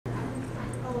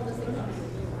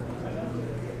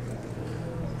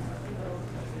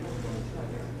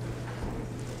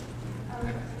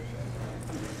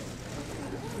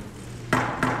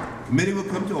Committee will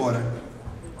come to order.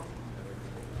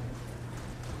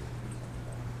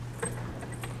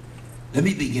 Let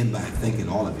me begin by thanking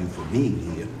all of you for being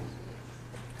here.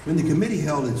 When the committee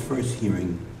held its first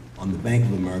hearing on the Bank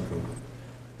of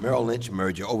America-Merrill Lynch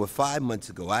merger over 5 months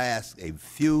ago, I asked a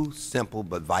few simple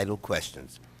but vital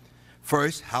questions.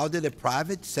 First, how did a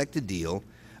private sector deal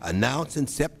announced in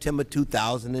September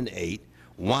 2008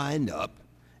 wind up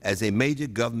as a major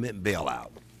government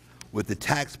bailout, with the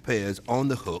taxpayers on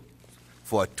the hook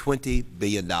for $20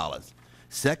 billion?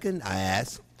 Second, I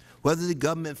asked whether the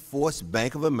government forced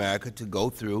Bank of America to go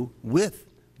through with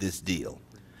this deal.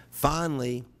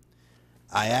 Finally,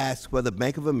 I asked whether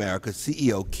Bank of America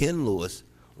CEO Ken Lewis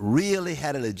really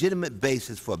had a legitimate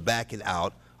basis for backing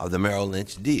out of the Merrill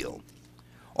Lynch deal,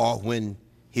 or when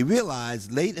he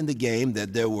realized late in the game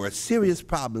that there were serious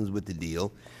problems with the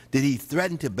deal, did he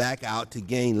threaten to back out to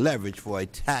gain leverage for a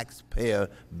taxpayer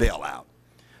bailout?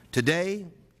 Today,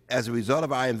 as a result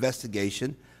of our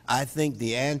investigation, I think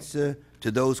the answer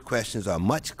to those questions are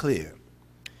much clearer.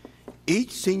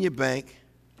 Each senior Bank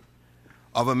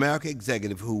of America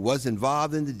executive who was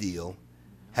involved in the deal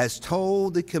has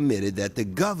told the committee that the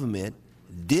government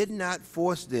did not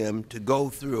force them to go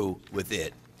through with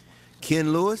it.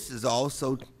 Ken Lewis has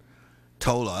also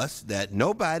told us that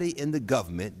nobody in the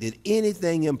government did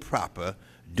anything improper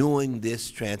during this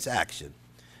transaction.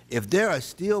 If there are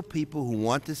still people who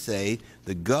want to say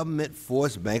the government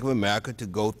forced Bank of America to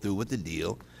go through with the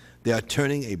deal, they are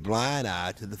turning a blind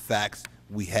eye to the facts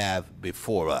we have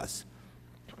before us.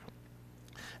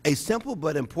 A simple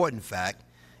but important fact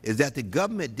is that the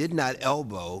government did not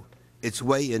elbow its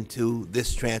way into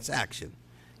this transaction.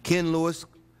 Ken Lewis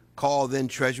called then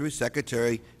Treasury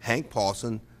Secretary Hank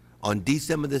Paulson on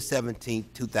December the 17th,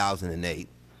 2008,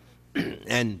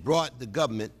 and brought the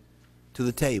government to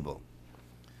the table.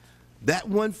 That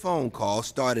one phone call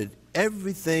started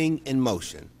everything in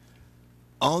motion.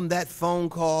 On that phone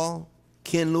call,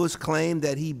 Ken Lewis claimed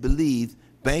that he believed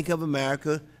Bank of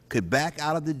America could back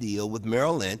out of the deal with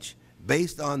Merrill Lynch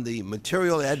based on the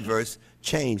material adverse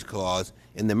change clause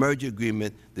in the merger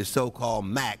agreement, the so-called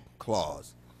MAC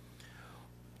clause.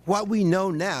 What we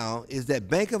know now is that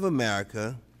Bank of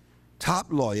America top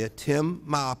lawyer Tim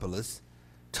Maopoulos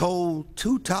told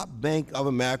two top Bank of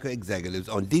America executives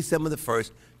on December the 1st,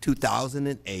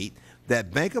 2008,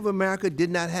 that Bank of America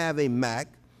did not have a MAC.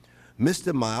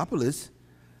 Mr. Maopoulos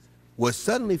was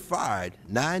suddenly fired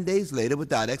 9 days later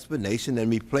without explanation and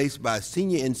replaced by a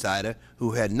senior insider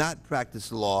who had not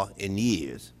practiced law in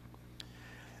years.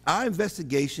 Our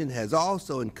investigation has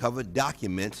also uncovered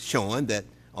documents showing that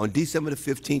on December the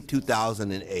 15th,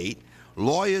 2008,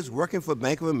 lawyers working for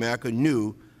Bank of America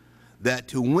knew that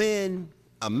to win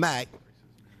a MAC,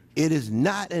 it is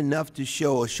not enough to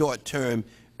show a short-term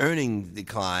earnings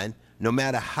decline, no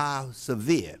matter how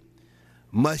severe.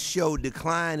 Must show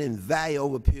decline in value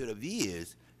over a period of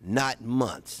years, not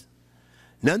months.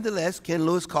 Nonetheless, Ken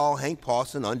Lewis called Hank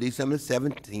Paulson on December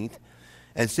 17th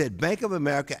and said Bank of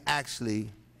America actually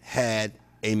had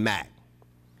a MAC.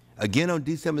 Again, on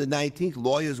December the 19th,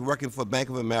 lawyers working for Bank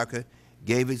of America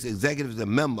gave its executives a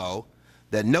memo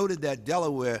that noted that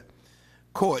Delaware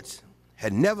courts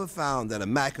had never found that a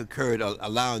MAC occurred,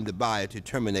 allowing the buyer to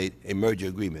terminate a merger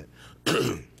agreement.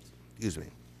 Excuse me.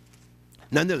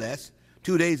 Nonetheless,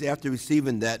 2 days after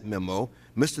receiving that memo,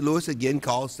 Mr. Lewis again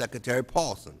called Secretary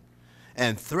Paulson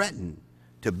and threatened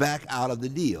to back out of the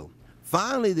deal.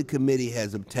 Finally, the committee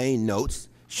has obtained notes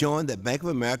showing that Bank of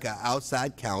America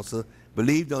outside counsel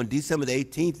believed on December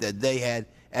 18th that they had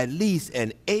at least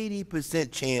an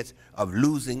 80% chance of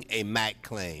losing a MAC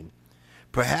claim.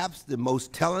 Perhaps the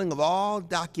most telling of all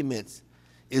documents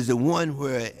is the one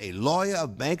where a lawyer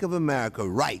of Bank of America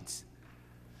writes,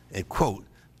 and quote,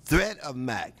 "Threat of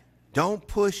MAC, don't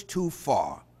push too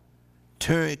far,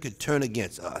 it could turn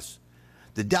against us."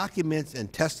 The documents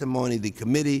and testimony the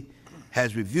committee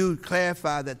has reviewed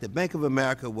clarify that the Bank of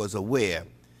America was aware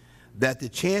that the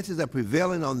chances of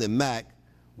prevailing on the MAC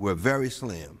were very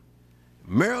slim.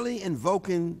 Merely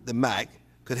invoking the MAC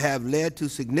could have led to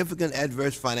significant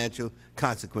adverse financial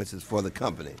consequences for the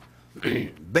company.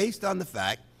 Based on the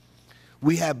fact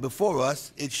we have before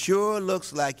us, it sure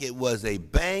looks like it was a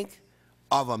Bank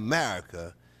of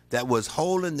America that was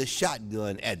holding the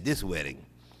shotgun at this wedding.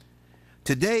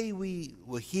 Today we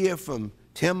will hear from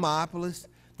Tim Maopoulos,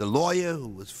 the lawyer who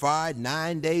was fired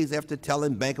 9 days after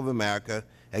telling Bank of America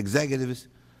executives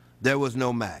there was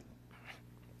no MAC.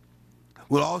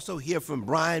 We'll also hear from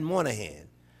Brian Moynihan,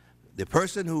 the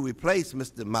person who replaced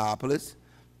Mr. Maopoulos,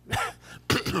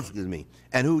 excuse me,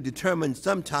 and who determined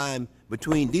sometime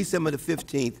between December the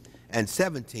 15th and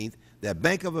 17th that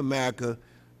Bank of America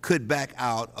could back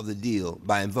out of the deal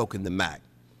by invoking the MAC.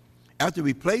 After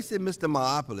replacing Mr.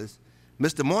 Moopoulos,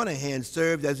 Mr. Moynihan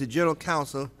served as the General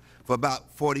Counsel for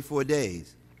about 44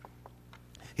 days.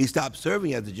 He stopped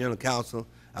serving as the General Counsel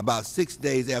about 6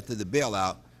 days after the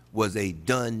bailout was a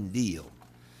done deal.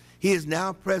 He is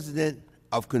now President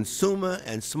of Consumer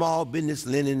and Small Business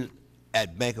Lending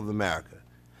at Bank of America.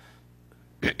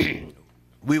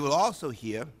 We will also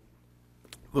hear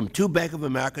from 2 Bank of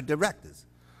America directors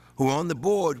who were on the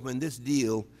board when this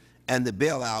deal and the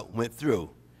bailout went through,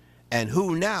 and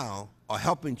who now are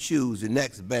helping choose the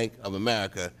next Bank of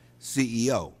America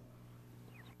CEO.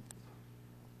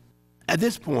 At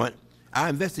this point, our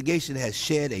investigation has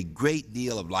shed a great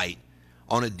deal of light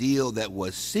on a deal that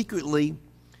was secretly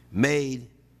made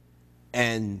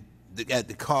and at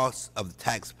the cost of the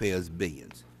taxpayers'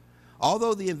 billions.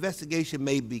 Although the investigation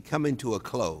may be coming to a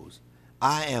close,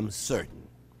 I am certain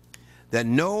that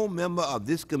no member of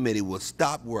this committee will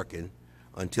stop working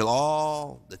until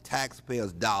all the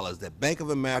taxpayers' dollars that Bank of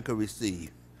America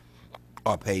receive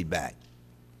are paid back.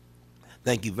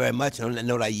 Thank you very much. On that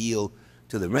note, I yield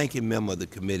to the ranking member of the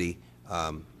committee,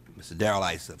 Mr. Darrell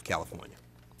Ice of California.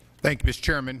 Thank you, Mr.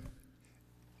 Chairman.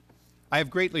 I have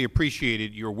greatly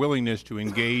appreciated your willingness to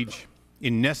engage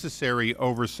in necessary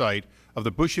oversight of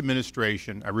the Bush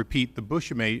administration, I repeat, the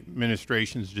Bush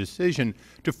administration's decision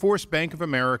to force Bank of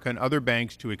America and other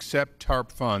banks to accept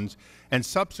TARP funds and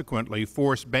subsequently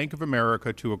force Bank of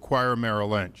America to acquire Merrill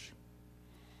Lynch.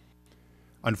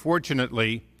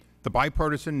 Unfortunately, the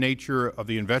bipartisan nature of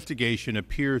the investigation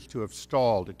appears to have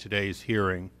stalled at today's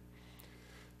hearing.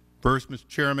 First, Mr.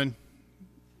 Chairman,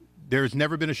 there has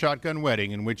never been a shotgun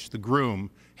wedding in which the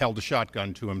groom held a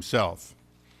shotgun to himself.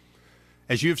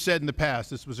 As you have said in the past,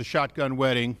 this was a shotgun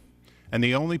wedding, and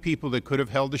the only people that could have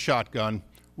held the shotgun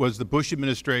was the Bush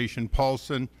administration,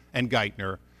 Paulson and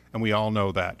Geithner, and we all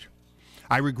know that.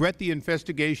 I regret the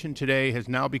investigation today has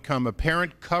now become a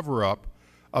apparent cover-up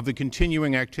of the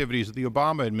continuing activities of the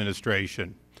Obama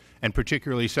administration, and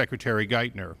particularly Secretary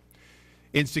Geithner.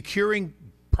 In securing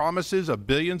promises of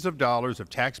billions of dollars of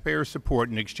taxpayer support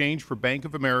in exchange for Bank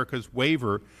of America's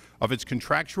waiver of its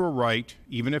contractual right,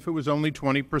 even if it was only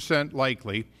 20%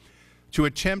 likely, to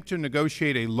attempt to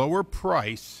negotiate a lower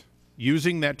price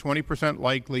using that 20%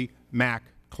 likely MAC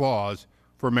clause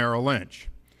for Merrill Lynch.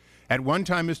 At one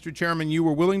time, Mr. Chairman, you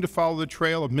were willing to follow the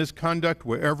trail of misconduct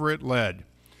wherever it led.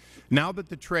 Now that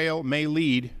the trail may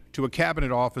lead to a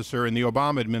cabinet officer in the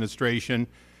Obama administration,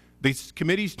 this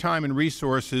committee's time and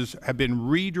resources have been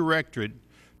redirected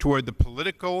toward the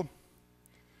political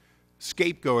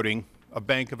scapegoating of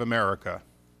Bank of America.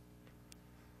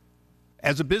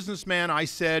 As a businessman, I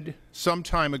said some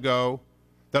time ago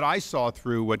that I saw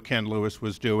through what Ken Lewis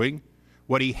was doing.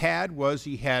 What he had was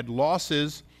he had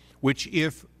losses which,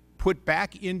 if put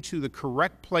back into the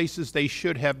correct places they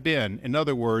should have been, in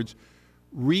other words,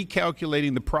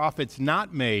 recalculating the profits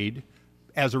not made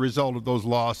as a result of those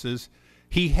losses,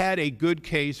 he had a good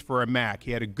case for a MAC.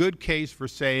 He had a good case for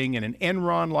saying in an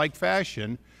Enron-like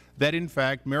fashion that, in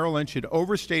fact, Merrill Lynch had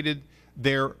overstated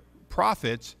their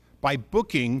profits by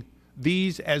booking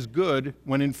these as good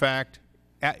when, in fact,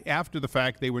 after the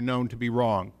fact, they were known to be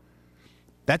wrong.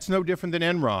 That's no different than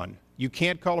Enron. You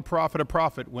can't call a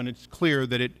profit when it's clear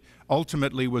that it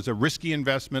ultimately was a risky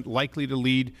investment likely to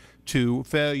lead to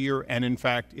failure, and, in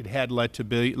fact, it had led to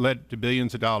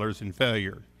billions of dollars in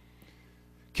failure.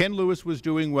 Ken Lewis was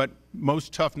doing what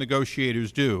most tough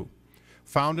negotiators do,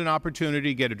 found an opportunity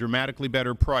to get a dramatically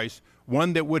better price,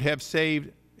 one that would have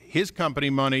saved his company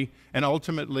money and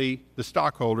ultimately the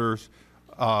stockholders'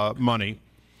 money.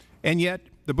 And yet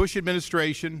the Bush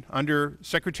administration, under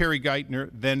Secretary Geithner,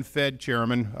 then Fed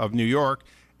Chairman of New York,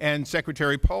 and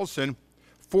Secretary Paulson,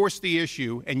 forced the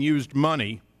issue and used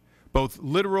money, both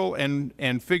literal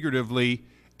and figuratively,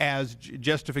 as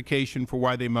justification for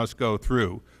why they must go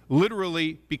through.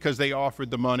 Literally, because they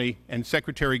offered the money, and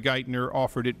Secretary Geithner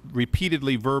offered it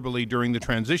repeatedly verbally during the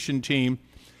transition team.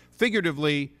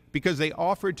 Figuratively, because they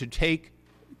offered to take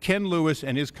Ken Lewis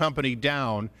and his company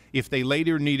down if they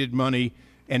later needed money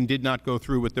and did not go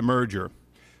through with the merger.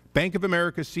 Bank of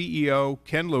America CEO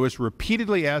Ken Lewis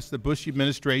repeatedly asked the Bush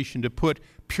administration to put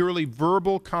purely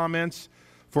verbal comments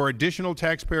for additional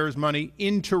taxpayers' money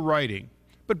into writing.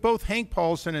 But both Hank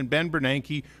Paulson and Ben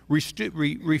Bernanke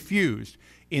refused.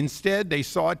 Instead, they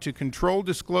sought to control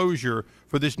disclosure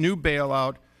for this new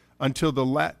bailout until the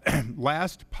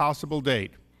last possible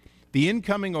date. The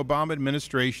incoming Obama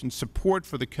administration's support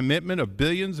for the commitment of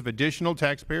billions of additional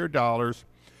taxpayer dollars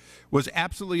was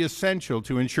absolutely essential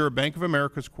to ensure Bank of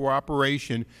America's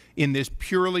cooperation in this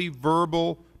purely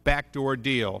verbal backdoor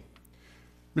deal.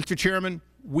 Mr. Chairman,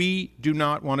 we do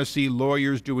not want to see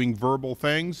lawyers doing verbal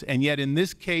things, and yet in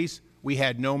this case we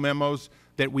had no memos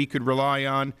that we could rely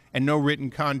on and no written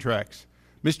contracts.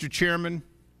 Mr. Chairman,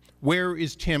 where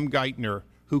is Tim Geithner,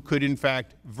 who could in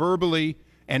fact verbally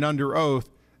and under oath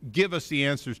give us the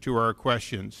answers to our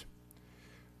questions?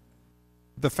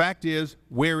 The fact is,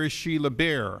 where is Sheila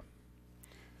Bair?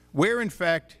 Where in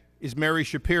fact is Mary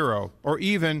Shapiro? Or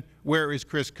even where is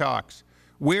Chris Cox?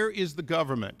 Where is the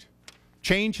government?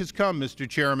 Change has come, Mr.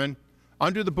 Chairman.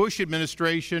 Under the Bush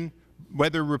administration,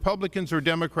 whether Republicans or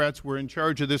Democrats were in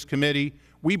charge of this committee,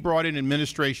 we brought in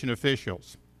administration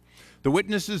officials. The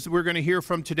witnesses we're going to hear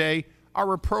from today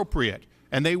are appropriate,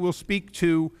 and they will speak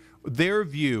to their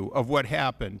view of what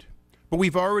happened. But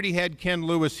we've already had Ken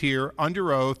Lewis here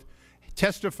under oath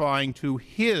testifying to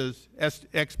his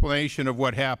explanation of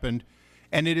what happened,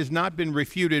 and it has not been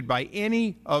refuted by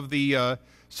any of the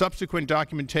subsequent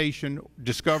documentation,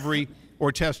 discovery,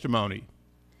 or testimony.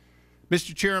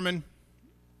 Mr. Chairman,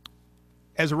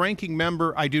 as a ranking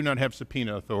member, I do not have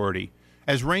subpoena authority.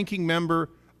 As ranking member,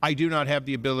 I do not have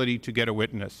the ability to get a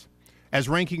witness. As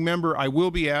ranking member, I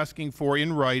will be asking for,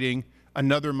 in writing,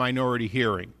 another minority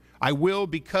hearing. I will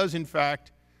because, in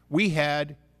fact, we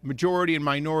had majority and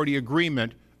minority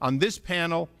agreement on this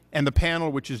panel and the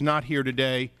panel which is not here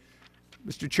today.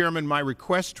 Mr. Chairman, my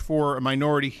request for a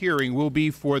minority hearing will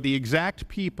be for the exact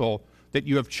people that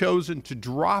you have chosen to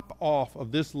drop off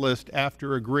of this list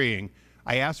after agreeing.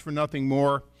 I ask for nothing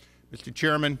more. Mr.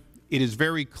 Chairman, it is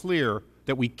very clear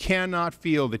that we cannot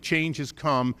feel that change has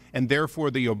come and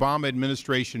therefore the Obama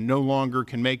administration no longer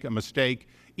can make a mistake,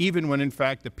 even when in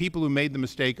fact the people who made the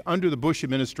mistake under the Bush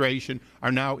administration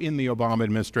are now in the Obama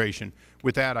administration.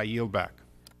 With that, I yield back.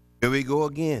 Here we go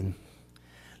again.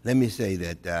 Let me say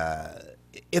that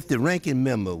if the ranking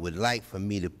member would like for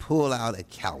me to pull out a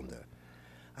calendar,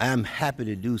 I am happy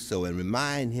to do so and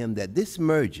remind him that this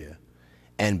merger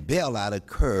and bailout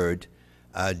occurred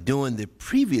during the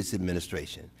previous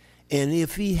administration. And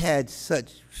if he had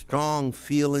such strong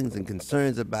feelings and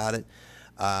concerns about it,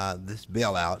 this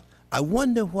bailout, I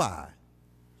wonder why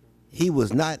he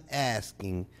was not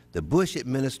asking the Bush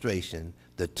administration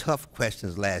the tough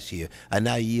questions last year. I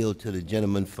now yield to the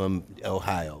gentleman from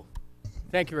Ohio.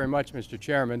 Thank you very much, Mr.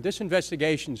 Chairman. This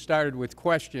investigation started with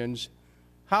questions: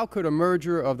 how could a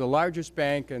merger of the largest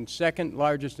bank and second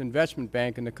largest investment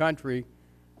bank in the country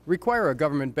require a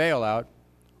government bailout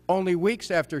only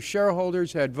weeks after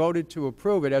shareholders had voted to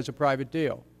approve it as a private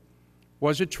deal?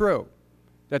 Was it true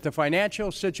that the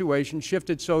financial situation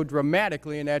shifted so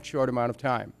dramatically in that short amount of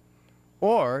time?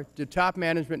 Or did top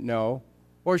management know,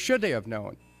 or should they have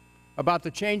known, about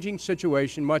the changing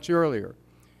situation much earlier?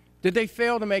 Did they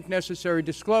fail to make necessary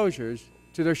disclosures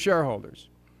to their shareholders?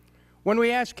 When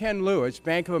we asked Ken Lewis,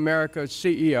 Bank of America's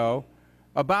CEO,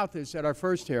 about this at our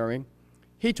first hearing,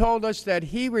 he told us that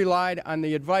he relied on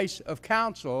the advice of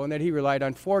counsel and that he relied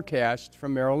on forecasts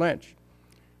from Merrill Lynch.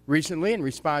 Recently, in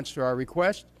response to our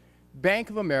request, Bank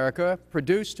of America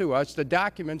produced to us the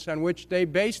documents on which they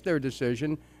based their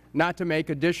decision not to make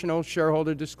additional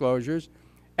shareholder disclosures,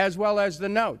 as well as the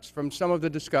notes from some of the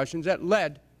discussions that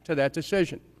led to that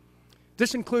decision.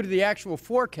 This included the actual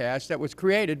forecast that was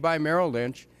created by Merrill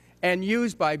Lynch and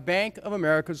used by Bank of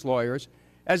America's lawyers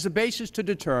as the basis to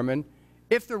determine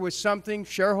if there was something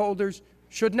shareholders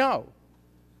should know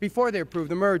before they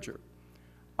approved the merger.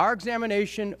 Our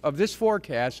examination of this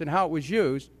forecast and how it was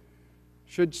used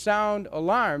should sound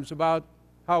alarms about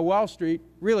how Wall Street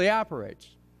really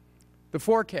operates. The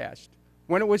forecast,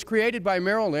 when it was created by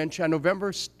Merrill Lynch on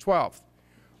November 12th,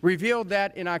 revealed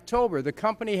that in October the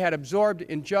company had absorbed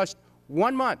in just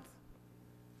 1 month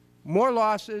more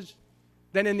losses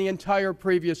than in the entire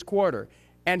previous quarter,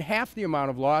 and half the amount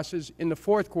of losses in the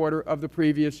fourth quarter of the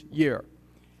previous year.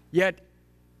 Yet,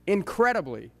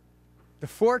 incredibly, the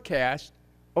forecast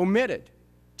omitted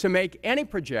to make any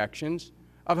projections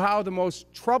of how the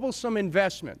most troublesome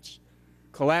investments,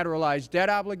 collateralized debt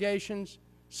obligations,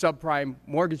 subprime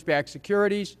mortgage-backed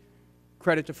securities,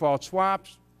 credit default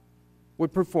swaps,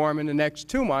 would perform in the next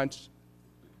 2 months,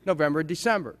 November and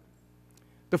December.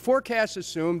 The forecast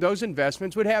assumed those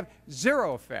investments would have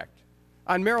zero effect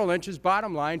on Merrill Lynch's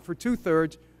bottom line for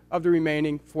 2/3 of the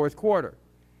remaining fourth quarter.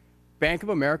 Bank of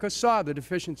America saw the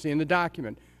deficiency in the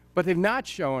document, but they've not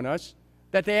shown us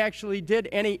that they actually did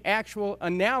any actual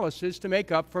analysis to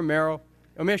make up for Merrill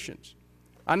omissions.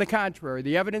 On the contrary,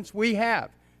 the evidence we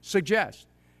have suggests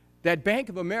that Bank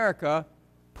of America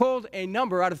pulled a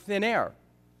number out of thin air.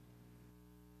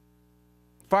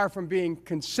 Far from being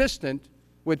consistent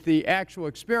with the actual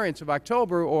experience of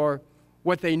October or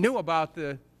what they knew about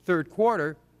the third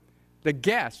quarter, the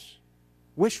guests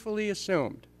wishfully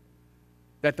assumed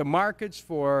that the markets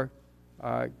for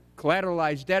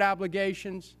collateralized debt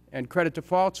obligations and credit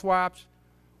default swaps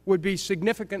would be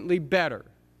significantly better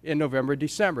in November,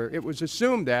 December. It was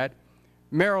assumed that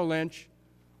Merrill Lynch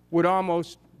would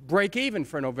almost break even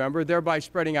for November, thereby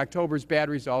spreading October's bad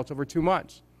results over 2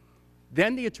 months.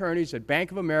 Then the attorneys at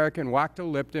Bank of America and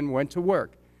Wachtell Lipton went to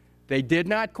work. They did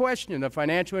not question the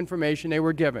financial information they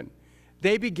were given.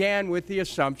 They began with the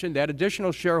assumption that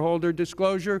additional shareholder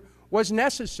disclosure was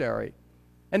necessary,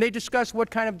 and they discussed what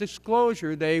kind of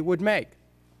disclosure they would make.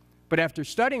 But after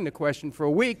studying the question for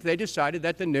a week, they decided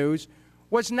that the news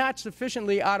was not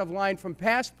sufficiently out of line from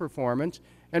past performance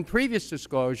and previous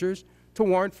disclosures to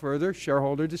warrant further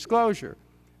shareholder disclosure.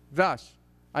 Thus,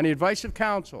 on the advice of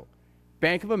counsel,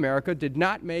 Bank of America did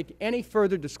not make any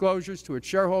further disclosures to its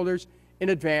shareholders in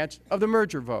advance of the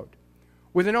merger vote.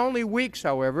 Within only weeks,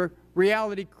 however,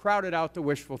 reality crowded out the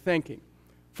wishful thinking.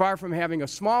 Far from having a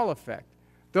small effect,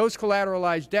 those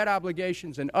collateralized debt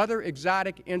obligations and other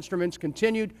exotic instruments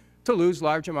continued to lose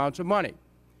large amounts of money.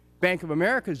 Bank of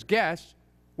America's guess,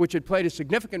 which had played a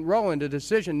significant role in the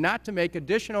decision not to make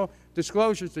additional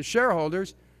disclosures to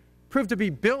shareholders, proved to be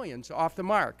billions off the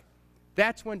mark.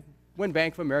 That's when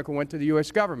Bank of America went to the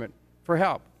U.S. government for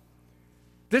help.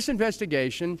 This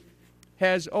investigation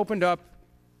has opened up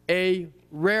a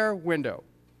rare window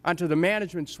onto the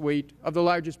management suite of the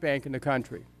largest bank in the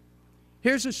country.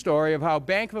 Here's a story of how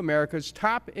Bank of America's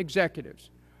top executives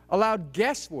allowed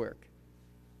guesswork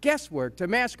to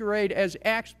masquerade as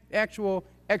actual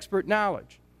expert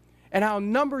knowledge, and how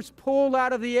numbers pulled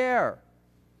out of the air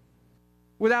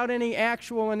without any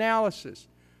actual analysis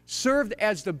served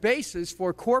as the basis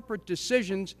for corporate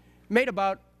decisions made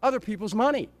about other people's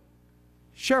money,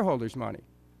 shareholders' money.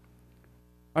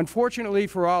 Unfortunately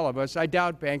for all of us, I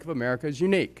doubt Bank of America is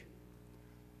unique.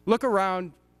 Look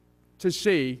around to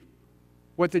see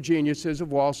what the geniuses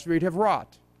of Wall Street have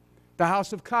wrought, the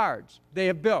house of cards they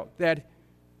have built that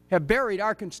have buried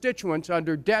our constituents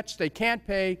under debts they can't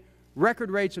pay,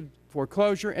 record rates of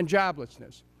foreclosure, and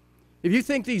joblessness. If you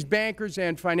think these bankers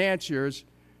and financiers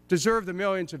deserve the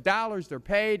millions of dollars they're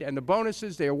paid and the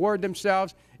bonuses they award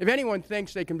themselves, if anyone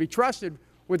thinks they can be trusted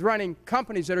with running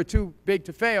companies that are too big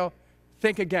to fail,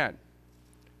 think again.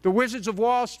 The wizards of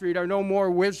Wall Street are no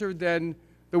more wizard than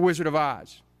the Wizard of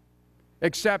Oz,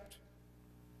 except,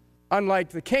 unlike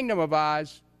the Kingdom of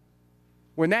Oz,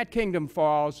 when that kingdom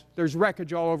falls, there's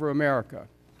wreckage all over America.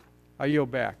 I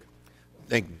yield back.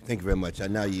 Thank you very much. I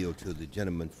now yield to the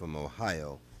gentleman from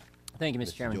Ohio. Thank you,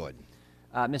 Mr. Chairman. Jordan.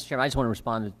 Mr. Chairman, I just want to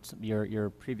respond to your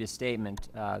previous statement.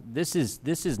 This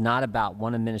is not about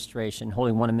one administration,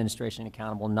 holding one administration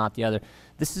accountable and not the other.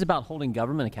 This is about holding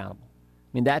government accountable.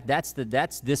 I mean,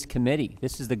 that's this committee.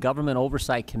 This is the Government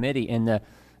Oversight Committee, and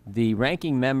the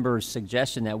ranking member's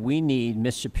suggestion that we need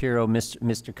Ms. Shapiro,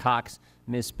 Mr. Cox,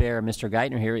 Ms. Baer, Mr.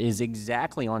 Geithner here is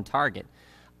exactly on target.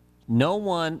 No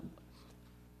one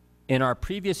in our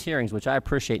previous hearings, which I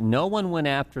appreciate, no one went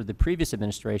after the previous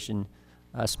administration,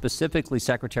 specifically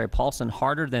Secretary Paulson,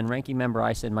 harder than Ranking Member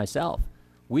Issa and myself.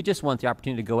 We just want the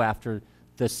opportunity to go after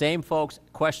the same folks,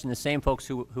 question the same folks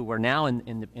who are now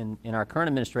in our current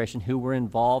administration who were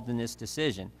involved in this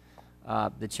decision.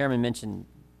 The Chairman mentioned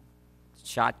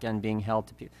shotgun being held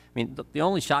to people. I mean, the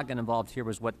only shotgun involved here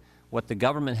was what the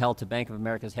government held to Bank of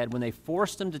America's head when they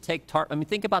forced them to take I mean,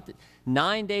 think about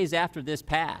 9 days after this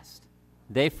passed,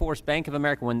 they forced Bank of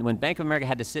America, when Bank of America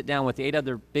had to sit down with the 8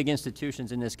 other big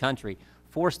institutions in this country,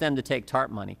 forced them to take TARP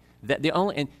money.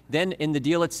 And then in the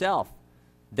deal itself,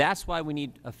 that's why we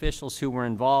need officials who were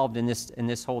involved in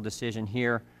this whole decision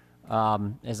here.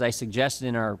 As I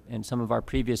suggested in some of our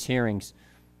previous hearings,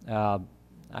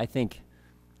 I think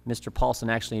Mr. Paulson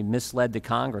actually misled the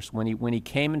Congress when he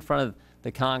came in front of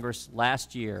the Congress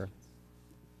last year,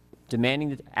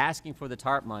 asking for the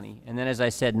TARP money, and then, as I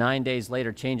said, 9 days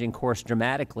later, changing course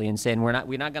dramatically and saying we're not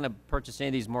going to purchase any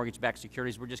of these mortgage-backed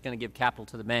securities. We're just going to give capital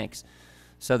to the banks.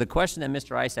 So the question that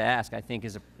Mr. Issa asked, I think,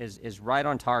 is right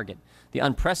on target. The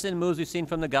unprecedented moves we've seen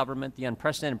from the government, the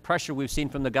unprecedented pressure we've seen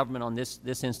from the government on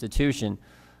this institution,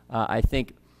 I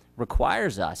think,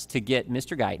 requires us to get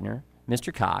Mr. Geithner,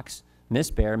 Mr. Cox, Ms.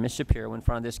 Baer, Ms. Shapiro in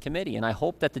front of this committee. And I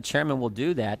hope that the Chairman will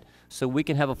do that so we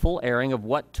can have a full airing of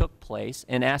what took place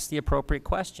and ask the appropriate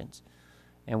questions.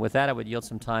 And with that, I would yield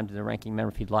some time to the ranking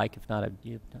member if he'd like. If not, I'd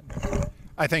yield.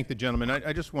 I thank the gentleman.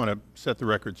 I just want to set the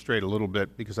record straight a little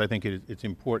bit because I think it's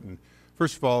important.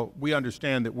 First of all, we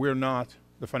understand that we're not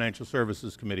the Financial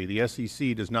Services Committee. The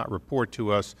SEC does not report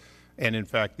to us, And in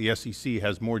fact, the SEC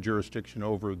has more jurisdiction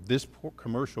over this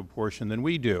commercial portion than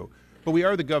we do. But we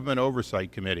are the Government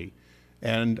Oversight Committee.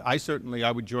 And I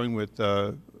would join with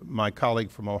my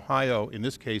colleague from Ohio, in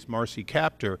this case, Marcy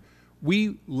Kaptur.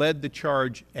 We led the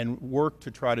charge and worked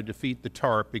to try to defeat the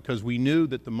TARP because we knew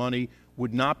that the money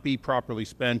would not be properly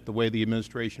spent the way the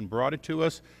administration brought it to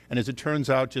us. And as it turns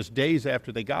out, just days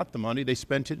after they got the money, they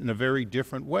spent it in a very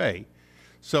different way.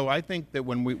 So I think that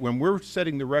when we're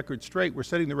setting the record straight, we're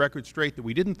setting the record straight that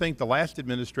we didn't think the last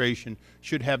administration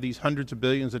should have these hundreds of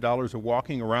billions of dollars of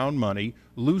walking around money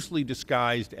loosely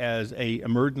disguised as an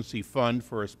emergency fund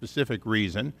for a specific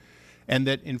reason, and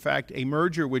that in fact a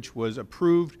merger which was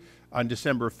approved on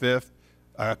December 5th,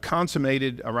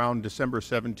 consummated around December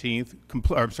 17th,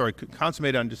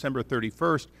 consummated on December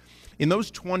 31st, in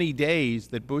those 20 days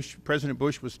that President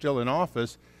Bush was still in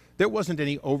office, there wasn't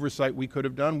any oversight we could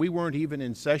have done. We weren't even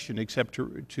in session except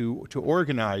to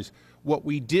organize. What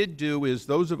we did do is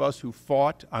those of us who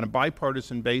fought on a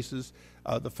bipartisan basis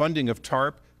the funding of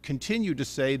TARP continue to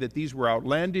say that these were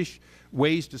outlandish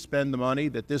ways to spend the money,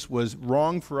 that this was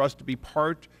wrong for us to be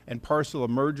part and parcel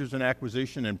of mergers and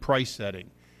acquisition and price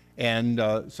setting. And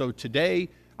so today,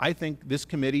 I think this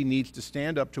committee needs to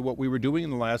stand up to what we were doing in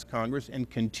the last Congress and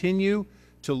continue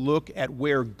to look at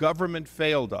where government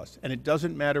failed us. And it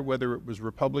doesn't matter whether it was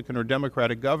Republican or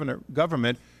Democratic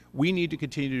government, we need to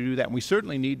continue to do that. And we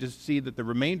certainly need to see that the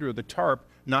remainder of the TARP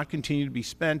not continue to be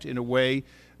spent in a way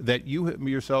that you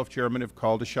yourself, Chairman, have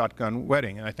called a shotgun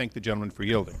wedding. And I thank the gentleman for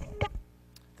yielding.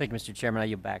 Thank you, Mr. Chairman. I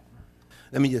yield back.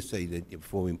 Let me just say that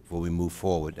before we move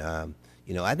forward,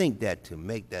 you know, I think that to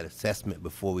make that assessment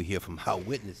before we hear from our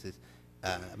witnesses,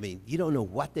 I mean, you don't know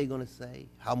what they're going to say,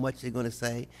 how much they're going to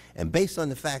say, and based on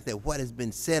the fact that what has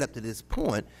been said up to this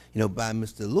point, you know, by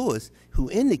Mr. Lewis, who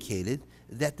indicated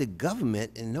that the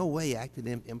government in no way acted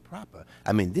improper.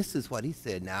 I mean, this is what he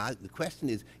said. Now, the question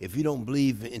is, if you don't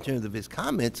believe in terms of his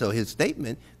comments or his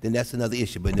statement, then that's another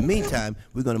issue. But in the meantime,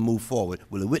 we're going to move forward.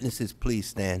 Will the witnesses please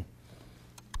stand?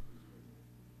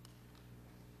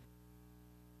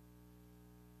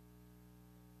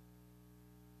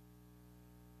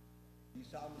 You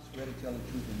solemnly swear to tell the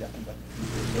truth and nothing but the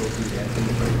truth, so help you God.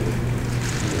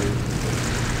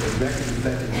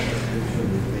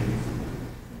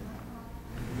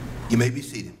 You may be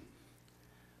seated.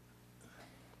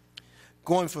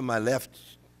 Going from my left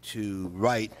to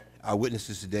right, our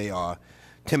witnesses today are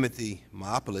Timothy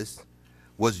Moopoulos,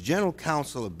 was General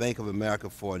Counsel of Bank of America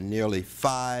for nearly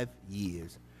 5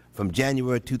 years, from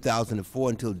January 2004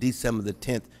 until December the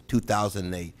 10th,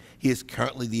 2008. He is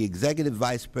currently the Executive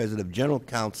Vice President of General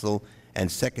Counsel and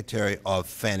Secretary of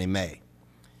Fannie Mae.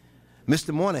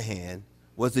 Mr. Moynihan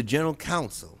was the General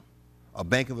Counsel of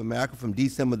Bank of America from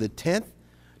December the 10th,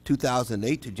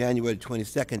 2008 to January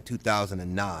 22nd,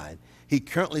 2009. He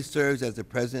currently serves as the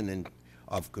President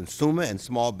of Consumer and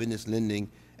Small Business Lending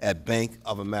at Bank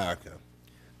of America.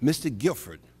 Mr.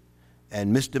 Guilford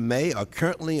and Mr. May are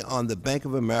currently on the Bank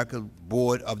of America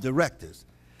Board of Directors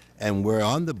and were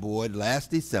on the board last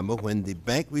December when the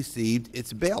bank received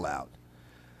its bailout.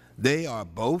 They are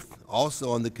both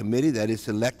also on the committee that is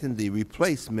selecting the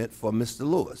replacement for Mr.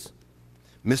 Lewis.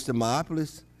 Mr.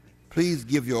 Moopoulos, please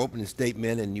give your opening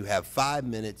statement, and you have 5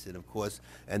 minutes, and of course,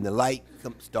 and the light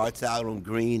starts out on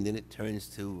green, then it turns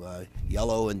to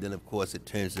yellow, and then of course it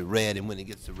turns to red, and when it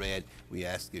gets to red, we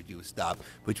ask if you would stop,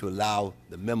 which will allow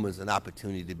the members an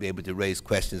opportunity to be able to raise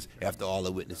questions after all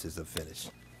the witnesses are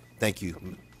finished. Thank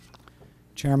you.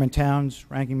 Chairman Towns,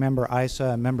 Ranking Member Issa,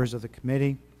 and members of the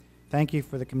committee, thank you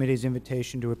for the committee's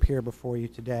invitation to appear before you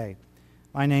today.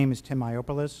 My name is Tim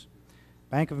Moopoulos.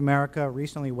 Bank of America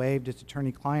recently waived its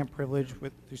attorney-client privilege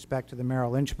with respect to the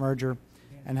Merrill Lynch merger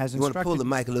and has You want to pull the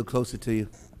mic a little closer to you?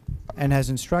 And has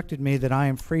instructed me that I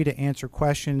am free to answer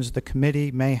questions the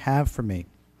committee may have for me.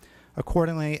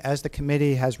 Accordingly, as the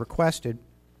committee has requested,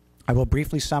 I will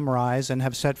briefly summarize and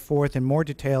have set forth in more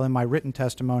detail in my written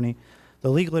testimony the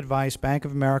legal advice Bank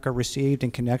of America received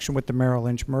in connection with the Merrill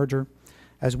Lynch merger,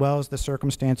 as well as the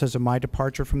circumstances of my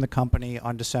departure from the company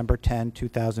on December 10,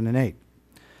 2008.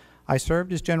 I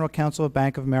served as General Counsel of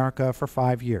Bank of America for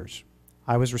 5 years.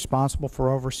 I was responsible for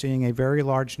overseeing a very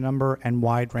large number and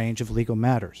wide range of legal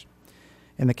matters.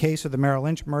 In the case of the Merrill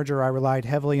Lynch merger, I relied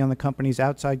heavily on the company's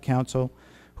outside counsel,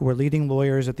 who were leading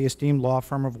lawyers at the esteemed law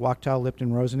firm of Wachtell,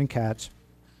 Lipton, Rosen and Katz,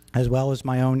 as well as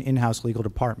my own in-house legal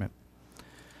department.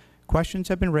 Questions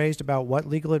have been raised about what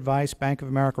legal advice Bank of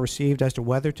America received as to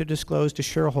whether to disclose to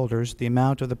shareholders the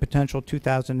amount of the potential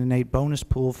 2008 bonus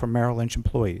pool for Merrill Lynch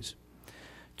employees.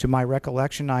 To my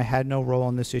recollection, I had no role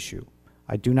in this issue.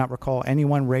 I do not recall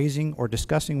anyone raising or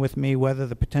discussing with me whether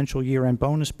the potential year-end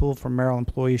bonus pool for Merrill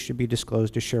employees should be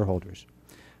disclosed to shareholders.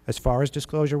 As far as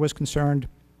disclosure was concerned,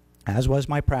 as was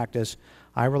my practice,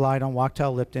 I relied on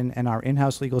Wachtell Lipton and our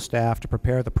in-house legal staff to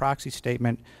prepare the proxy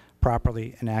statement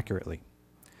properly and accurately.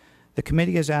 The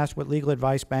committee has asked what legal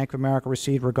advice Bank of America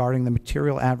received regarding the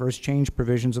material adverse change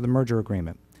provisions of the merger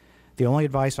agreement. The only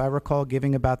advice I recall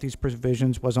giving about these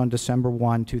provisions was on December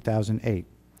 1, 2008.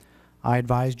 I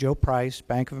advised Joe Price,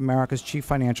 Bank of America's Chief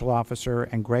Financial Officer,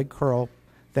 and Greg Curl,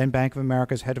 then Bank of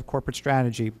America's Head of Corporate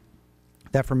Strategy,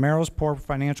 that for Merrill's poor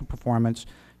financial performance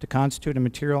to constitute a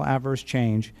material adverse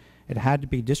change, it had to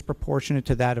be disproportionate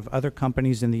to that of other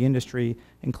companies in the industry,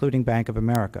 including Bank of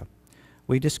America.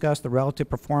 We discussed the relative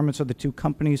performance of the two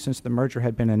companies since the merger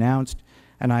had been announced,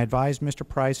 and I advised Mr.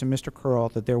 Price and Mr. Curl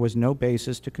that there was no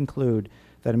basis to conclude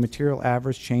that a material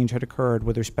adverse change had occurred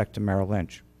with respect to Merrill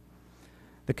Lynch.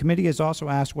 The committee has also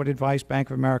asked what advice Bank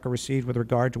of America received with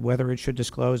regard to whether it should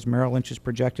disclose Merrill Lynch's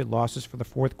projected losses for the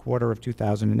fourth quarter of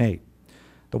 2008.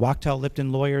 The Wachtell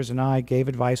Lipton lawyers and I gave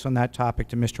advice on that topic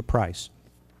to Mr. Price.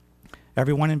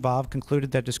 Everyone involved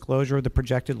concluded that disclosure of the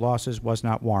projected losses was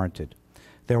not warranted.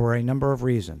 There were a number of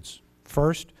reasons.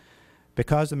 First,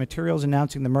 because the materials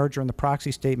announcing the merger and the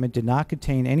proxy statement did not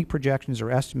contain any projections or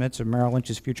estimates of Merrill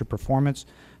Lynch's future performance,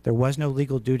 there was no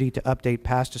legal duty to update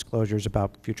past disclosures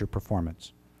about future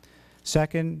performance.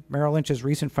 Second, Merrill Lynch's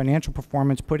recent financial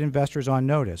performance put investors on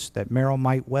notice that Merrill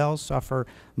might well suffer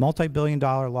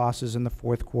multi-billion-dollar losses in the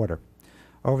fourth quarter.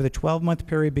 Over the 12-month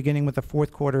period beginning with the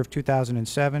fourth quarter of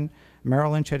 2007,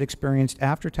 Merrill Lynch had experienced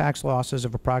after-tax losses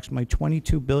of approximately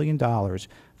 $22 billion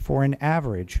for an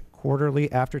average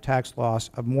quarterly after-tax loss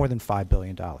of more than $5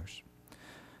 billion.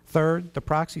 Third, the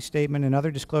proxy statement and other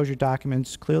disclosure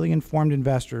documents clearly informed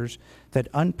investors that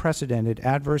unprecedented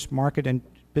adverse market and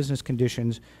business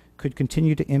conditions could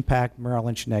continue to impact Merrill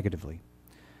Lynch negatively.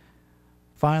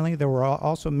 Finally, there were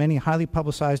also many highly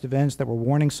publicized events that were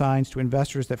warning signs to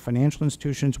investors that financial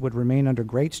institutions would remain under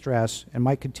great stress and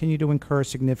might continue to incur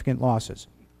significant losses,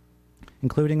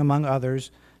 including, among others,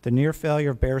 the near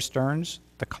failure of Bear Stearns,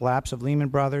 the collapse of Lehman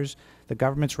Brothers, the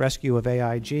government's rescue of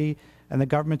AIG, and the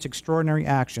government's extraordinary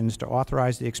actions to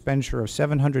authorize the expenditure of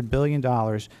 $700 billion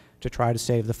to try to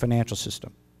save the financial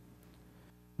system.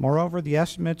 Moreover, the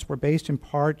estimates were based in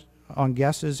part on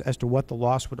guesses as to what the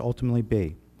loss would ultimately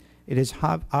be. It is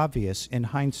obvious in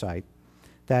hindsight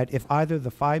that if either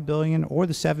the $5 billion or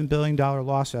the $7 billion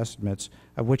loss estimates,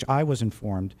 of which I was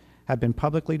informed, had been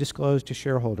publicly disclosed to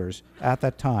shareholders at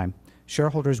that time,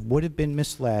 shareholders would have been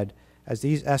misled, as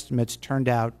these estimates turned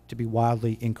out to be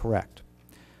wildly incorrect.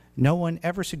 No one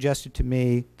ever suggested to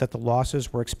me that the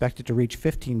losses were expected to reach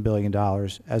 $15 billion,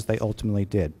 as they ultimately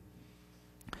did.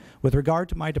 With regard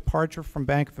to my departure from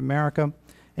Bank of America,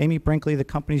 Amy Brinkley, the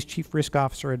company's chief risk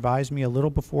officer, advised me a little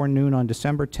before noon on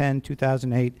December 10,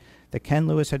 2008, that Ken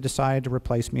Lewis had decided to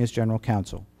replace me as general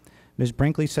counsel. Ms.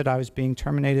 Brinkley said I was being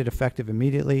terminated effective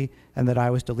immediately and that I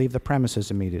was to leave the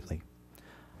premises immediately.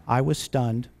 I was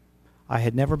stunned. I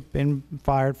had never been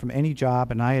fired from any job,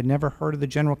 and I had never heard of the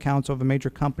general counsel of a major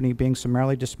company being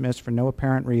summarily dismissed for no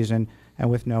apparent reason and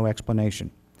with no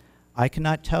explanation. I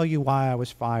cannot tell you why I was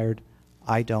fired.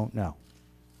 I don't know.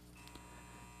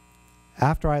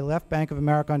 After I left Bank of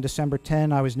America on December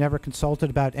 10, I was never consulted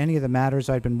about any of the matters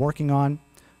I'd been working on.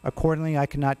 Accordingly, I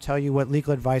cannot tell you what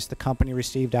legal advice the company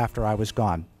received after I was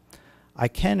gone. I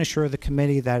can assure the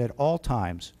committee that at all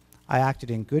times I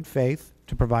acted in good faith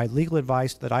to provide legal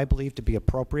advice that I believe to be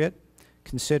appropriate,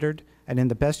 considered, and in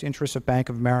the best interests of Bank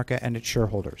of America and its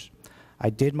shareholders.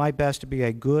 I did my best to be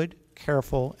a good,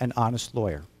 careful, and honest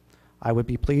lawyer. I would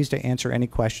be pleased to answer any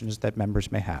questions that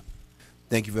members may have.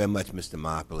 Thank you very much, Mr.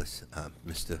 Marpolis.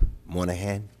 Mr.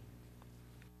 Moynihan.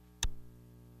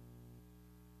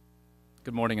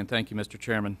 Good morning, and thank you, Mr.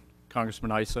 Chairman,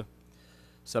 Congressman Issa,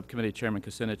 Subcommittee Chairman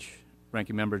Kucinich,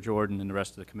 Ranking Member Jordan, and the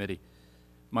rest of the committee.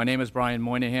 My name is Brian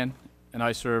Moynihan, and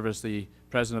I serve as the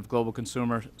President of Global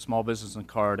Consumer, Small Business, and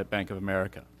Card at Bank of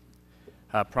America.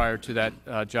 Prior to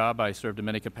that job, I served in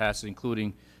many capacities,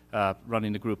 including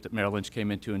running the group that Merrill Lynch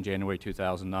came into in January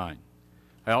 2009.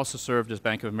 I also served as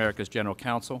Bank of America's General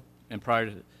Counsel, and prior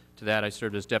to that, I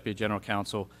served as Deputy General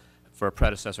Counsel for a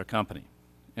predecessor company.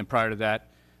 And prior to that,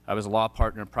 I was a law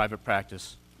partner in private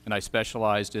practice, and I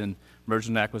specialized in merger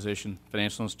and acquisition,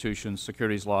 financial institutions,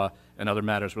 securities law, and other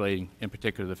matters relating in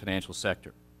particular to the financial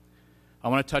sector. I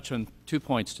want to touch on 2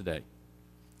 points today.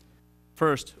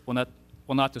 First, well,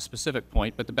 not the specific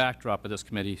point, but the backdrop of this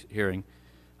committee hearing.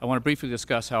 I want to briefly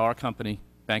discuss how our company,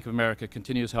 Bank of America,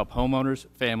 continues to help homeowners,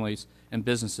 families, and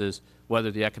businesses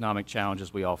weather the economic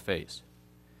challenges we all face.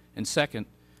 And second,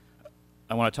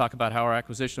 I want to talk about how our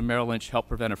acquisition of Merrill Lynch helped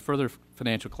prevent a further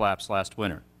financial collapse last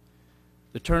winter.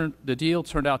 The deal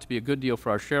turned out to be a good deal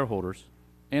for our shareholders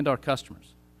and our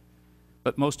customers.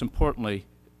 But most importantly,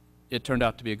 it turned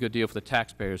out to be a good deal for the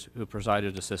taxpayers who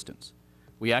provided assistance.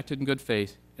 We acted in good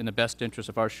faith in the best interest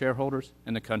of our shareholders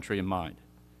and the country in mind.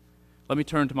 Let me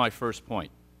turn to my first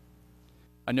point.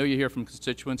 I know you hear from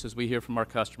constituents, as we hear from our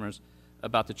customers,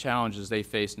 about the challenges they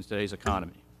face in today's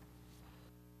economy.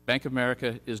 Bank of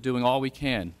America is doing all we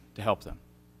can to help them.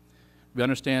 We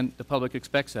understand the public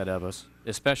expects that of us,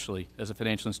 especially as a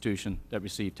financial institution that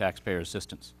receives taxpayer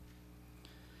assistance.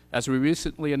 As we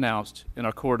recently announced in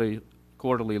our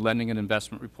quarterly lending and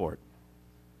investment report,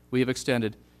 we have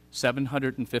extended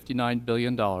 $759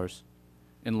 billion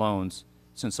in loans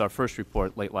since our first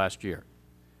report late last year.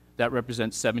 That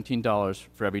represents $17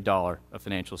 for every dollar of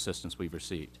financial assistance we've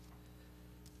received.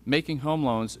 Making home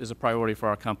loans is a priority for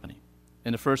our company.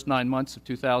 In the first 9 months of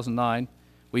 2009,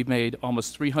 we've made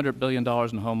almost $300 billion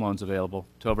in home loans available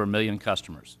to over 1 million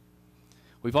customers.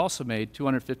 We've also made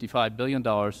 $255 billion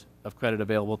of credit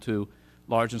available to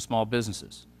large and small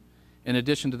businesses. In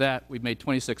addition to that, we've made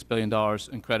 $26 billion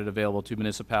in credit available to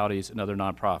municipalities and other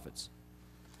nonprofits.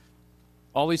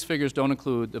 All these figures don't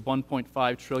include the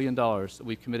 $1.5 trillion that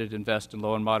we've committed to invest in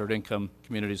low and moderate income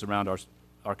communities around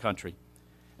our country,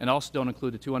 and also don't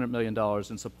include the $200 million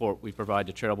in support we provide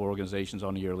to charitable organizations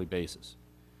on a yearly basis.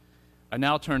 I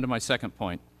now turn to my second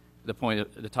point,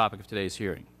 the topic of today's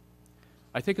hearing.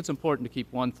 I think it's important to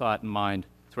keep one thought in mind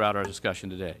throughout our discussion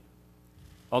today.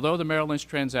 Although the Merrill Lynch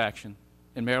transaction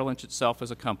and Merrill Lynch itself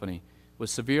as a company was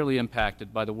severely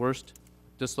impacted by the worst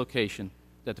dislocation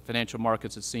that the financial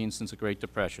markets had seen since the Great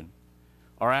Depression,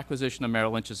 our acquisition of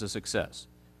Merrill Lynch is a success.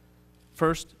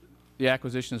 First, the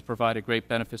acquisition has provided great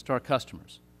benefits to our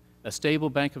customers. A stable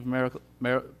Bank of America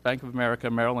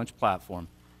Merrill Lynch platform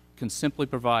can simply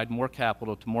provide more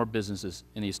capital to more businesses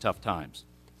in these tough times.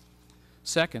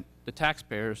 Second, the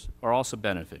taxpayers are also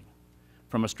benefiting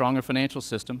from a stronger financial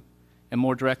system and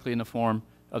more directly in the form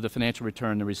of the financial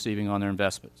return they're receiving on their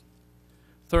investments.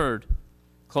 Third,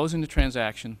 closing the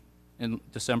transaction in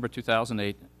December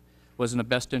 2008 was in the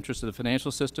best interest of the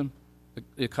financial system,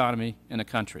 the economy, and the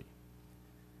country.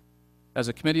 As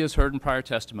the committee has heard in prior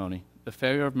testimony, the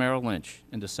failure of Merrill Lynch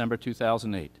in December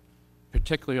 2008,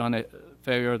 particularly on the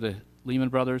failure of the Lehman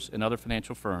Brothers and other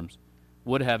financial firms,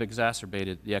 would have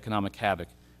exacerbated the economic havoc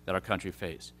that our country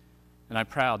faced. And I'm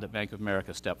proud that Bank of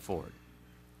America stepped forward.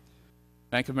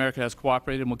 Bank of America has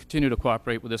cooperated and will continue to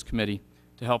cooperate with this committee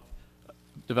to help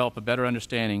develop a better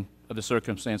understanding of the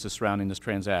circumstances surrounding this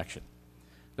transaction.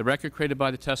 The record created by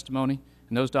the testimony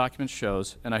and those documents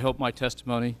shows, and I hope my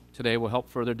testimony today will help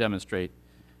further demonstrate,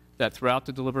 that throughout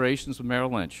the deliberations with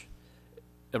Merrill Lynch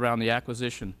around the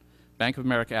acquisition, Bank of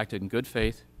America acted in good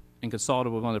faith and consulted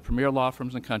with one of the premier law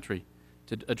firms in the country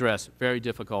to address very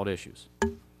difficult issues.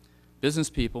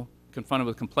 Business people, confronted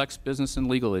with complex business and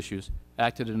legal issues,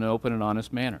 acted in an open and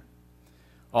honest manner.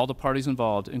 All the parties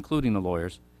involved, including the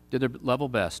lawyers, did their level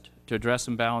best to address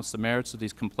and balance the merits of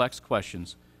these complex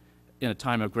questions in a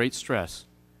time of great stress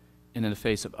and in the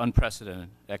face of unprecedented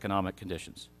economic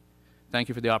conditions. Thank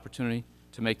you for the opportunity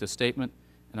to make this statement,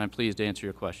 and I'm pleased to answer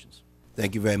your questions.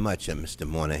 Thank you very much, Mr.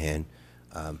 Moynihan.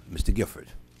 Mr. Gifford.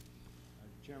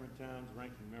 Chairman Towns,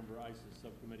 Ranking Member Issa,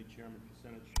 Subcommittee Chairman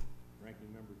Kucinich, Ranking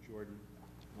Member Jordan.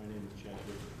 My name is Chad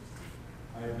Gifford.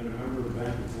 I have been a member of the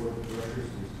Bank Board of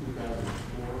Directors since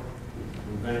 2004,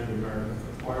 when Bank of America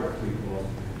acquired Fleet Law,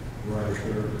 where I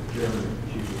served as Chairman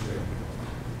and Chief Executive.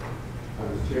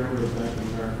 I was Chairman of the Bank of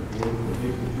America Board from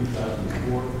April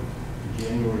 2004 to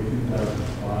January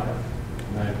 2005,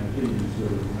 and I have continued to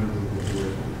serve as a member of the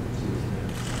board since then.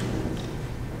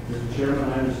 Mr. Chairman,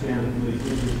 I understand the committee's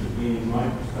interest in gaining my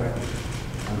perspective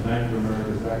on Bank of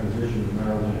America's acquisition of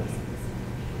Merrill Lynch.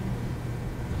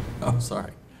 Oh,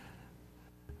 sorry.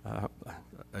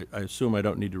 I assume I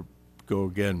don't need to go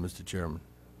again, Mr. Chairman.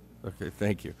 Okay,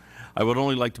 thank you. I would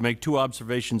only like to make two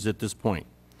observations at this point.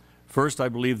 First, I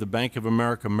believe the Bank of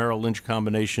America-Merrill Lynch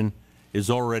combination is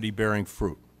already bearing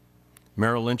fruit.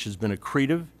 Merrill Lynch has been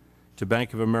accretive to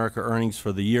Bank of America earnings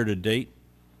for the year to date,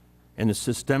 and the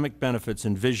systemic benefits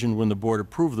envisioned when the board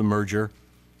approved the merger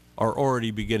are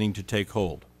already beginning to take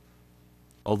hold.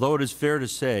 Although it is fair to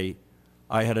say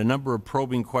I had a number of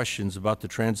probing questions about the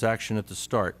transaction at the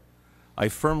start, I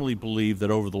firmly believe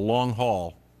that over the long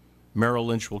haul, Merrill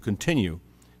Lynch will continue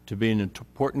to be an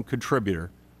important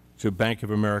contributor to Bank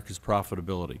of America's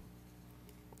profitability.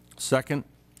 Second,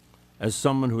 as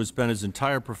someone who has spent his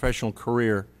entire professional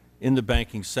career in the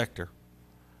banking sector,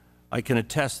 I can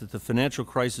attest that the financial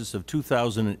crisis of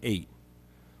 2008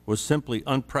 was simply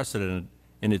unprecedented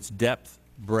in its depth,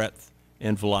 breadth,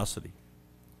 and velocity.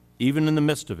 Even in the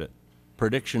midst of it,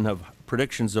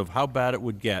 predictions of how bad it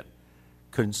would get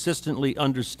consistently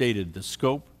understated the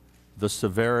scope, the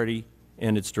severity,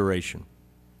 and its duration.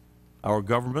 Our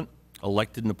government,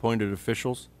 elected and appointed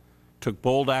officials, took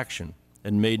bold action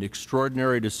and made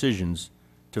extraordinary decisions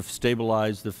to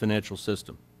stabilize the financial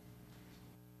system.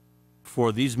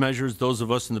 For these measures, those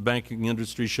of us in the banking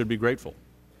industry should be grateful.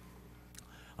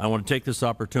 I want to take this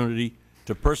opportunity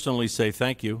to personally say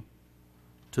thank you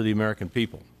to the American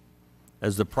people.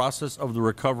 As the process of the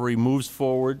recovery moves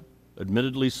forward,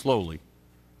 admittedly slowly,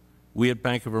 we at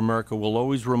Bank of America will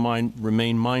always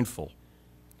remain mindful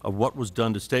of what was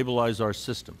done to stabilize our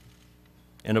system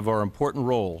and of our important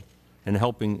role in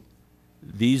helping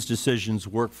these decisions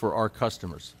work for our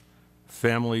customers,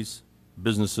 families,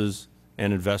 businesses,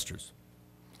 and investors.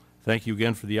 Thank you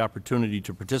again for the opportunity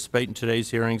to participate in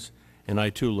today's hearings, and I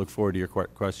too look forward to your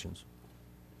questions.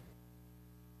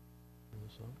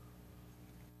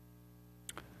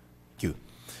 Thank you.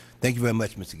 Thank you very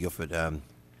much, Mr. Guilford.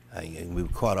 We were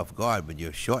caught off guard with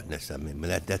your shortness. I mean,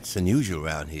 that's unusual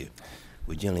around here.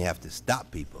 We generally have to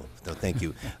stop people. So thank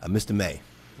you. Mr. May.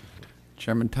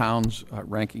 Chairman Towns,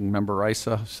 Ranking Member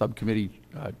Issa, Subcommittee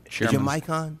Chairman. Is your mic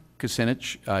on?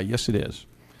 Kucinich, yes it is.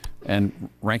 And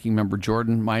Ranking Member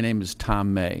Jordan, my name is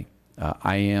Tom May.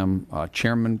 I am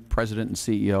Chairman, President, and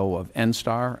CEO of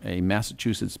NSTAR, a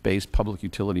Massachusetts-based public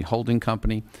utility holding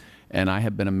company, and I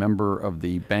have been a member of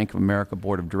the Bank of America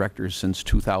Board of Directors since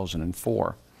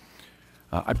 2004.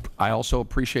 I also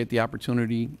appreciate the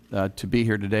opportunity to be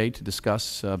here today to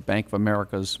discuss Bank of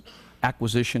America's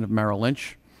acquisition of Merrill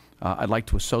Lynch. I'd like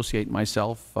to associate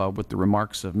myself with the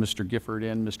remarks of Mr. Gifford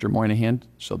and Mr. Moynihan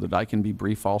so that I can be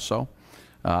brief also.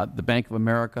 The Bank of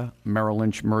America Merrill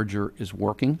Lynch merger is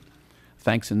working,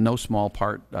 thanks in no small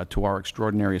part to our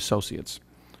extraordinary associates.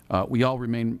 We all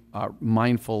remain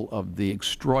mindful of the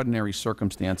extraordinary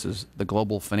circumstances the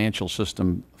global financial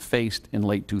system faced in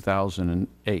late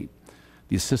 2008,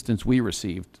 the assistance we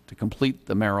received to complete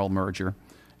the Merrill merger,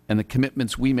 and the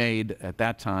commitments we made at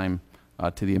that time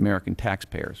to the American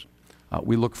taxpayers.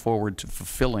 We look forward to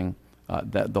fulfilling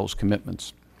those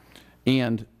commitments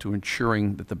and to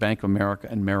ensuring that the Bank of America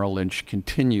and Merrill Lynch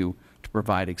continue to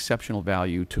provide exceptional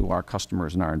value to our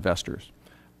customers and our investors.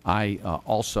 I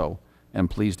also am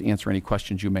pleased to answer any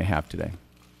questions you may have today.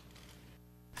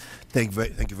 Thank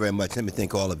you very much. Let me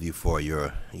thank all of you for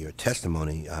your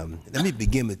testimony. Let me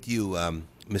begin with you,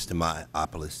 Mr.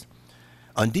 Myopolis.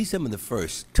 On December the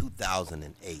 1st,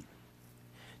 2008,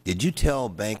 did you tell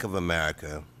Bank of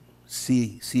America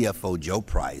CFO Joe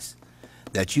Price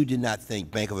that you did not think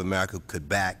Bank of America could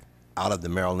back out of the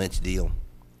Merrill Lynch deal,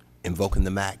 invoking the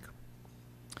MAC?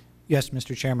 Yes,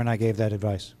 Mr. Chairman, I gave that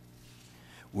advice.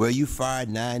 Were you fired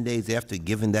 9 days after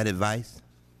giving that advice?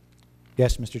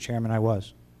 Yes, Mr. Chairman, I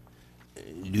was.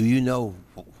 Do you know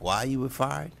why you were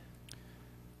fired?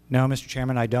 No, Mr.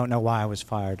 Chairman, I don't know why I was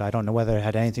fired. I don't know whether it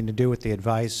had anything to do with the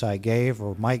advice I gave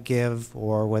or might give,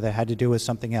 or whether it had to do with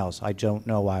something else. I don't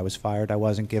know why I was fired. I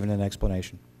wasn't given an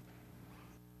explanation.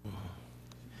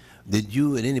 Did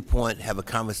you at any point have a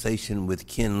conversation with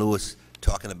Ken Lewis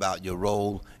talking about your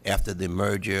role after the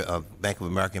merger of Bank of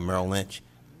America and Merrill Lynch?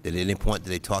 At any point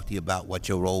did they talk to you about what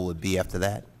your role would be after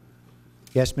that?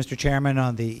 Yes, Mr. Chairman,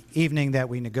 on the evening that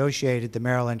we negotiated the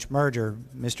Merrill Lynch merger,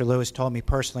 Mr. Lewis told me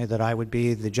personally that I would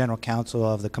be the general counsel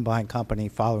of the combined company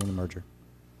following the merger.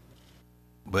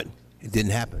 But it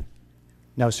didn't happen?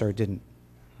 No, sir, it didn't.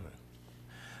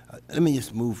 Let me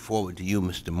just move forward to you,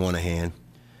 Mr. Moynihan.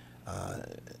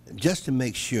 Just to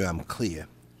make sure I'm clear,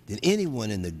 did anyone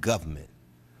in the government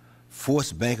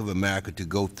force Bank of America to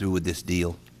go through with this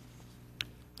deal?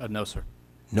 No, sir.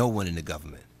 No one in the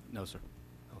government? No, sir.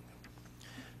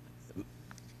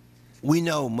 We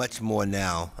know much more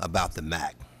now about the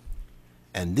MAC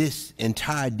and this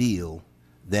entire deal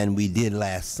than we did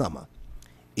last summer.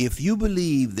 If you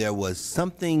believe there was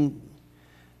something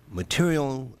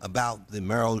material about the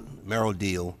Merrill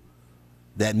deal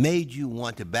that made you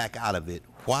want to back out of it,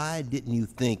 why didn't you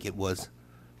think it was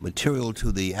material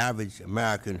to the average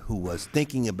American who was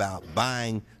thinking about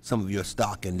buying some of your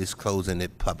stock and disclosing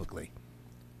it publicly?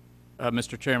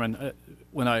 Mr. Chairman,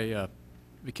 when I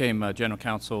became general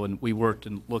counsel and we worked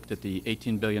and looked at the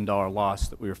 $18 billion loss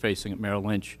that we were facing at Merrill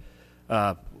Lynch,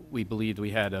 we believed we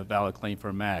had a valid claim for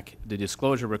a MAC. The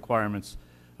disclosure requirements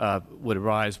would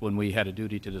arise when we had a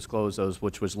duty to disclose those,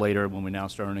 which was later when we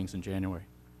announced our earnings in January.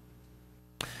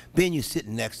 Being you're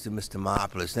sitting next to Mr.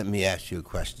 Myopolis, let me ask you a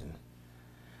question.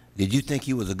 Did you think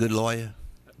he was a good lawyer?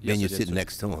 Being you're sitting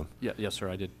next to him. Yes, sir,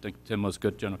 I did think Tim was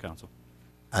good general counsel.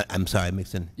 I'm sorry,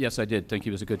 Mixon. Yes, I did think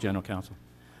he was a good general counsel.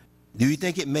 Do you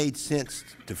think it made sense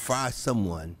to fire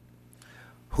someone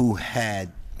who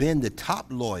had been the top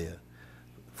lawyer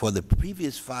for the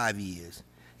previous 5 years,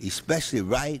 especially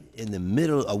right in the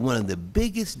middle of one of the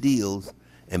biggest deals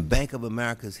in Bank of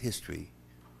America's history?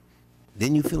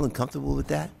 Didn't you feel uncomfortable with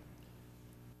that?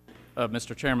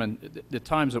 Mr. Chairman, the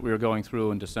times that we were going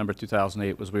through in December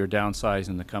 2008 was we were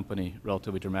downsizing the company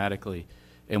relatively dramatically,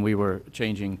 and we were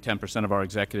changing 10% of our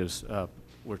executives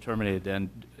were terminated, and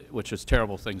which is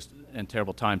terrible things and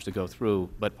terrible times to go through,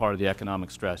 but part of the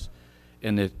economic stress.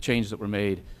 And the changes that were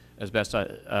made, as best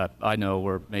I know,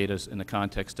 were made as in the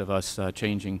context of us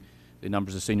changing the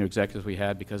numbers of senior executives we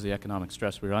had because of the economic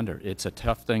stress we were under. It's a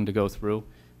tough thing to go through,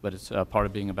 but it's part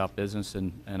of being about business,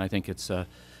 and I think it's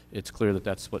clear that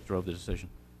that's what drove the decision.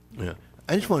 Yeah.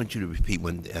 I just wanted you to repeat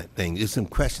one thing. There's some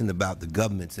question about the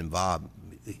government's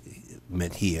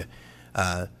involvement here.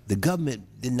 The government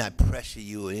did not pressure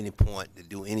you at any point to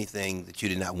do anything that you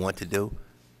did not want to do?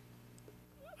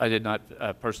 I did not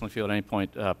personally feel at any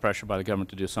point pressure by the government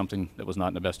to do something that was not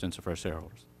in the best interest of our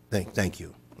shareholders. Thank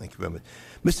you. Thank you very much.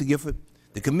 Mr. Gifford,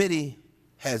 the committee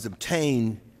has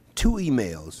obtained 2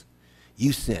 emails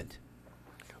you sent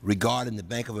regarding the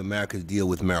Bank of America's deal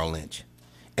with Merrill Lynch.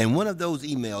 In one of those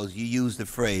emails, you used the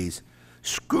phrase,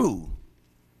 screw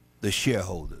the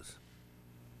shareholders.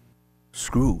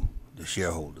 Screw the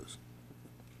shareholders.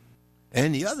 And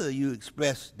in the other, you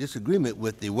expressed disagreement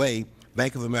with the way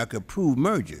Bank of America approved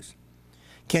mergers.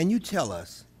 Can you tell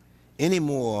us any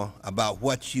more about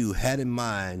what you had in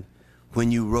mind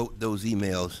when you wrote those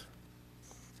emails?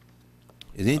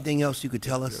 Is there anything else you could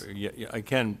tell us? Yeah, I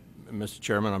can, Mr.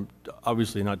 Chairman. I'm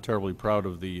obviously not terribly proud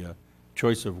of the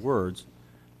choice of words,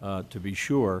 to be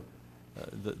sure.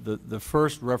 The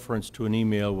first reference to an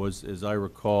email was, as I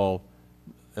recall,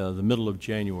 the middle of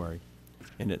January.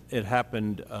 And it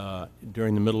happened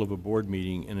during the middle of a board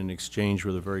meeting in an exchange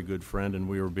with a very good friend, and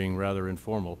we were being rather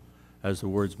informal, as the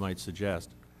words might suggest.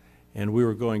 And we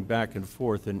were going back and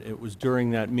forth, and it was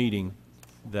during that meeting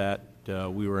that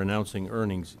we were announcing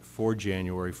earnings for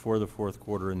January for the fourth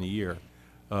quarter in the year,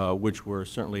 which were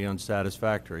certainly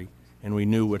unsatisfactory, and we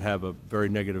knew would have a very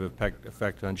negative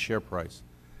effect on share price.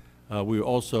 We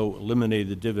also eliminated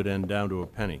the dividend down to a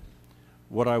penny.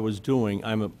 What I was doing,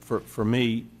 for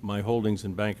me, my holdings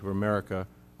in Bank of America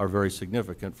are very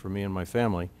significant for me and my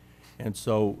family, and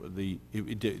so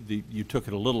you took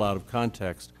it a little out of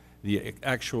context. The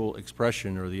actual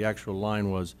expression or the actual line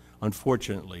was,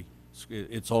 unfortunately,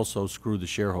 it's also screw the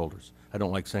shareholders. I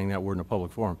don't like saying that word in a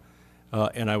public forum.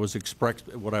 And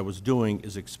what I was doing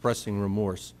is expressing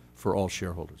remorse for all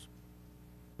shareholders.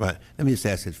 Right. Let me just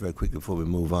ask this very quickly before we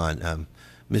move on.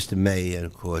 Mr. May and,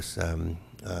 of course, and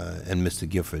Mr.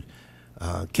 Gifford,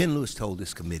 Ken Lewis told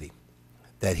this committee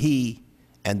that he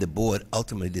and the board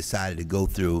ultimately decided to go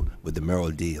through with the Merrill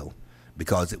deal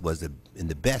because it was in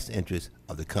the best interest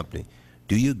of the company.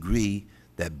 Do you agree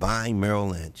that buying Merrill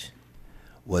Lynch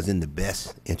was in the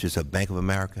best interest of Bank of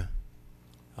America?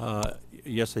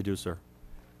 Yes, I do, sir.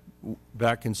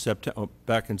 Back in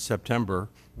September,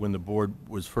 when the board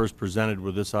was first presented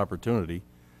with this opportunity,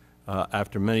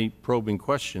 after many probing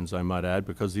questions, I might add,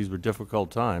 because these were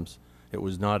difficult times, it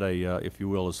was not a, if you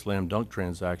will, a slam dunk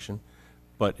transaction.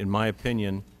 But in my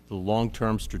opinion, the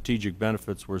long-term strategic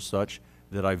benefits were such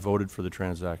that I voted for the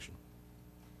transaction.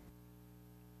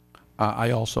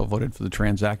 I also voted for the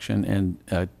transaction,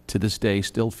 and to this day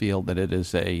still feel that it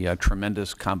is a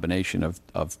tremendous combination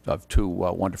of 2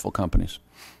 wonderful companies.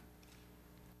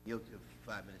 Yield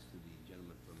 5 minutes to the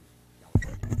gentleman from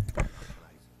California.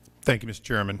 Thank you, Mr.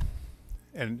 Chairman.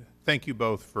 And thank you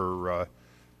both for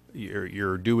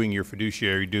your doing your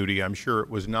fiduciary duty. I'm sure it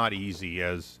was not easy,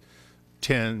 as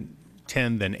 10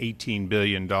 then $18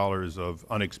 billion of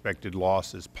unexpected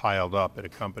losses piled up at a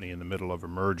company in the middle of a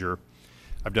merger.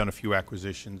 I've done a few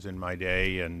acquisitions in my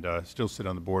day and still sit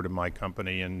on the board of my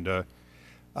company, and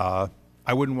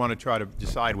I wouldn't want to try to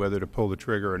decide whether to pull the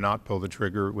trigger or not pull the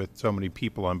trigger with so many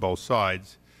people on both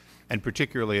sides, and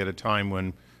particularly at a time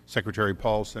when Secretary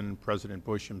Paulson, President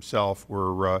Bush himself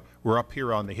were up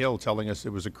here on the Hill telling us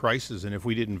it was a crisis, and if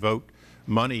we didn't vote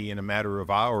money in a matter of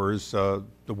hours, the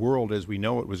world as we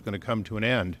know it was going to come to an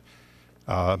end.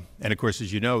 And of course,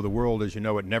 as you know, the world as you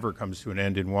know it never comes to an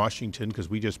end in Washington because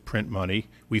we just print money.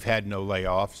 We've had no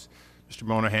layoffs. Mr.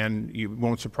 Moynihan, it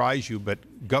won't surprise you, but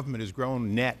government has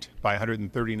grown net by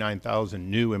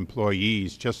 139,000 new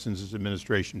employees just since this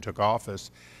administration took office.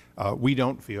 We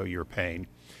don't feel your pain.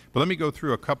 But let me go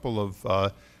through a couple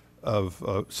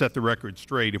of set the record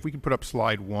straight. If we can put up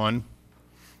slide 1.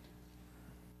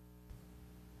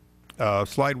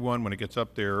 Slide 1, when it gets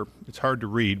up there, it's hard to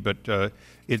read, but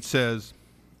it says,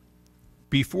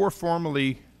 before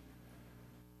formally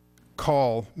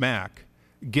call Mac,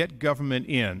 get government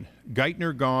in.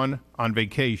 Geithner gone on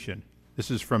vacation. This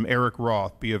is from Eric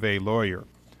Roth, B of A lawyer.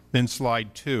 Then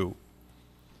slide 2.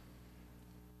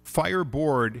 Fire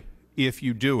board if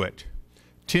you do it.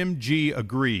 Tim G.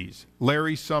 agrees.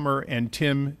 Larry Summer and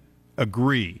Tim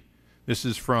agree. This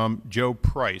is from Joe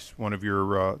Price, one of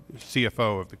your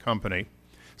CFO of the company.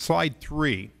 Slide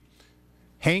 3.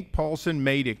 Hank Paulson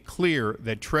made it clear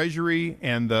that Treasury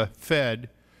and the Fed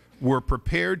were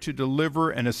prepared to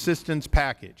deliver an assistance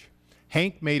package.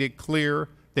 Hank made it clear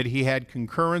that he had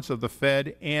concurrence of the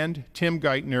Fed and Tim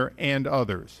Geithner and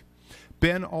others.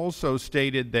 Ben also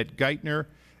stated that Geithner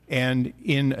and,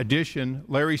 in addition,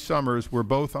 Larry Summers were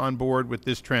both on board with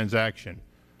this transaction.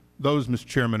 Those, Mr.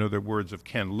 Chairman, are the words of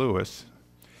Ken Lewis.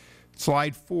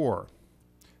 Slide 4.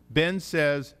 Ben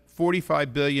says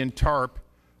 $45 billion TARP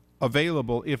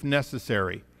available if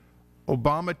necessary.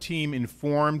 Obama team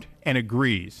informed and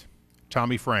agrees.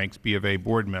 Tommy Franks, B of A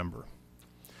board member.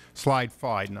 Slide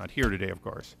 5, not here today, of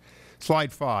course.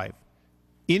 Slide 5.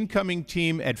 Incoming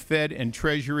team at Fed and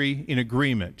Treasury in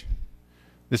agreement.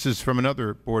 This is from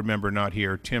another board member not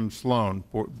here, Tim Sloan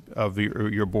of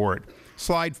your board.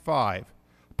 Slide 5.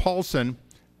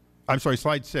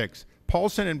 Slide 6.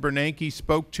 Paulson and Bernanke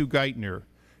spoke to Geithner.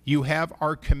 You have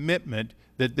our commitment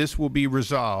that this will be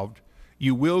resolved.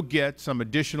 You will get some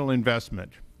additional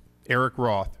investment. Eric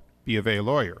Roth, B of A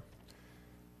lawyer.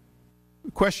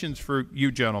 Questions for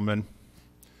you gentlemen.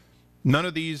 None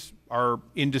of these are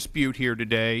in dispute here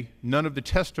today. None of the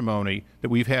testimony that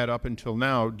we've had up until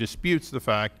now disputes the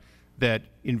fact that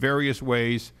in various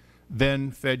ways then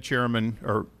Fed Chairman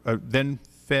or then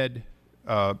Fed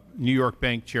New York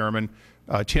Bank Chairman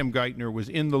Tim Geithner was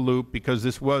in the loop, because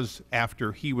this was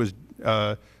after he was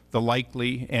the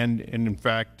likely and in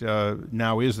fact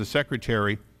now is the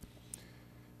Secretary.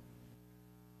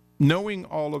 Knowing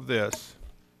all of this,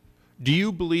 do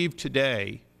you believe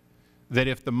today that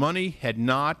if the money had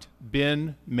not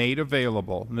been made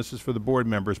available, and this is for the board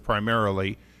members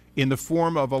primarily, in the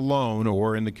form of a loan,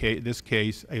 or in this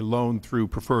case a loan through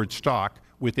preferred stock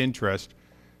with interest,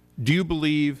 do you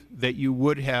believe that you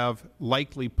would have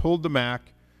likely pulled the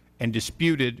MAC and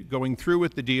disputed going through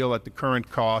with the deal at the current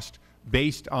cost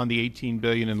based on the $18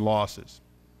 billion in losses?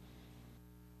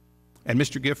 And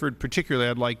Mr. Gifford, particularly,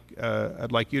 I'd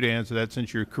like you to answer that,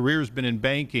 since your career has been in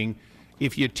banking.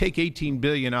 If you take $18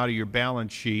 billion out of your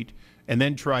balance sheet and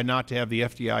then try not to have the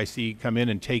FDIC come in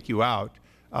and take you out,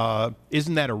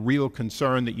 isn't that a real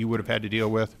concern that you would have had to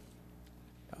deal with?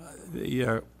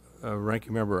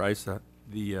 Ranking Member Issa,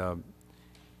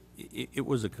 it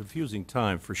was a confusing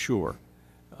time for sure.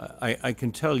 I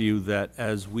can tell you that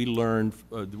as we learned,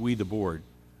 we the board,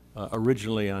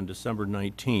 originally on December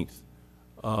 19th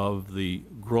of the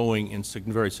growing and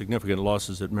very significant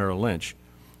losses at Merrill Lynch,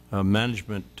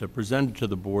 management presented to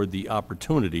the board the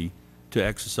opportunity to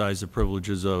exercise the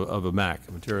privileges of a MAC,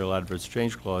 a Material Adverse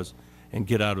Exchange Clause, and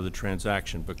get out of the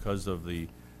transaction because of the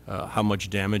how much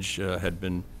damage had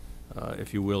been,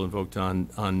 if you will, invoked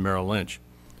on Merrill Lynch.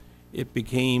 It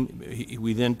became.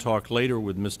 We then talked later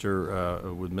with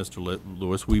Mr.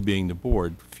 Lewis, we being the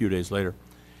board, a few days later,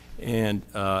 and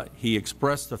he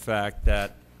expressed the fact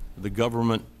that the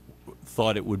government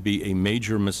thought it would be a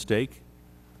major mistake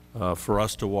for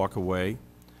us to walk away.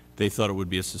 They thought it would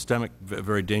be a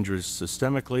very dangerous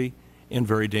systemically, and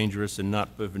very dangerous and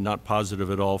not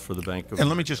positive at all for the bank. And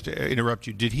let me just interrupt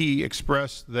you. Did he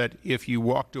express that if you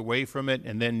walked away from it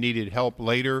and then needed help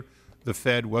later, the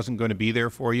Fed wasn't going to be there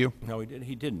for you? No,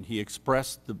 he didn't. He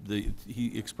expressed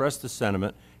the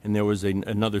sentiment, and there was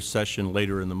another session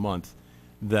later in the month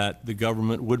that the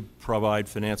government would provide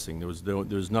financing. There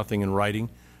was nothing in writing,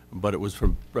 but it was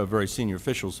from very senior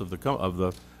officials of the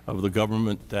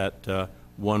government that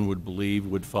one would believe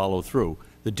would follow through.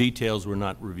 The details were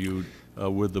not reviewed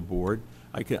with the board.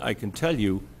 I can tell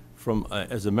you, from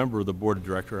as a member of the board of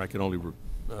directors, I can only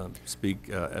speak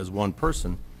as one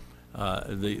person.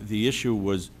 The issue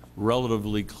was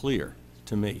relatively clear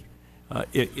to me.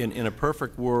 In a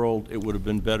perfect world, it would have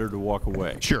been better to walk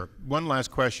away. Sure. One last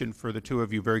question for the two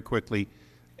of you very quickly.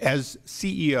 As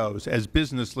CEOs, as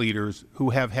business leaders who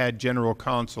have had general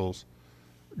counsels,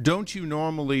 don't you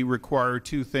normally require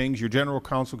two things? Your general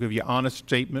counsel give you honest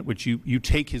statement, which you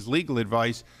take his legal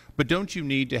advice, but don't you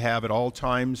need to have at all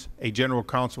times a general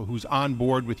counsel who's on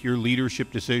board with your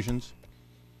leadership decisions?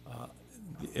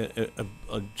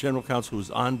 A general counsel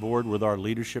who's on board with our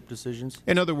leadership decisions?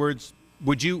 In other words,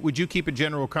 would you keep a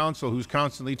general counsel who's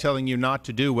constantly telling you not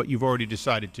to do what you've already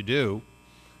decided to do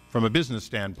from a business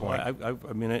standpoint? Well,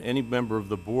 I mean, any member of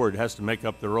the board has to make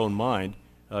up their own mind.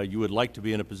 You would like to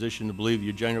be in a position to believe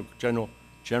your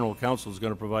general counsel is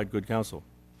going to provide good counsel.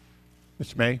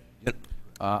 Mr. May?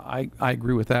 I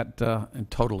agree with that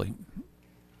totally.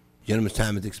 Gentleman's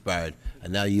time has expired. I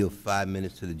now yield 5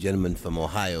 minutes to the gentleman from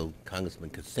Ohio,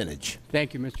 Congressman Kucinich.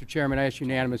 Thank you, Mr. Chairman. I ask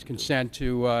unanimous consent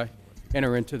to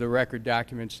enter into the record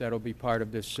documents that will be part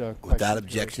of this question. Without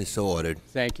objection, so ordered.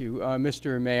 Thank you.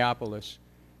 Mr. Mayopoulos,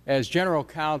 as General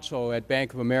Counsel at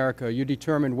Bank of America, you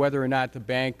determined whether or not the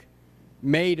bank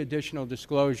made additional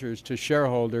disclosures to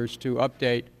shareholders to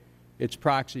update its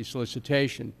proxy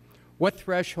solicitation. What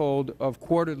threshold of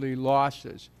quarterly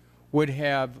losses would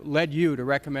have led you to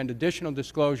recommend additional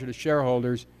disclosure to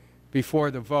shareholders before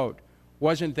the vote?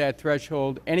 Wasn't that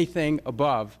threshold anything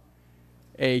above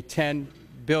a $10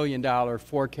 billion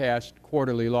forecast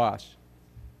quarterly loss?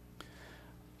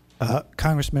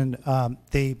 Congressman,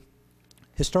 the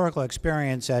historical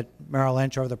experience at Merrill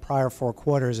Lynch over the prior 4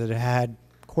 quarters, it had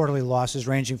quarterly losses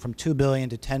ranging from $2 billion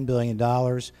to $10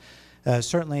 billion.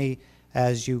 Certainly,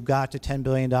 as you got to $10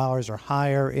 billion or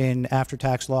higher in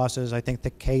after-tax losses, I think the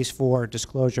case for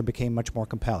disclosure became much more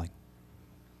compelling.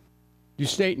 You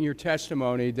state in your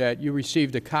testimony that you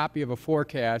received a copy of a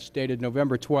forecast dated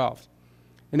November 12th,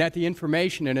 and that the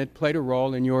information in it played a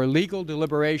role in your legal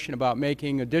deliberation about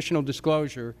making additional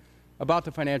disclosure about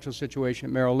the financial situation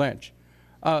at Merrill Lynch.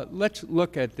 Let's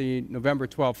look at the November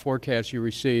 12th forecast you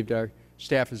received. Our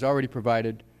staff has already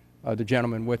provided the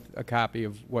gentleman with a copy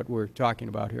of what we're talking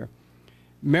about here.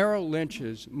 Merrill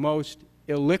Lynch's most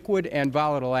illiquid and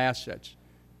volatile assets,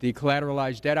 the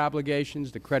collateralized debt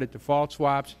obligations, the credit default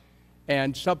swaps,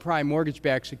 and subprime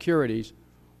mortgage-backed securities,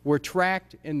 were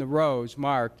tracked in the rows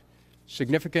marked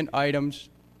significant items,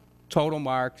 total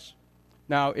marks.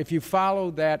 Now, if you follow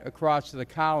that across the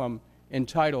column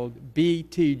entitled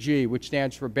BTG, which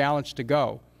stands for balance to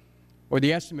go, or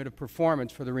the estimate of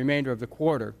performance for the remainder of the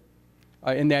quarter,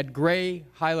 in that gray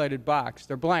highlighted box,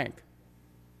 they're blank.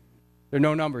 There are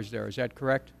no numbers there. Is that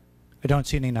correct? I don't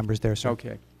see any numbers there, sir.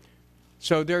 Okay.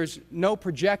 So there's no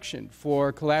projection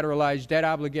for collateralized debt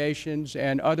obligations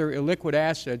and other illiquid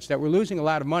assets that were losing a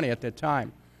lot of money at that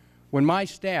time. When my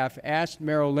staff asked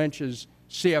Merrill Lynch's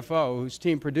CFO, whose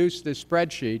team produced this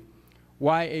spreadsheet,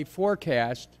 why a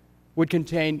forecast would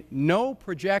contain no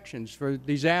projections for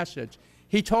these assets,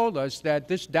 he told us that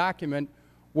this document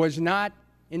was not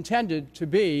intended to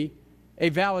be a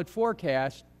valid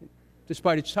forecast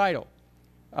despite its title.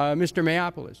 Mr.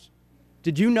 Mayopoulos,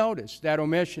 did you notice that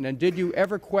omission, and did you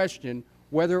ever question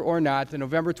whether or not the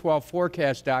November 12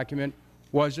 forecast document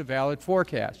was a valid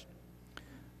forecast?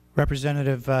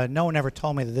 Representative, no one ever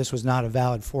told me that this was not a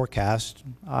valid forecast.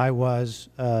 I was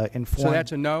informed. So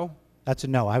that's a no? That's a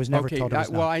no. I was never told it was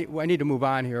well, not. I need to move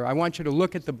on here. I want you to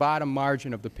look at the bottom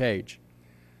margin of the page.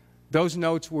 Those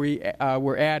notes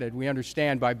were added, we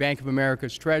understand, by Bank of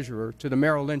America's treasurer to the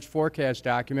Merrill Lynch forecast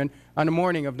document on the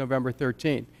morning of November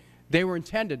 13th. They were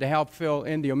intended to help fill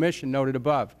in the omission noted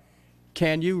above.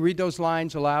 Can you read those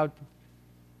lines aloud?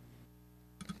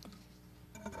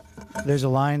 There's a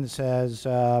line that says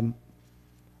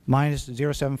minus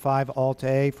 075 Alt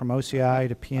A from OCI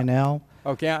to P&L.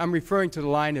 Okay, I'm referring to the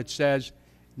line that says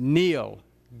Neil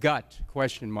Gut,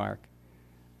 question mark.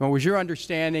 Well, was your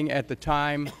understanding at the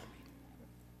time,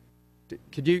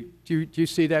 do you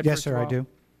see that? Yes, sir, I do.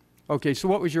 Okay, so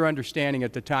what was your understanding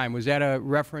at the time? Was that a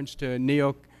reference to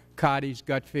Neil Cotty's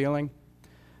gut feeling?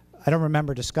 I don't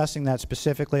remember discussing that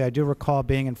specifically. I do recall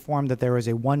being informed that there was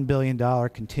a $1 billion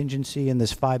contingency in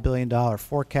this $5 billion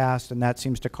forecast, and that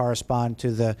seems to correspond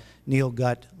to the Neil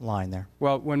Gut line there.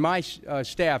 Well, when my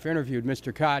staff interviewed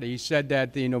Mr. Cotty, he said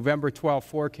that the November 12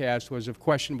 forecast was of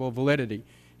questionable validity.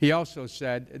 He also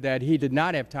said that he did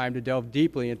not have time to delve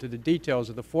deeply into the details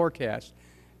of the forecast.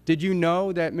 Did you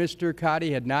know that Mr.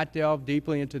 Cotty had not delved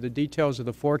deeply into the details of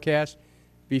the forecast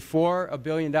before a $1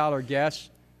 billion guess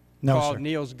called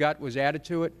Neil's Gut was added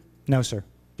to it? No, sir.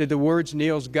 Did the words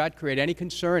Neil's Gut create any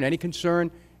concern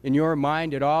in your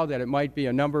mind at all that it might be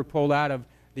a number pulled out of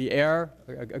the air,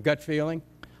 a gut feeling?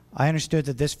 I understood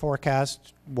that this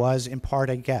forecast was in part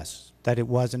a guess, that it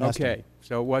was an estimate. Okay,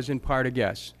 so it was in part a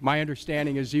guess. My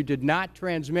understanding is you did not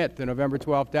transmit the November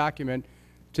 12th document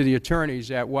to the attorneys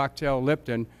at Wachtell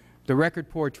Lipton. The record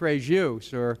portrays you,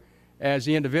 sir, as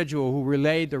the individual who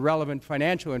relayed the relevant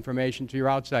financial information to your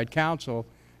outside counsel.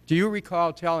 Do you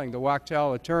recall telling the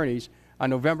Wachtell attorneys on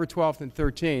November 12th and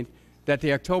 13th that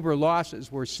the October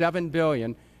losses were $7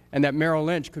 billion and that Merrill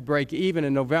Lynch could break even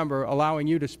in November, allowing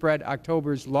you to spread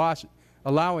October's losses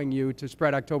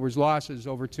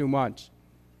over 2 months?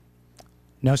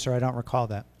 No, sir, I don't recall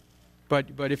that.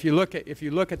 But if you look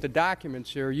at the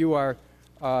documents here, you are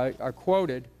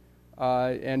quoted,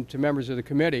 and to members of the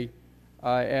committee,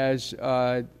 as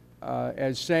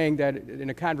saying that in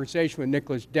a conversation with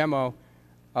Nicholas Demo,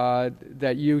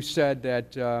 that you said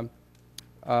that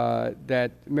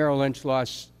that Merrill Lynch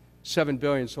lost $7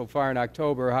 billion so far in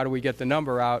October. How do we get the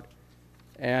number out?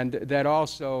 And that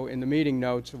also, in the meeting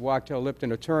notes of Wachtell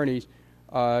Lipton attorneys,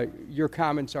 your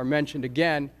comments are mentioned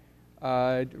again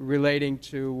relating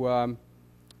to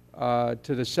the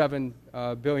 $7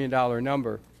 billion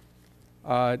number.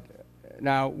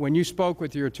 Now, when you spoke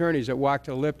with your attorneys at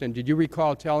Wachtell Lipton, did you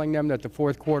recall telling them that the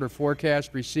fourth quarter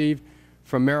forecast received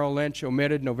from Merrill Lynch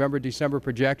omitted November-December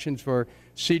projections for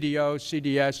CDO,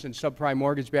 CDS, and subprime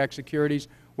mortgage-backed securities,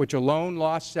 which alone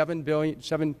lost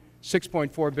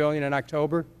 $6.4 billion in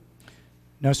October?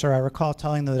 No, sir. I recall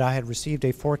telling them that I had received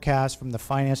a forecast from the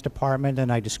Finance Department,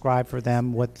 and I described for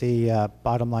them what the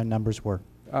bottom line numbers were.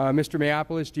 Mr.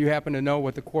 Mayopoulos, do you happen to know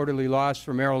what the quarterly loss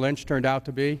for Merrill Lynch turned out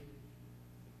to be?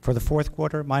 For the fourth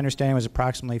quarter, my understanding was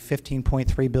approximately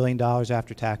 $15.3 billion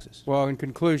after taxes. Well, in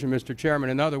conclusion, Mr. Chairman,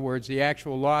 in other words, the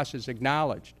actual loss is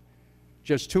acknowledged.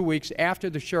 Just 2 weeks after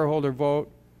the shareholder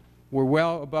vote, we're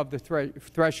well above the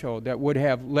threshold that would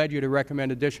have led you to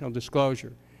recommend additional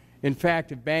disclosure. In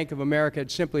fact, if Bank of America had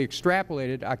simply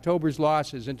extrapolated October's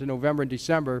losses into November and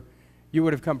December, you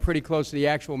would have come pretty close to the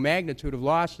actual magnitude of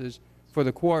losses for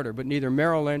the quarter. But neither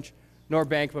Merrill Lynch nor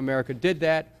Bank of America did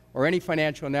that, or any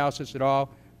financial analysis at all.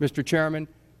 Mr. Chairman,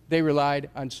 they relied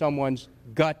on someone's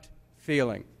gut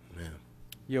feeling. Yeah.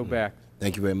 Yield back.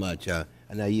 Thank you very much. I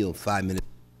now yield 5 minutes.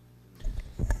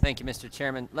 Thank you, Mr.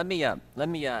 Chairman. Let me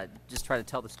just try to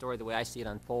tell the story the way I see it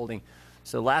unfolding.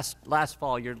 So last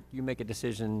fall, you make a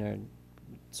decision, or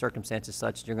circumstances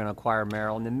such, you're going to acquire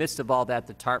Merrill. In the midst of all that,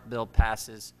 the TARP bill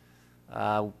passes.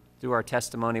 Through our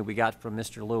testimony we got from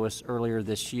Mr. Lewis earlier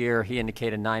this year, he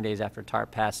indicated 9 days after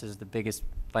TARP passes, the biggest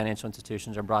financial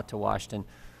institutions are brought to Washington.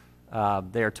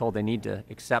 They are told they need to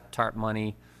accept TARP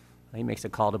money. He makes a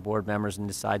call to board members and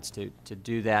decides to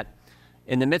do that.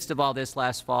 In the midst of all this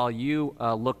last fall, you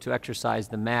look to exercise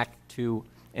the MAC to,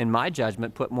 in my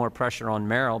judgment, put more pressure on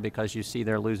Merrill because you see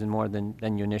they're losing more than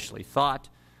you initially thought.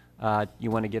 You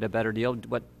want to get a better deal,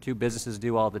 what two businesses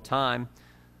do all the time.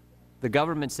 The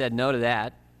government said no to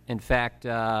that. In fact,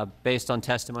 based on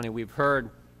testimony we've heard,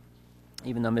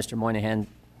 even though Mr. Moynihan,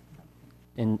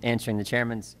 in answering the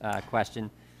chairman's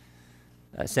question,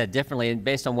 said differently, and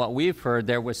based on what we've heard,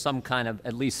 there was some kind of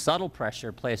at least subtle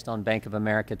pressure placed on Bank of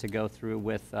America to go through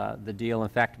with the deal. In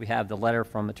fact, we have the letter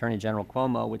from Attorney General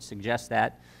Cuomo which suggests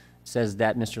that, says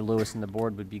that Mr. Lewis and the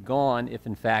board would be gone if,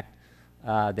 in fact,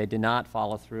 they did not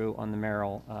follow through on the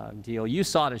Merrill deal. You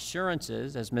sought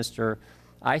assurances, as Mr.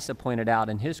 Issa pointed out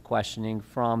in his questioning,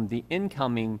 from the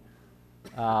incoming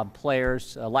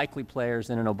players, likely players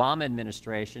in an Obama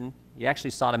administration. You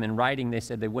actually sought them in writing. They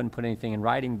said they wouldn't put anything in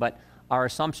writing, but our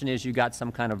assumption is you got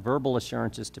some kind of verbal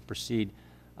assurances to proceed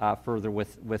further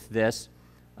with this.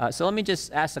 So let me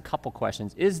just ask a couple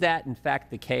questions. Is that, in fact,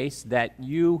 the case that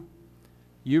you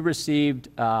received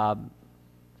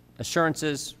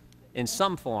assurances in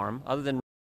some form, other than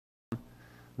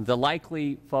the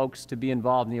likely folks to be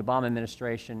involved in the Obama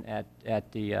administration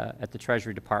at the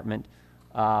Treasury Department,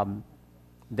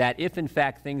 that if in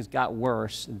fact things got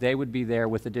worse, they would be there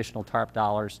with additional TARP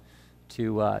dollars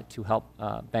to help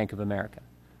Bank of America?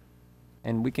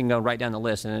 And we can go right down the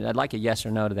list, and I'd like a yes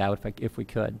or no to that if we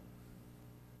could.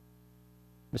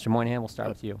 Mr. Moynihan, we'll start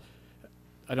with you.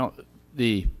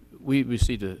 We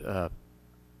received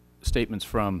statements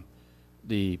from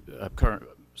the current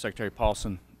Secretary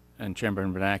Paulson and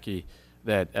Chairman Bernanke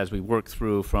that as we work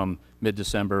through from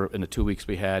mid-December in the 2 weeks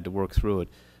we had to work through it,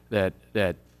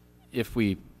 that if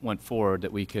we went forward,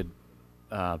 that we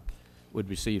would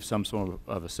receive some sort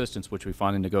of assistance, which we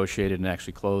finally negotiated and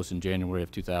actually closed in January of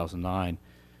 2009.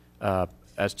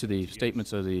 As to the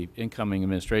statements of the incoming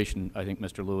administration, I think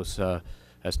Mr. Lewis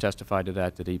has testified to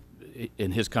that he,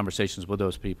 in his conversations with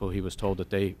those people, he was told that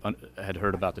they had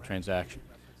heard about the transaction.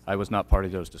 I was not part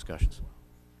of those discussions.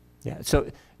 Yeah,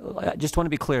 so I just want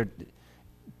to be clear.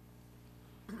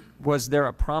 Was there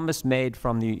a promise made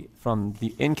from the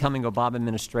incoming Obama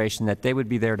administration that they would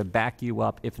be there to back you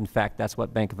up if, in fact, that's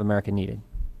what Bank of America needed?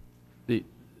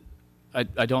 I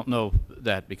don't know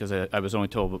that because I was only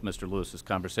told what Mr. Lewis's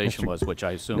conversation was, which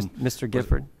I assume. Mr.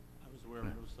 Gifford? I was aware of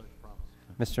no such promise.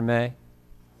 Mr. May?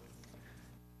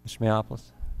 Mr.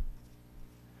 Mayopoulos?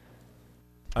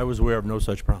 I was aware of no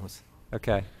such promise.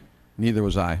 Okay. Neither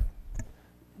was I.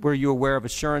 Were you aware of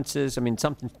assurances? I mean,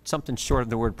 something short of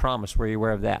the word promise. Were you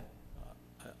aware of that?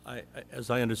 As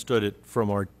I understood it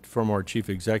from our chief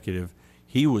executive,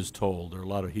 he was told,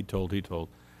 or he told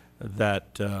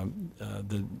that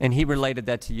and he related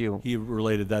that to you. He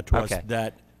related that to okay. us,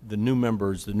 that the new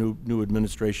members, the new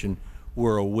administration,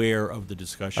 were aware of the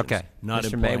discussions. Okay. Not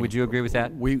Mr. May, implying- would you agree with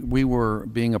that? We were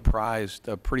being apprised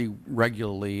pretty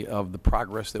regularly of the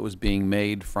progress that was being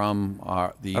made from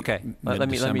the Okay. Let me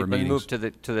mid-December meetings. move to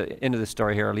the end of the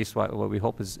story here, or at least what we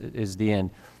hope is the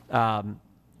end.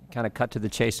 Kind of cut to the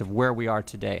chase of where we are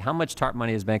today. How much TARP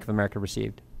money has Bank of America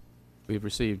received? We've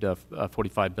received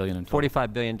 $45 billion in total.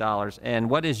 $45 billion. And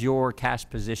what is your cash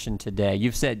position today?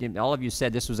 You've said, all of you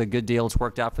said this was a good deal. It's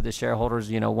worked out for the shareholders,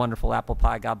 you know, wonderful apple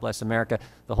pie, God bless America,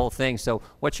 the whole thing. So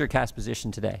what's your cash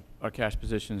position today? Our cash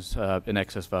position is in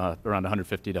excess of around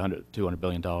 $150 to $200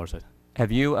 billion.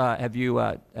 Have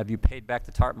you paid back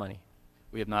the TARP money?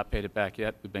 We have not paid it back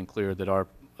yet. We've been clear that our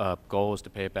goal is to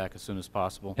pay it back as soon as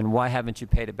possible. And why haven't you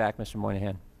paid it back, Mr.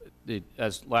 Moynihan?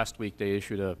 As last week they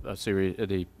issued a series,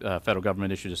 the federal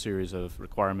government issued a series of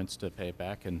requirements to pay it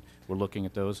back, and we're looking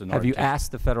at those. And Have you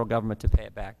asked the federal government to pay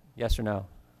it back? Yes or no?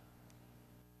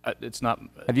 It's not.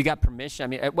 Have you got permission? I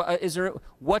mean,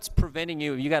 what's preventing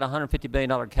you? You got a $150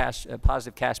 billion cash,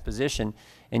 positive cash position,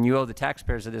 and you owe the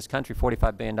taxpayers of this country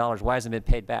 $45 billion. Why hasn't it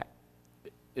been paid back?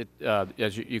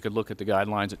 As you could look at the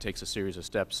guidelines, it takes a series of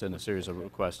steps and a series of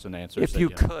requests and answers. If you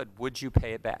could, would you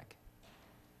pay it back?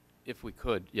 If we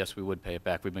could, yes, we would pay it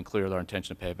back. We've been clear with our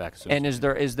intention to pay it back as soon as And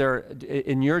is there,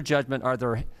 in your judgment, are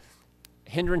there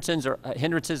hindrances or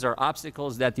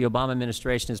obstacles that the Obama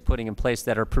administration is putting in place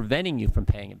that are preventing you from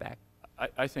paying it back?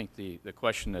 I think the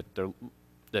question that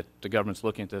the government's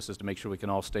looking at this is to make sure we can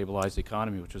all stabilize the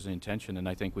economy, which was the intention. And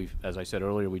I think we've, as I said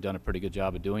earlier, we've done a pretty good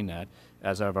job of doing that,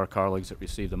 as have our colleagues that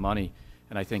received the money.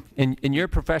 And I think, in your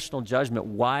professional judgment,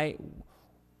 why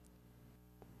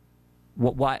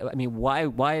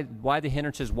the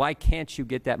hindrances? Why can't you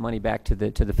get that money back to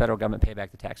the federal government, pay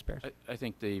back the taxpayers? I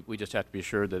think we just have to be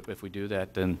assured that if we do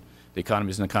that, then the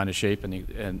economy is in the kind of shape,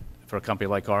 and for a company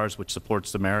like ours, which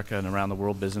supports America and around the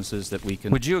world businesses, that we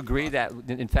can. Would you agree that,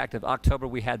 in fact, in October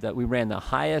we ran the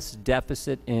highest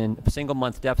deficit in single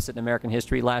month deficit in American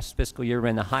history? Last fiscal year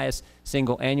ran the highest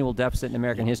single annual deficit in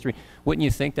American history. Wouldn't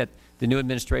you think that the new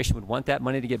administration would want that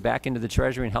money to get back into the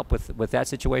Treasury and help with that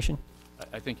situation?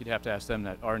 I think you'd have to ask them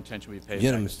that. Our intention would be paid.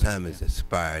 Gentleman's time has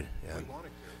expired.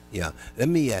 Yeah. Let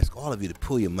me ask all of you to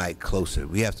pull your mic closer.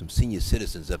 We have some senior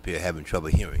citizens up here having trouble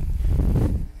hearing.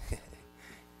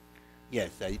 Yes,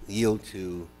 I yield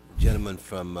to the gentleman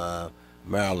from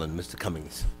Maryland, Mr.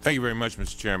 Cummings. Thank you very much,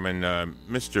 Mr. Chairman.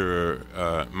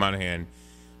 Mr. Moynihan,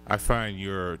 I find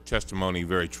your testimony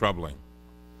very troubling.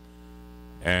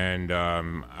 And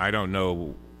I don't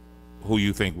know who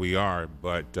you think we are,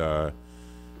 but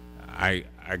I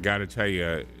got to tell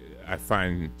you, I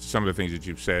find some of the things that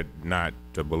you've said not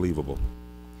believable.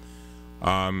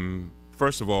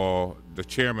 First of all, the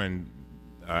chairman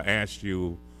asked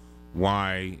you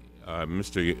why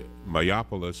Mr.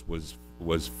 Mayopoulos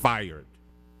was fired.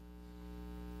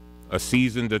 A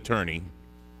seasoned attorney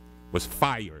was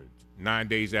fired 9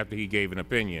 days after he gave an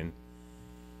opinion,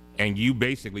 and you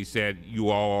basically said you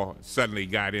all suddenly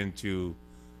got into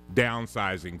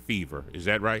downsizing fever. Is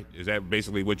that right? Is that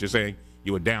basically what you're saying?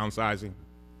 You were downsizing?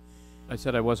 I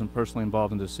said I wasn't personally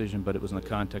involved in the decision, but it was in the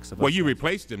context of. Well, you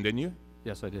replaced him, didn't you?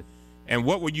 Yes, I did. And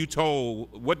what were you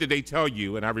told? What did they tell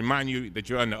you? And I remind you that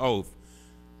you're under oath.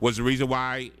 Was the reason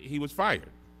why he was fired?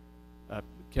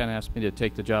 Ken asked me to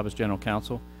take the job as general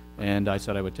counsel, and I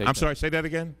said I would take. I'm sorry. Say that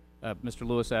again. Mr.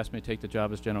 Lewis asked me to take the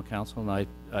job as general counsel, and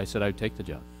I said I would take the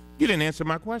job. You didn't answer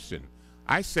my question.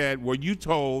 I said, were you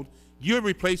told you're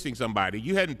replacing somebody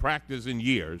you hadn't practiced in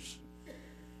years,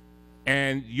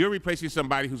 and you're replacing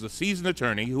somebody who's a seasoned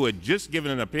attorney who had just given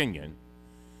an opinion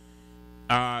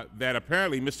that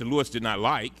apparently Mr. Lewis did not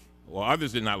like, or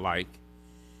others did not like,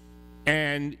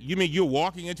 and you mean you're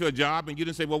walking into a job and you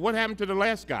didn't say, well, what happened to the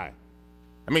last guy?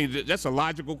 I mean, that's a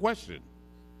logical question.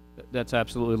 That's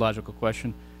absolutely a logical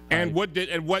question. And what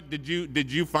did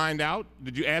you find out?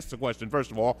 Did you ask the question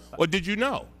first of all, or did you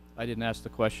know? I didn't ask the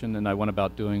question, and I went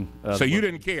about doing. So you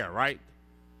didn't care, right?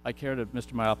 I cared of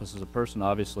Mr. Mayopoulos as a person,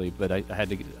 obviously, but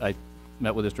I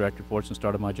met with his direct reports and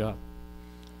started my job.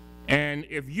 And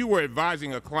if you were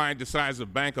advising a client the size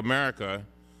of Bank of America,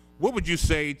 what would you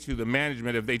say to the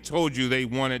management if they told you they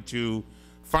wanted to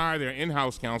fire their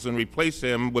in-house counsel and replace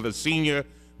him with a senior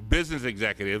business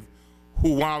executive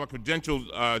who, while a credentialed,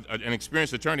 an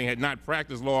experienced attorney, had not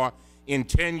practiced law in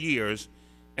 10 years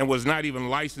and was not even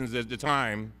licensed at the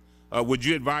time? Would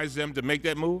you advise them to make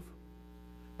that move?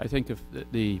 I think if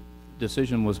the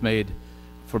decision was made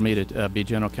for me to be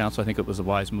general counsel, I think it was a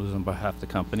wise move on behalf of the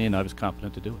company, and I was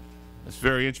competent to do it. That's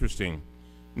very interesting.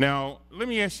 Now, let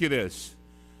me ask you this.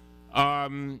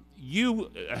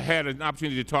 You had an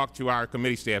opportunity to talk to our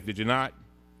committee staff, did you not?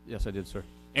 Yes, I did, sir.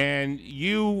 and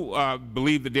you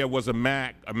believe that there was a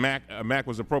MAC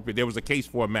was appropriate. There was a case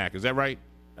for a MAC. Is that right?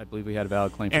 I believe we had a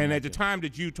valid claim for And MAC, at the yes. time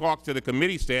that you talked to the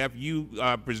committee staff, you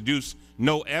produced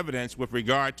no evidence with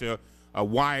regard to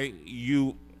why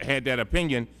you had that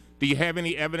opinion. Do you have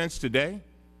any evidence today?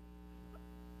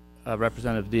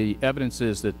 Representative, the evidence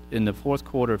is that in the fourth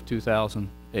quarter of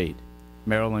 2008,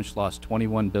 Merrill Lynch lost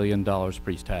 $21 billion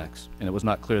pre-tax, and it was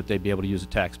not clear that they'd be able to use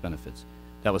the tax benefits.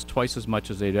 That was twice as much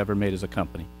as they'd ever made as a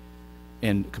company,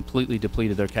 and completely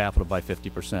depleted their capital by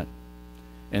 50%.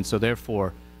 And so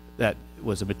therefore, that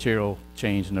was a material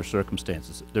change in their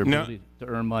circumstances. Their ability to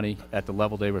earn money at the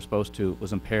level they were supposed to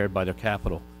was impaired by their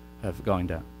capital have gone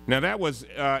down. Now, that was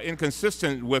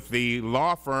inconsistent with the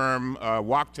law firm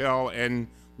Wachtell and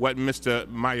what Mr.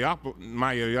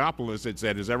 Mayopoulos had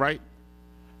said. Is that right?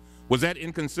 Was that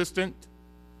inconsistent?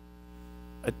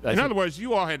 In other words,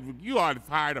 you all had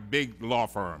hired a big law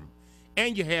firm,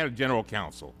 and you had a general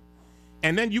counsel,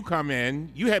 and then you come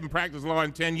in. You haven't practiced law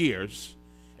in 10 years,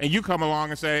 and you come along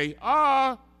and say,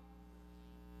 I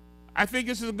think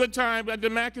this is a good time. The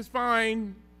MAC is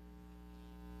fine.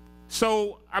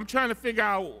 So I'm trying to figure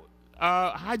out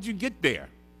how'd you get there?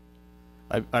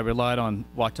 I relied on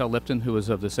Wachtell Lipton, who was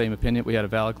of the same opinion. We had a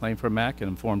valid claim for MAC and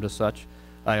informed us such.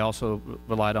 I also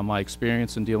relied on my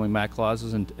experience in dealing with MAC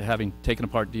clauses and having taken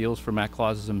apart deals for MAC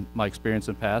clauses in my experience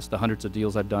in the past, the hundreds of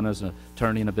deals I've done as an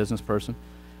attorney and a business person.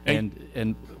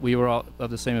 And we were all of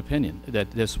the same opinion,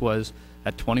 that this was,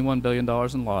 at $21 billion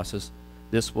in losses,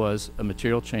 this was a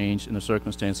material change in the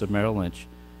circumstance of Merrill Lynch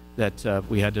that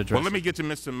we had to address. Well, let me get to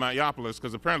Mr. Mayopoulos,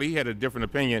 because apparently he had a different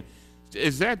opinion.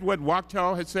 Is that what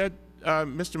Wachtell had said,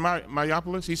 Mr.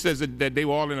 Mayopoulos? He says that they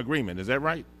were all in agreement. Is that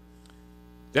right?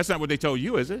 That's not what they told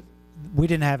you, is it? We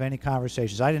didn't have any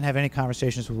conversations. I didn't have any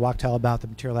conversations with Wachtell about the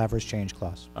material adverse change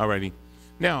clause. All righty.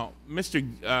 Now,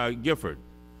 Mr. Gifford,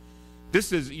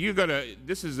 this is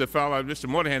the fellow, Mr.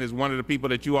 Moynihan is one of the people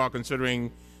that you are considering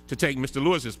to take Mr.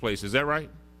 Lewis's place. Is that right?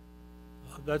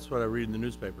 That's what I read in the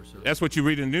newspaper, sir. That's what you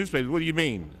read in the newspaper. What do you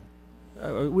mean?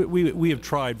 We have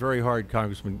tried very hard,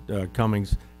 Congressman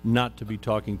Cummings, not to be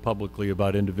talking publicly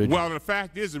about individuals. Well, the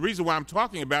fact is, the reason why I'm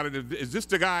talking about it is this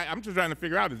the guy, I'm just trying to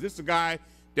figure out, is this the guy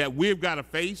that we've got to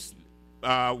face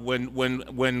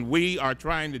when we are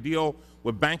trying to deal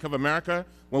with Bank of America,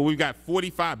 when we've got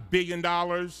 $45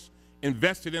 billion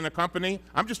invested in a company?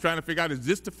 I'm just trying to figure out, is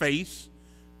this the face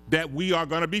that we are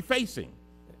going to be facing?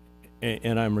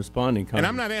 And I'm responding, Congressman. And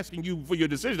I'm not asking you for your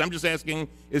decision. I'm just asking,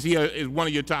 is he is one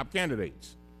of your top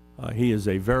candidates? He is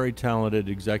a very talented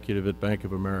executive at Bank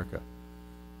of America.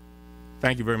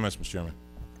 Thank you very much, Mr. Chairman.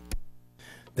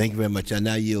 Thank you very much. I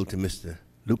now yield to Mr.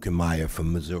 Lukenmeyer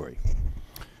from Missouri.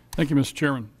 Thank you, Mr.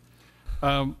 Chairman.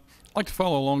 I'd like to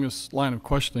follow along this line of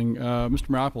questioning. Mr.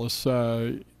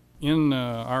 Mayopoulos, in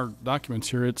our documents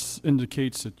here, it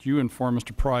indicates that you informed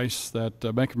Mr. Price that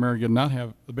Bank of America did not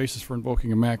have the basis for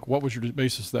invoking a MAC. What was your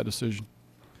basis of that decision?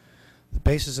 The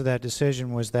basis of that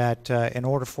decision was that in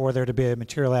order for there to be a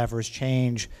material adverse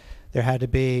change, there had to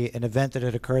be an event that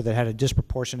had occurred that had a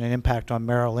disproportionate impact on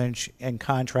Merrill Lynch in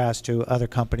contrast to other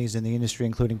companies in the industry,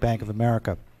 including Bank of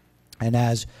America. And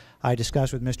as I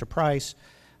discussed with Mr. Price,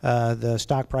 the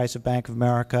stock price of Bank of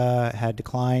America had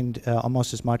declined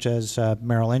almost as much as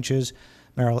Merrill Lynch's.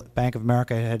 Bank of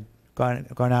America had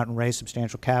gone out and raised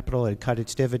substantial capital. It had cut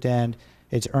its dividend.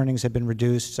 Its earnings had been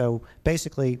reduced. So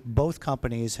basically, both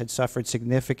companies had suffered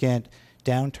significant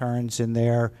downturns in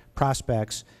their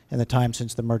prospects in the time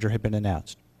since the merger had been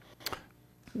announced.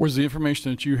 Was the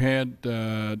information that you had,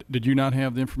 did you not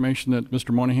have the information that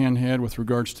Mr. Moynihan had with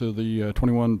regards to the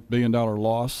 $21 billion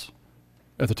loss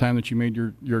at the time that you made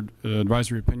your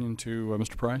advisory opinion to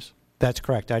Mr. Price? That's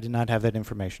correct. I did not have that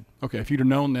information. Okay. If you'd have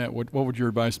known that, what would your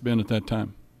advice have been at that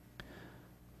time?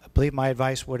 I believe my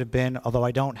advice would have been, although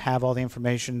I don't have all the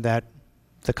information that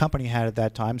the company had at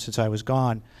that time since I was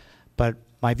gone, but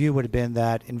my view would have been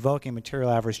that invoking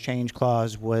material adverse change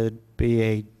clause would be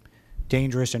a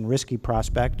dangerous and risky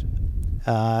prospect,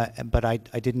 but I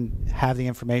didn't have the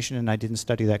information and I didn't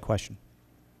study that question.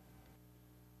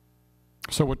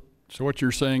 So what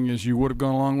you're saying is you would have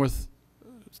gone along with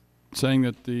saying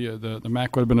that the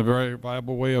MAC would have been a very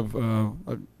viable way of to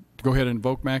go ahead and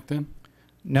invoke MAC then?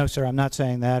 No, sir, I'm not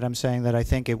saying that. I'm saying that I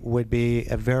think it would be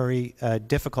a very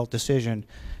difficult decision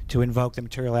to invoke the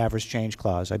material adverse change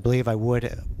clause. I believe I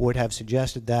would have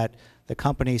suggested that the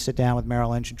company sit down with Merrill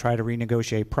Lynch and try to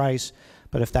renegotiate price,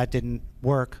 but if that didn't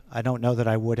work, I don't know that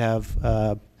I would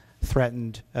have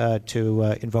threatened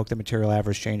to invoke the material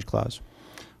adverse change clause.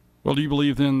 Well, do you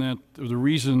believe then that the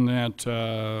reason that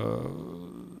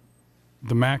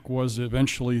the MAC was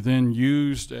eventually then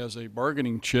used as a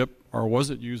bargaining chip or was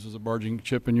it used as a bargaining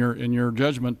chip in your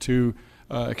judgment to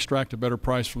extract a better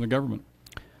price from the government?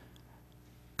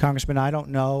 Congressman, I don't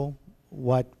know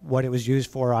what it was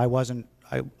used for. I was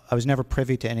never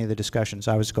privy to any of the discussions.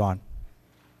 I was gone.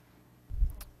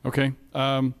 Okay.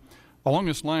 Along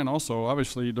this line, also,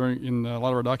 obviously, in a lot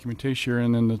of our documentation here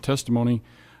and in the testimony,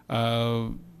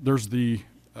 there's the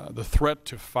threat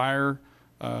to fire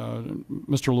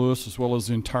Mr. Lewis as well as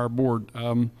the entire board.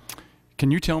 Can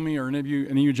you tell me, or any of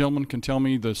you gentlemen can tell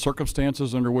me, the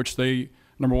circumstances under which they,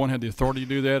 number one, had the authority to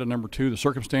do that, and number two, the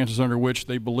circumstances under which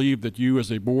they believed that you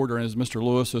as a board or as Mr.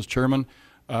 Lewis as chairman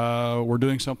were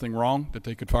doing something wrong that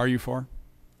they could fire you for?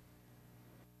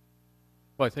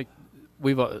 Well, I think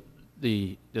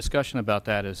the discussion about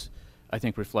that is, I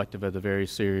think, reflective of the very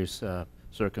serious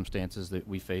circumstances that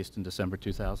we faced in December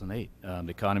 2008. The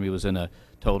economy was in a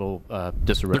total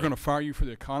disarray. They're going to fire you for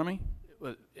the economy?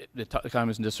 The economy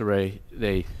was in disarray.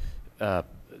 The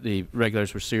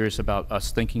regulators were serious about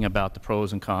us thinking about the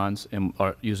pros and cons and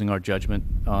using our judgment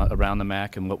around the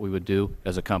MAC and what we would do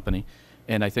as a company.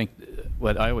 And I think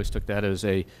what I always took that as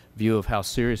a view of how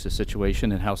serious the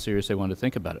situation and how serious they wanted to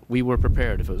think about it. We were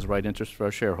prepared, if it was the right interest for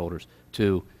our shareholders,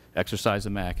 to exercise the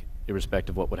MAC,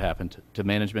 irrespective of what would happen to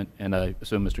management, and I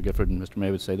assume Mr. Gifford and Mr. May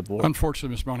would say the board.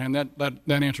 Unfortunately, Mr. Monahan,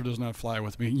 that answer does not fly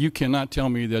with me. You cannot tell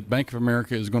me that Bank of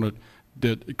America is going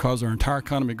to cause our entire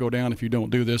economy to go down if you don't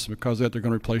do this, and because of that they're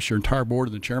going to replace your entire board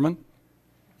and the chairman?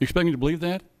 You expect me to believe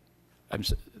that?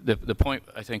 The point,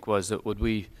 I think, was that would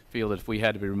we feel that if we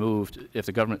had to be removed, if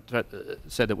the government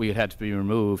said that we had to be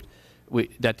removed,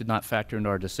 that did not factor into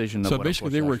our decision. So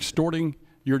basically they were extorting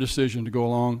your decision to go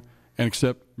along and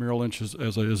accept Merrill Lynch as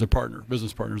a partner,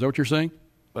 business partner. Is that what you're saying?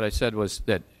 What I said was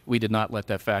that we did not let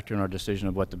that factor in our decision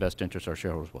of what the best interest of our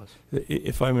shareholders was.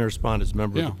 If I may respond as a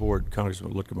member of the board,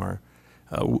 Congressman Lutkemeyer,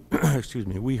 excuse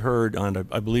me, we heard on,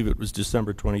 I believe it was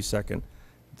December 22nd,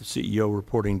 the CEO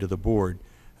reporting to the board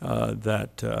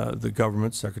that the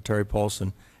government, Secretary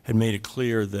Paulson, had made it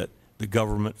clear that the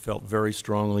government felt very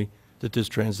strongly that this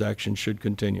transaction should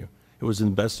continue. It was in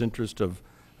the best interest of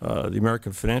the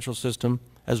American financial system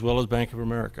as well as Bank of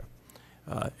America.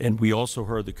 And we also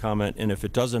heard the comment, and if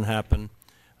it doesn't happen,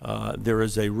 there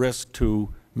is a risk to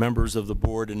members of the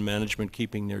board and management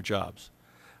keeping their jobs.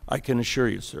 I can assure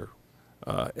you, sir,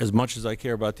 as much as I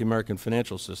care about the American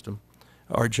financial system,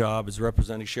 our job is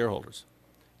representing shareholders.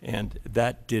 And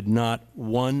that did not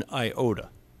one iota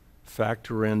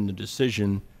factor in the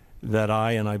decision that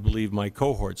I believe my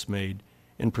cohorts made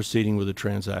in proceeding with the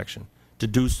transaction. To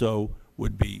do so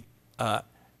would be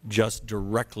just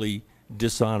directly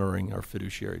dishonoring our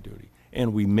fiduciary duty.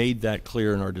 And we made that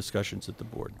clear in our discussions at the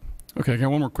board. Okay, I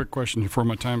got one more quick question before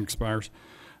my time expires.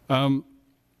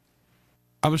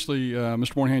 Obviously,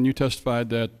 Mr. Moynihan, you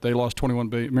testified that they lost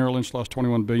Merrill Lynch lost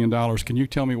 $21 billion. Can you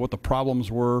tell me what the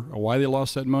problems were, or why they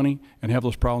lost that money, and have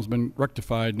those problems been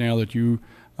rectified now that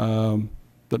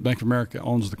that Bank of America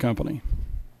owns the company?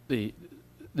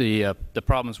 The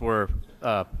problems were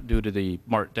due to the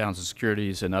markdowns of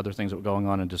securities and other things that were going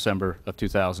on in December of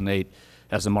 2008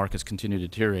 as the markets continued to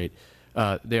deteriorate.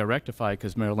 They are rectified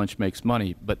because Merrill Lynch makes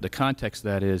money, but the context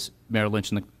of that is Merrill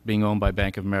Lynch being owned by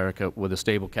Bank of America with a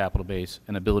stable capital base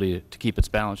and ability to keep its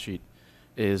balance sheet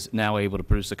is now able to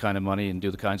produce the kind of money and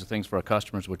do the kinds of things for our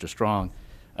customers which are strong.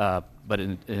 But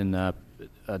in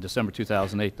December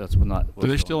 2008, that's when not. Do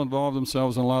they still involve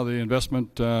themselves in a lot of the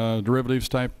investment derivatives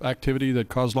type activity that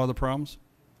caused a lot of the problems?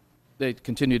 They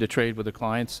continue to trade with their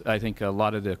clients. I think a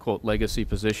lot of the, quote, legacy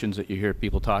positions that you hear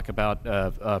people talk about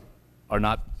are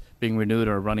not being renewed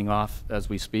or running off as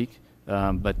we speak.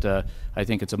 But I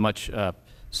think it's a much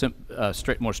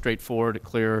more straightforward,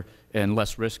 clearer, and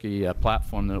less risky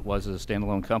platform than it was as a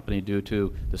standalone company due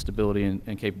to the stability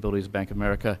and capabilities of Bank of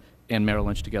America and Merrill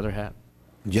Lynch together have.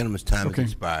 Gentleman's time has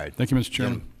expired. Thank you, Mr.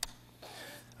 Chairman.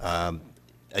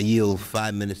 I yield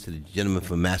 5 minutes to the gentleman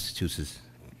from Massachusetts,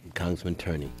 Congressman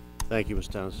Turney. Thank you,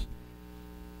 Mr. Thomas.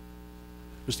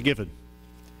 Mr. Gifford,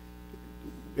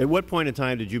 at what point in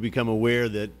time did you become aware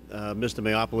that Mr.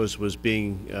 Mayopoulos was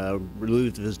being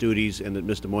relieved of his duties and that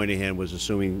Mr. Moynihan was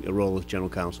assuming a role as General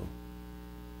Counsel?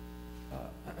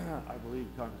 I believe,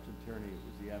 Congressman Turney, it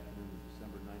was the afternoon of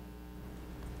December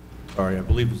 9th. Sorry, I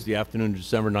believe it was the afternoon of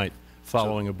December 9th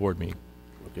following a board meeting.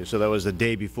 Okay, so that was the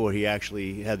day before he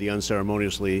actually had the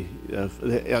unceremonious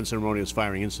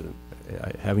firing incident.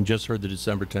 Having just heard the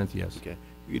December 10th, yes. Okay.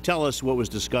 You tell us what was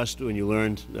discussed when you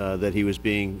learned that he was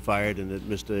being fired and that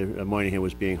Mr. Moynihan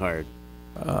was being hired.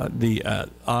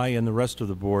 I and the rest of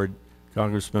the board,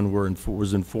 Congressman,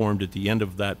 was informed at the end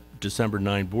of that December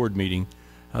 9 board meeting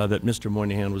that Mr.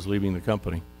 Moynihan was leaving the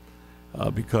company.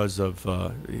 because of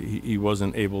he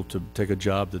wasn't able to take a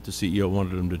job that the CEO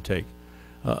wanted him to take.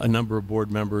 A number of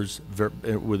board members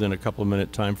within a couple of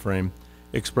minute time frame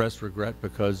expressed regret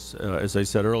because, as I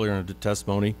said earlier in the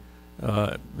testimony,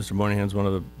 Mr. Moynihan's one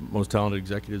of the most talented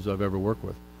executives I've ever worked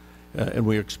with. And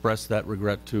we expressed that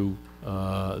regret to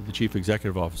the chief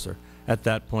executive officer. At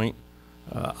that point,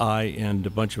 I and a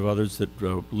bunch of others that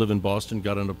live in Boston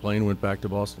got on a plane and went back to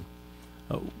Boston.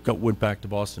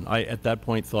 I, at that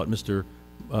point, thought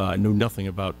I knew nothing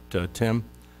about Tim.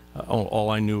 All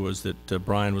I knew was that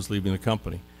Brian was leaving the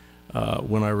company.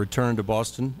 When I returned to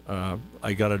Boston,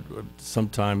 I got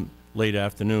sometime late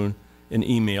afternoon an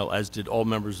email, as did all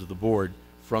members of the board,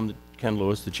 from Ken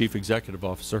Lewis, the chief executive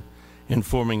officer,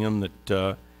 informing him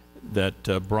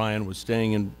that Brian was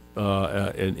staying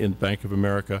in Bank of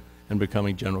America and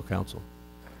becoming general counsel.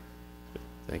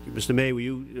 Thank you. Mr. May, were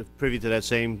you privy to that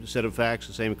same set of facts,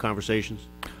 the same conversations?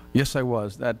 Yes, I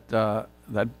was. That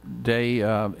day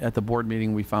at the board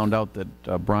meeting, we found out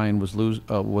that Brian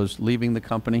was leaving the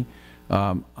company.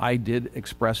 I did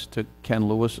express to Ken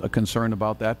Lewis a concern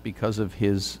about that because of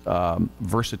his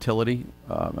versatility.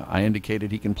 I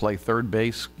indicated he can play third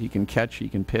base, he can catch, he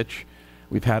can pitch.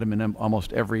 We've had him in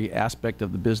almost every aspect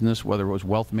of the business, whether it was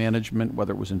wealth management,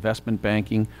 whether it was investment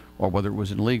banking, or whether it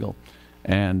was in legal.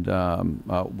 And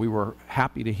we were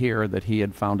happy to hear that he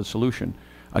had found a solution.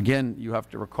 Again, you have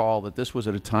to recall that this was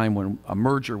at a time when a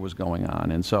merger was going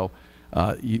on, and so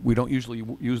we don't usually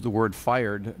use the word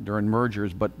fired during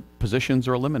mergers, but positions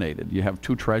are eliminated. You have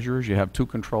 2 treasurers, you have 2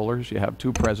 controllers, you have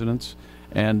 2 presidents,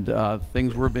 and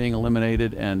things were being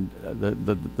eliminated, and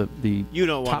the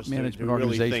top management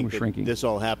organization was shrinking. This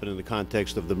all happened in the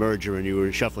context of the merger, and you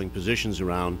were shuffling positions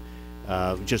around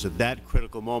just at that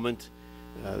critical moment.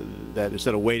 That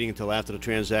instead of waiting until after the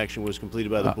transaction was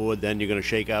completed by the board, then you're going to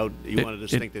shake out. You wanted us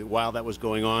to think that while that was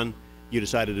going on, you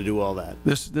decided to do all that.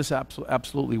 This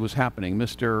absolutely was happening.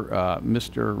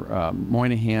 Mr.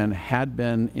 Moynihan had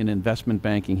been in investment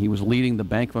banking. He was leading the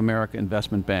Bank of America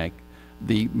Investment Bank.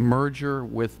 The merger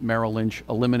with Merrill Lynch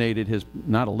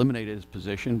not eliminated his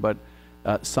position, but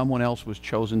someone else was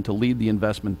chosen to lead the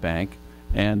investment bank,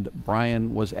 and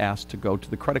Brian was asked to go to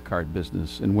the credit card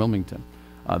business in Wilmington.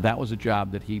 That was a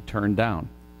job that he turned down.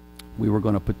 We were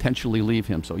going to potentially leave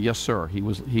him. So yes, sir, he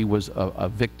was a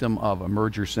victim of a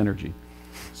merger synergy.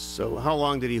 So how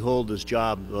long did he hold this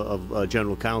job of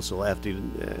general counsel after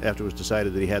it was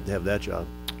decided that he had to have that job?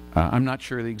 I'm not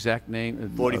sure the exact name.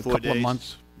 44 days? A couple of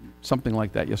months, something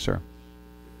like that. Yes, sir.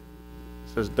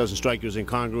 So it doesn't strike you as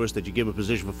incongruous that you give a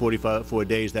position for 44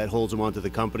 days, that holds him onto the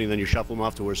company, and then you shuffle him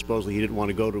off to where supposedly he didn't want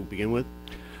to go to begin with?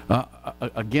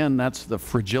 Again, that's the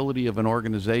fragility of an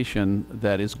organization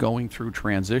that is going through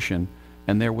transition,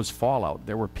 and there was fallout.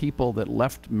 There were people that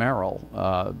left Merrill,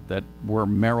 that were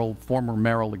former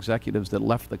Merrill executives that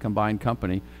left the combined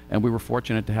company, and we were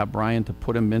fortunate to have Brian to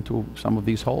put him into some of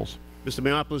these holes. Mr.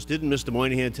 Mayopoulos, didn't Mr.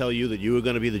 Moynihan tell you that you were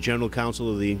going to be the general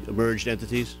counsel of the merged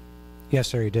entities? Yes,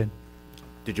 sir, he did.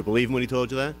 Did you believe him when he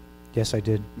told you that? Yes, I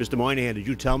did. Mr. Moynihan, did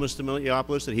you tell Mr.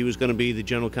 Mayopoulos that he was going to be the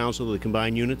general counsel of the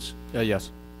combined units?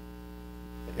 Yes.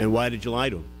 And why did you lie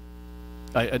to him?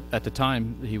 At the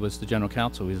time, he was the general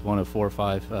counsel. He was one of 4 or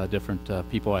 5 different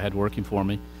people I had working for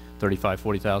me,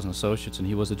 40,000 associates, and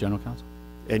he was the general counsel.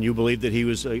 And you believed that he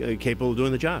was capable of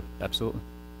doing the job? Absolutely.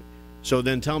 So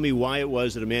then tell me why it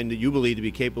was that a man that you believed to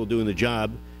be capable of doing the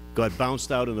job got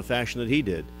bounced out in the fashion that he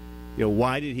did. You know,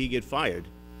 why did he get fired?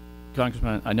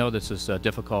 Congressman, I know this is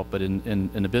difficult, but in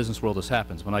the business world this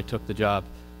happens. When I took the job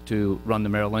to run the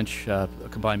Merrill Lynch,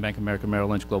 combined Bank of America, Merrill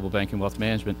Lynch Global Banking Wealth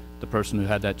Management, the person who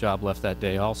had that job left that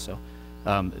day also.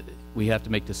 We have to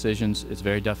make decisions. It's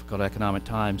very difficult economic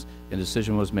times, and a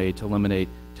decision was made to eliminate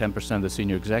 10% of the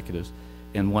senior executives.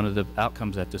 And one of the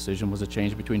outcomes of that decision was a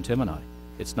change between Tim and I.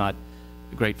 It's not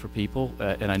great for people,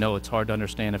 and I know it's hard to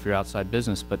understand if you're outside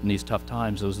business, but in these tough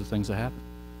times, those are the things that happen.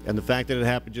 And the fact that it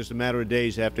happened just a matter of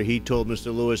days after he told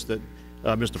Mr. Lewis that,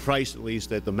 Mr. Price at least,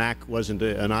 that the MAC wasn't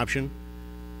an option,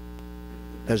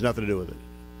 has nothing to do with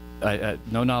it.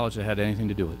 No knowledge that had anything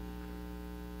to do with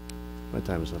it. My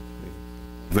time is up.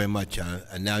 Very much.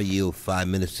 I now yield 5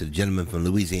 minutes to the gentleman from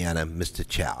Louisiana, Mr.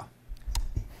 Chow.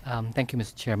 Thank you,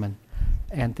 Mr. Chairman.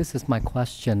 And this is my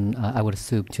question, I would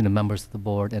assume, to the members of the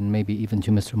board and maybe even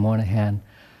to Mr. Moynihan.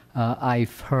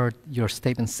 I've heard your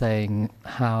statement saying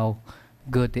how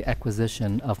good the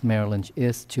acquisition of Merrill Lynch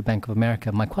is to Bank of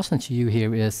America. My question to you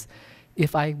here is,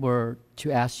 if I were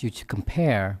to ask you to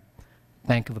compare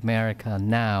Bank of America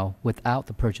now without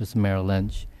the purchase of Merrill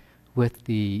Lynch with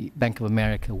the Bank of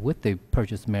America with the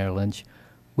purchase of Merrill Lynch,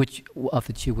 which of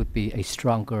the two would be a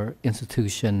stronger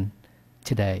institution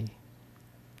today?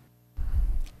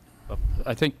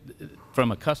 I think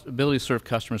from a ability to serve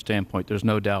customer standpoint, there's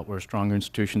no doubt we're a stronger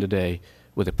institution today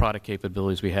with the product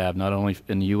capabilities we have, not only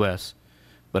in the U.S.,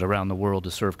 but around the world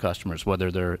to serve customers, whether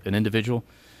they're an individual,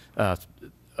 a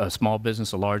small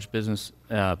business, a large business,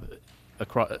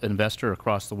 investor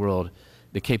across the world.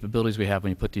 The capabilities we have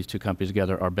when you put these two companies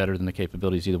together are better than the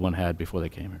capabilities either one had before they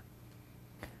came here.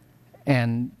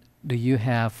 And do you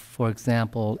have, for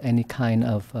example, any kind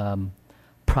of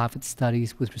profit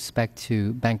studies with respect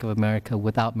to Bank of America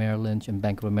without Merrill Lynch and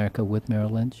Bank of America with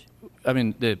Merrill Lynch? I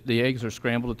mean, the eggs are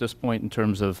scrambled at this point in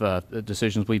terms of the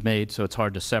decisions we've made, so it's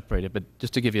hard to separate it. But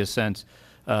just to give you a sense,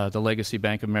 the legacy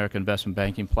Bank of America investment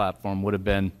banking platform would have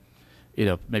been,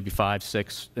 maybe 5,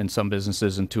 6 in some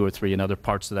businesses and 2 or 3 in other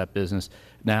parts of that business.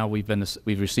 Now we've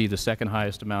received the second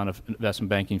highest amount of investment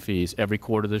banking fees every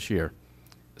quarter this year,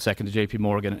 second to J.P.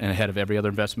 Morgan and ahead of every other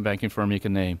investment banking firm you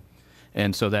can name.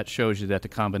 And so that shows you that the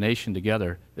combination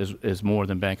together is more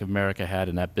than Bank of America had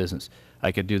in that business.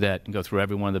 I could do that and go through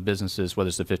every one of the businesses, whether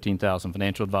it's the 15,000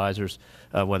 financial advisors,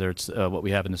 whether it's what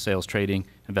we have in the sales, trading,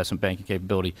 investment banking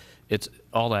capability.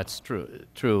 All that's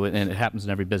true, and it happens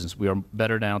in every business. We are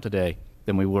better now today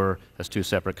than we were as 2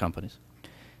 separate companies.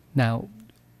 Now,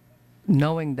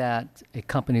 knowing that a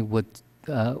company were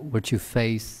to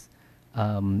face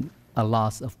a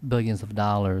loss of billions of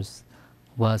dollars,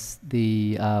 was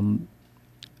the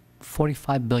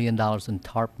 $45 billion in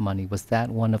TARP money, was that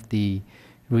one of the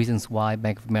reasons why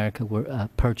Bank of America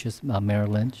purchased Merrill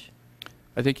Lynch?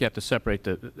 I think you have to separate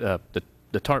the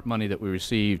TARP money that we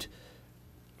received,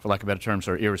 for lack of better terms,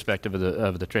 or irrespective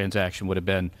of the transaction, would have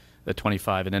been the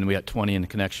 25, and then we had 20 in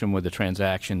connection with the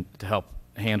transaction to help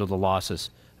handle the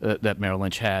losses that Merrill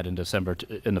Lynch had in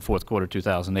in the fourth quarter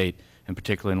 2008, and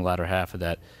particularly in the latter half of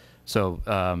that. So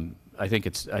I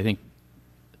think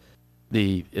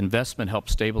the investment helped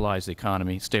stabilize the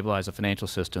economy, stabilize the financial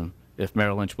system. If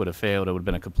Merrill Lynch would have failed, it would have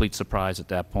been a complete surprise at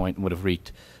that point and would have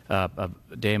wreaked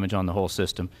damage on the whole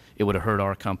system. It would have hurt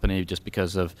our company just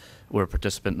because we're a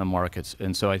participant in the markets.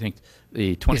 And so I think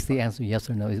the 20... Is the answer yes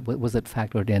or no? Was it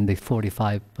factored in, the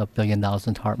 $45 billion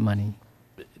in TARP money?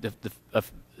 The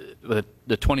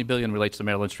 $20 billion relates to the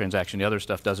Merrill Lynch transaction. The other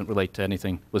stuff doesn't relate to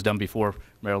anything. It was done before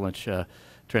Merrill Lynch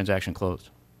transaction closed.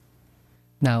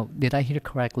 Now, did I hear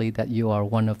correctly that you are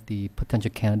one of the potential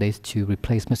candidates to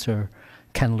replace Mr.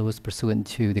 Ken Lewis pursuant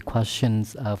to the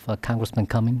questions of Congressman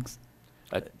Cummings?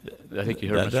 I think you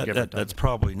heard Mr. Gifford. That's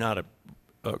probably not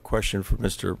a question for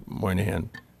Mr.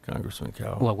 Moynihan, Congressman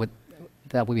Cowell. Well,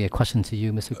 that would be a question to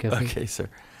you, Mr. Gifford. Okay, sir.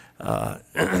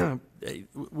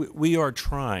 We are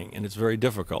trying, and it's very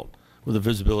difficult with the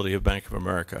visibility of Bank of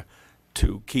America,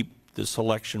 to keep the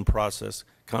selection process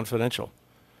confidential.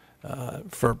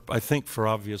 I think for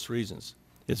obvious reasons.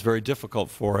 It's very difficult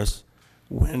for us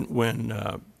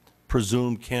when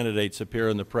presumed candidates appear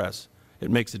in the press. It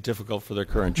makes it difficult for their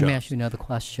current jobs. Let me ask you another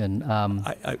question.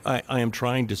 I am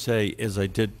trying to say, as I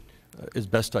did as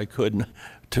best I could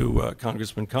to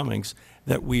Congressman Cummings,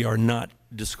 that we are not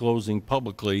disclosing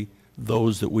publicly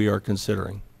those that we are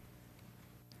considering.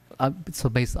 So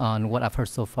based on what I've heard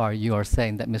so far, you are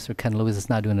saying that Mr. Ken Lewis is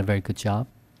not doing a very good job?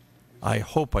 I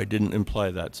hope I didn't imply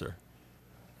that, sir.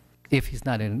 If he's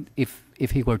not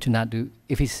if he were to not do,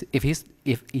 if he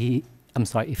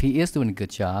is doing a good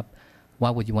job, why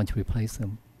would you want to replace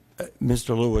him?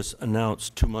 Mr. Lewis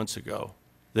announced 2 months ago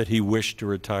that he wished to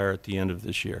retire at the end of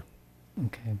this year.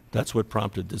 Okay. That's what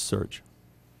prompted this search.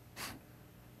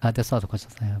 That's all the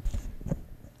questions I have.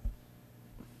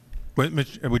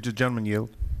 Would the gentleman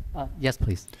yield? Yes,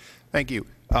 please. Thank you.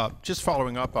 Just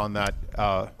following up on that,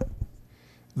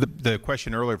 the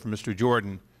question earlier from Mr.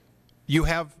 Jordan, you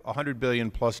have $100 billion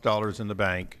plus in the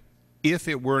bank. If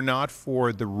it were not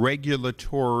for the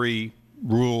regulatory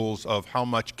rules of how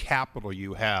much capital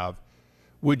you have,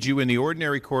 would you, in the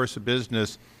ordinary course of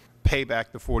business, pay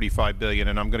back the $45 billion?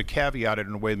 And I'm going to caveat it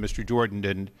in a way that Mr. Jordan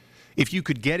didn't. If you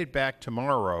could get it back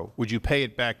tomorrow, would you pay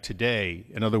it back today?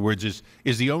 In other words,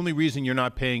 is the only reason you're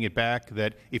not paying it back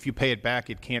that if you pay it back,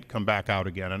 it can't come back out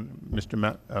again? And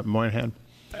Mr. Moynihan?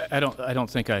 I don't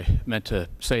think I meant to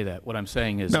say that. What I'm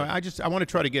saying is... No, I want to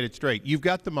try to get it straight. You've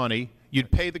got the money. You'd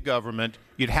pay the government.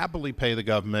 You'd happily pay the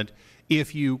government.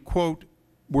 If you, quote,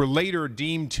 were later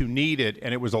deemed to need it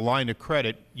and it was a line of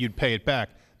credit, you'd pay it back.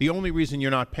 The only reason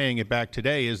you're not paying it back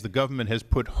today is the government has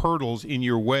put hurdles in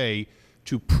your way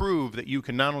to prove that you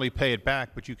can not only pay it back,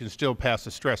 but you can still pass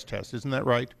a stress test. Isn't that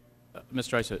right?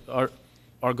 Mr. Issa,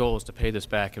 our goal is to pay this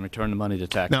back and return the money to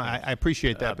taxpayers. No, I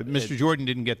appreciate that, but Mr. Jordan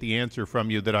didn't get the answer from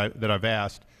you that I've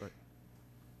asked. Right.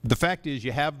 The fact is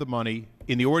you have the money.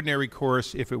 In the ordinary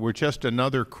course, if it were just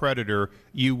another creditor,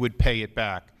 you would pay it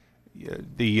back.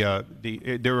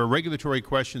 there are regulatory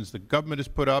questions the government has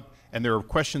put up, and there are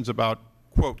questions about,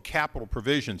 quote, capital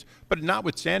provisions. But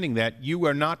notwithstanding that, you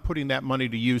are not putting that money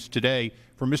to use today.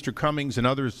 For Mr. Cummings and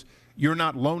others, you're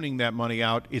not loaning that money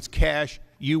out. It's cash.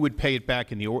 You would pay it back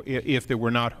if there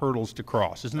were not hurdles to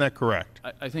cross. Isn't that correct?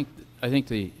 I think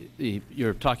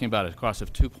you're talking about across a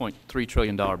 $2.3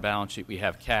 trillion balance sheet, we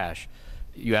have cash.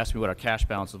 You asked me what our cash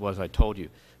balance was. I told you.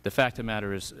 The fact of the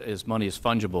matter is money is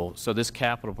fungible, so this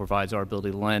capital provides our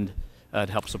ability to lend to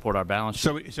help support our balance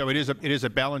sheet. So it is a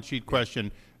balance sheet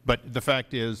question, but the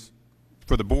fact is,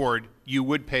 for the board, you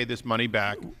would pay this money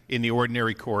back in the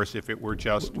ordinary course if it were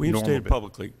just We've normal. stated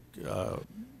publicly,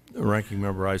 Ranking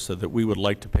Member Issa, that we would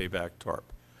like to pay back TARP.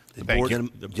 The Gentleman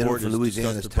board from has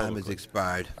Louisiana's discussed it time has publicly.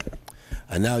 expired.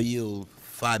 I now yield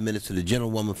 5 minutes to the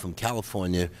gentlewoman from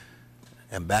California,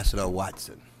 Ambassador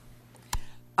Watson.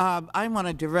 I want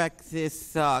to direct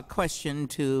this question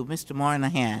to Mr.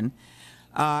 Moynihan.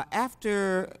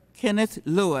 After Kenneth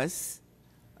Lewis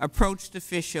approached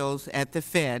officials at the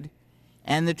Fed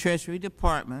and the Treasury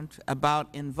Department about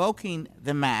invoking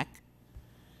the MAC,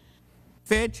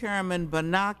 Fed Chairman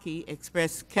Bernanke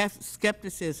expressed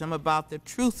skepticism about the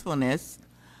truthfulness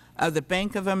of the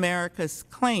Bank of America's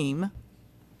claim,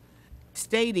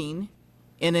 stating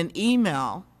in an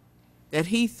email that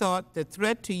he thought the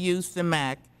threat to use the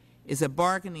MAC is a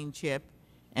bargaining chip,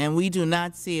 and we do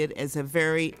not see it as a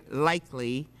very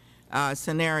likely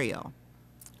scenario.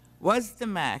 Was the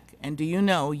MAC, and do you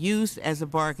know, used as a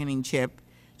bargaining chip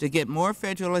to get more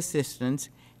federal assistance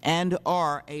and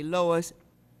or a lower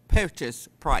purchase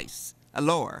price?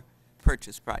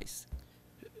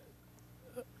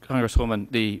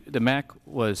 Congresswoman, the MAC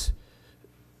was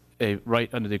a right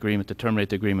under the agreement to terminate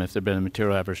the agreement if there had been a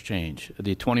material adverse change.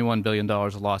 The $21 billion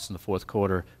lost in the fourth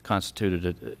quarter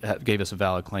gave us a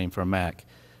valid claim for a MAC.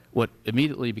 What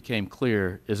immediately became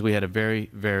clear is we had a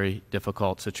very, very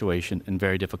difficult situation in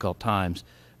very difficult times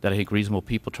that I think reasonable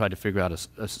people tried to figure out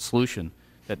a solution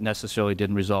that necessarily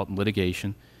didn't result in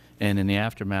litigation, and in the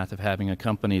aftermath of having a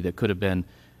company that could have been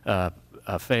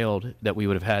failed that we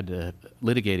would have had to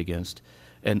litigate against.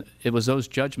 And it was those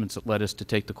judgments that led us to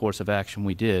take the course of action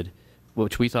we did,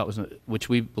 which we thought was, which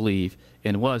we believe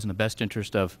and was in the best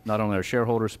interest of not only our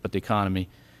shareholders but the economy,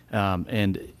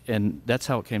 and that's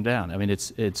how it came down. I mean,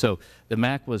 so the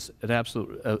MAC was an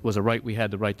absolute was a right we had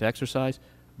the right to exercise,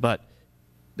 but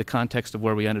the context of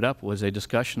where we ended up was a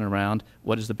discussion around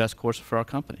what is the best course for our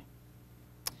company.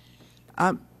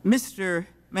 Mr.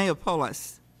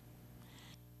 Mayopoulos,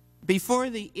 before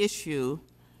the issue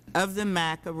of the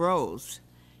MAC arose,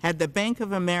 had the Bank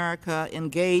of America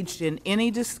engaged in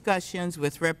any discussions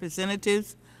with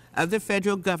representatives of the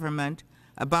federal government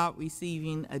about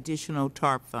receiving additional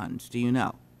TARP funds? Do you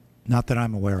know? Not that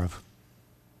I'm aware of.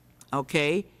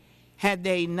 Okay. Had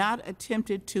they not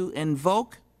attempted to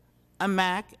invoke a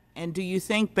MAC, and do you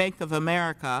think Bank of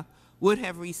America would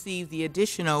have received the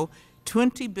additional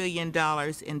 $20 billion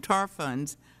in TARP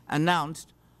funds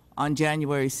announced on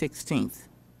January 16th?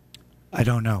 I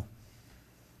don't know.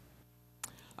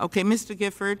 Okay, Mr.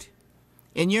 Gifford,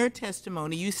 in your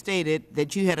testimony, you stated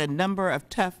that you had a number of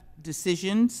tough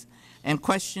decisions and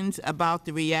questions about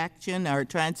the reaction or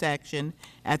transaction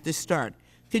at the start.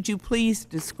 Could you please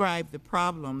describe the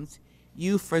problems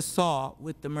you foresaw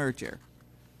with the merger?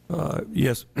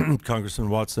 Yes, Congressman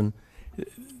Watson.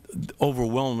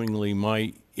 Overwhelmingly,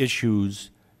 my issues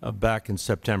back in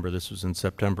September, this was in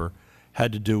September,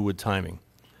 had to do with timing.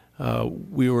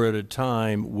 We were at a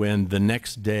time when the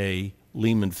next day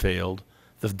Lehman failed.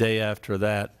 The day after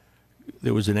that,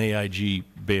 there was an AIG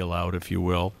bailout, if you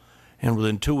will. And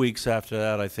within 2 weeks after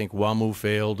that, I think WAMU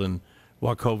failed and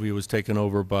Wachovia was taken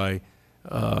over by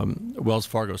Wells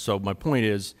Fargo. So my point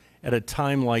is, at a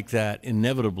time like that,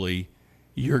 inevitably,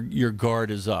 your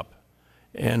guard is up.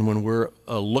 And when we're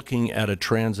looking at a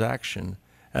transaction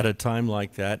at a time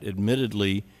like that,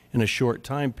 admittedly, in a short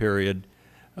time period,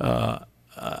 I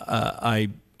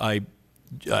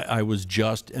was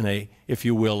just in a, if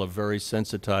you will, a very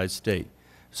sensitized state.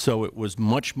 So it was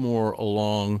much more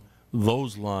along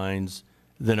those lines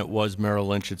than it was Merrill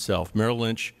Lynch itself. Merrill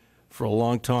Lynch, for a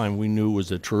long time, we knew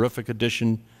was a terrific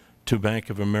addition to Bank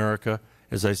of America.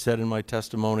 As I said in my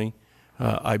testimony,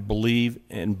 I believed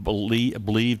and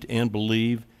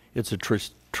believe it's a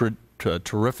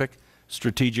terrific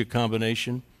strategic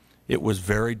combination. It was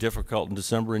very difficult in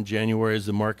December and January as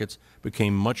the markets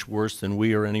became much worse than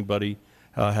we or anybody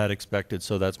had expected.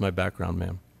 So that's my background,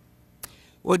 ma'am.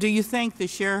 Well, do you think the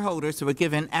shareholders were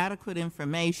given adequate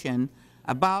information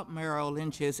about Merrill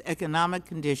Lynch's economic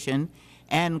condition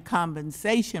and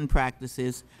compensation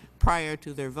practices prior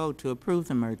to their vote to approve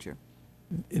the merger?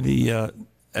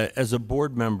 as a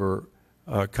board member,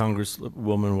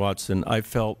 Congresswoman Watson, I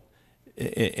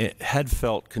had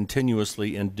felt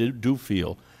continuously and do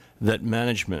feel that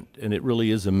management, and it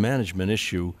really is a management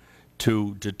issue,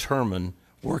 to determine,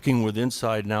 working with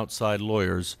inside and outside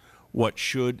lawyers, what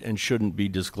should and shouldn't be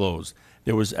disclosed.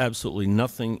 There was absolutely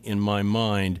nothing in my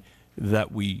mind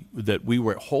that we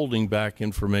were holding back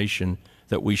information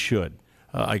that we should.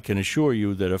 I can assure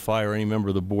you that if I or any member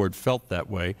of the board felt that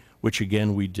way, which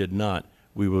again we did not,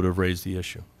 we would have raised the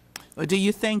issue. Well, do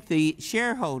you think the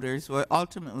shareholders will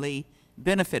ultimately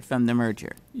benefit from the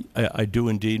merger? I do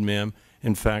indeed, ma'am.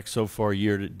 In fact, so far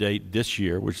year to date this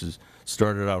year, which has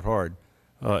started out hard,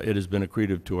 it has been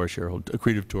accretive to our shareholders,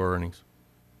 accretive to our earnings.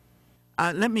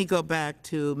 Let me go back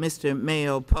to Mr.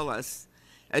 Mayopoulos.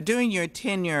 During your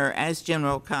tenure as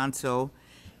General Counsel,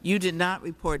 you did not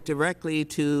report directly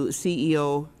to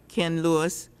CEO Ken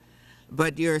Lewis,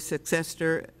 but your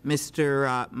successor,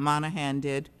 Mr. Moynihan,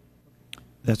 did?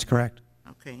 That's correct.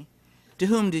 Okay. To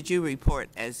whom did you report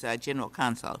as General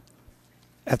Counsel?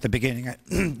 At the beginning,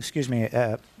 excuse me,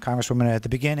 Congresswoman, at the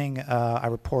beginning, I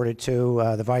reported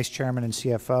to the Vice Chairman and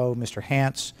CFO, Mr.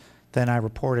 Hance. Then I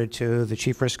reported to the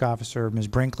Chief Risk Officer, Ms.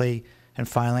 Brinkley. And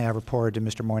finally, I reported to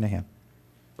Mr. Moynihan.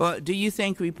 Well, do you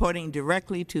think reporting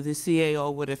directly to the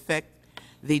CAO would affect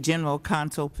the General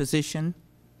Counsel position?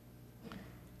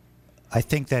 I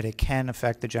think that it can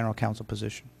affect the General Counsel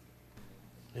position.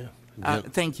 Yeah.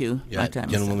 Thank you. Yeah,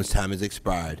 gentlewoman's time has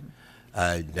expired.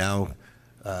 Now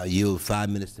yield 5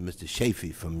 minutes to Mr.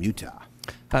 Chafee from Utah.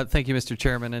 Thank you, Mr.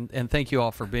 Chairman, and thank you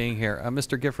all for being here.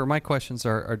 Mr. Gifford, my questions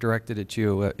are directed at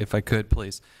you, if I could,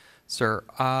 please. Sir,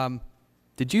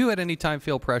 did you at any time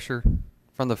feel pressure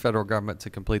from the federal government to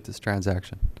complete this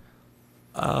transaction?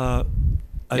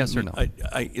 Yes or no?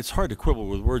 It's hard to quibble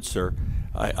with words, sir.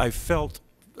 I felt,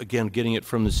 again, getting it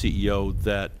from the CEO,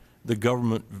 that the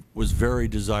government was very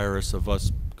desirous of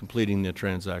us completing the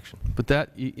transaction. But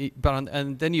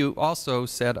and then you also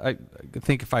said, I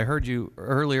think if I heard you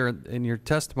earlier in your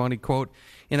testimony, quote,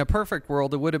 in a perfect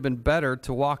world, it would have been better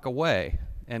to walk away,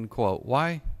 end quote.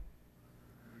 Why?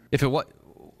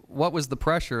 What was the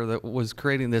pressure that was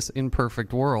creating this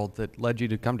imperfect world that led you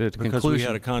to come to the conclusion? Because we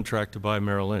had a contract to buy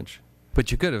Merrill Lynch.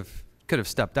 But you could have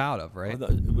stepped out of, right?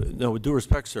 No, with due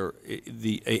respect, sir,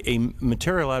 a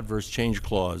material adverse change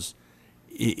clause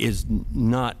is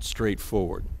not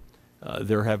straightforward.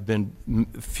 There have been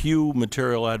few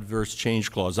material adverse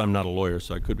change clauses. I'm not a lawyer,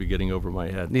 so I could be getting over my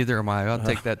head. Neither am I. I'll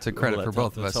take that to credit for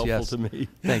both of us. That's yes. helpful to me.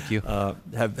 Thank you.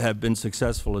 Have been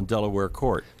successful in Delaware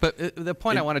court. But the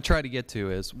point I want to try to get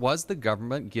to is, was the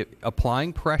government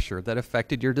applying pressure that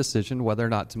affected your decision whether or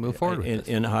not to move forward with this?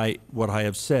 And what I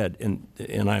have said,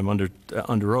 and I'm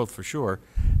under oath for sure,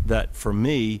 that for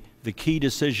me, the key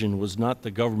decision was not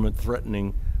the government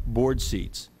threatening board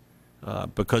seats.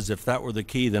 Because if that were the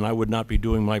key, then I would not be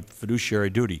doing my fiduciary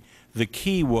duty. The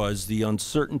key was the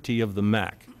uncertainty of the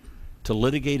MAC, to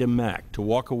litigate a MAC, to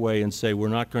walk away and say we're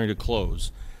not going to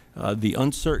close. The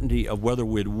uncertainty of whether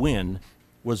we'd win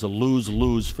was a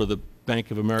lose-lose for the Bank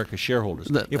of America shareholders.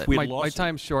 If we my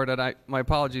time's short, and my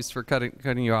apologies for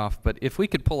cutting you off, but if we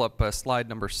could pull up slide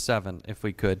number 7, if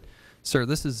we could. Sir,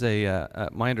 this is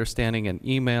my understanding, an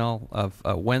email of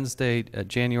Wednesday,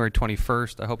 January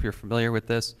 21st. I hope you're familiar with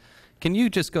this. Can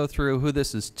you just go through who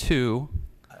this is to?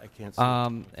 I can't see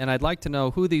and I'd like to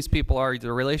know who these people are,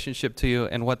 their relationship to you,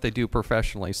 and what they do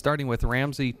professionally, starting with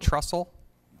Ramsey Trussell.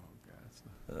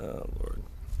 Oh, Lord.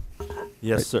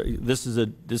 Yes, sir. This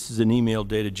is an email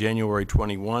dated January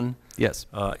 21. Yes.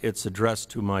 It's addressed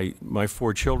to my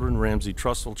 4 children, Ramsey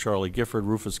Trussell, Charlie Gifford,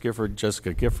 Rufus Gifford,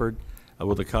 Jessica Gifford,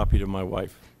 with a copy to my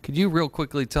wife. Could you real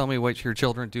quickly tell me what your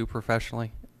children do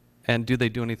professionally? And do they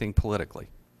do anything politically?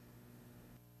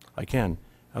 I can.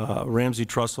 Ramsey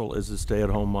Trussell is a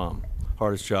stay-at-home mom,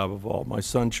 hardest job of all. My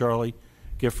son, Charlie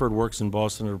Gifford, works in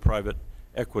Boston at a private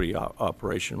equity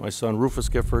operation. My son, Rufus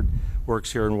Gifford,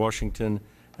 works here in Washington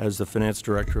as the finance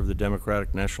director of the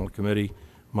Democratic National Committee.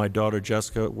 My daughter,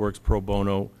 Jessica, works pro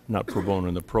bono, not pro bono,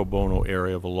 in the pro bono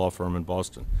area of a law firm in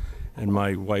Boston. And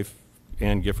my wife,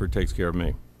 Ann Gifford, takes care of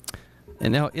me.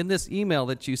 And now, in this email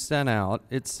that you sent out,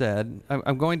 it said,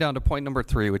 I'm going down to point number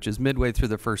 3, which is midway through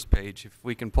the first page. If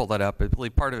we can pull that up, I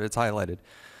believe part of it's highlighted.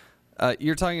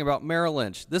 You're talking about Merrill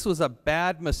Lynch. This was a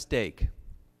bad mistake.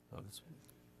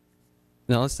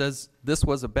 No, it says this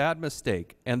was a bad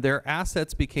mistake, and their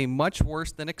assets became much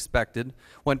worse than expected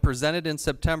when presented in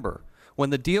September.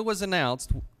 When the deal was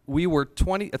announced, we were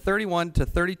 $31 to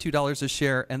 $32 a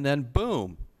share, and then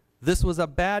boom, this was a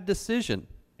bad decision.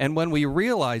 And when we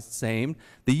realized same,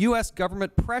 the U.S.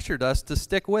 government pressured us to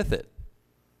stick with it.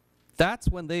 That's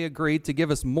when they agreed to give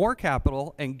us more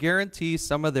capital and guarantee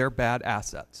some of their bad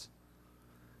assets.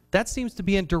 That seems to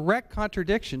be in direct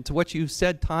contradiction to what you've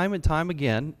said time and time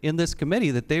again in this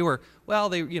committee, that they were,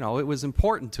 well, it was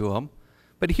important to them.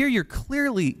 But here you're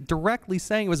clearly, directly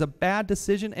saying it was a bad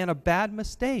decision and a bad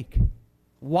mistake.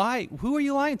 Why? Who are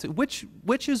you lying to? Which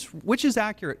is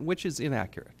accurate and which is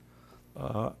inaccurate?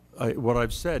 What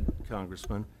I've said,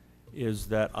 Congressman, is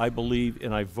that I believe,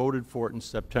 and I voted for it in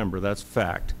September, that's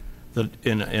fact,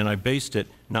 and I based it,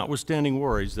 notwithstanding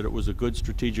worries, that it was a good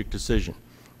strategic decision.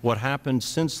 What happened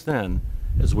since then,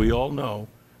 as we all know,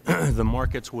 the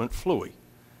markets went fluey.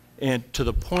 And to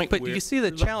the point but where— you see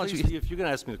the challenge— If you're going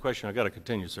to ask me the question, I've got to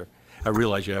continue, sir. I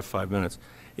realize you have 5 minutes.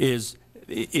 Is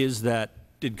that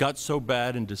it got so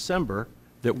bad in December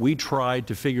that we tried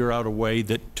to figure out a way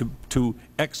that to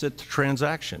exit the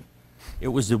transaction. It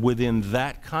was within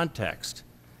that context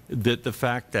that the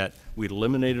fact that we'd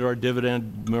eliminated our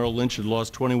dividend, Merrill Lynch had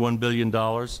lost $21 billion,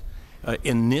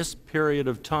 in this period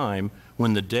of time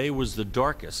when the day was the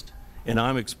darkest, and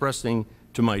I'm expressing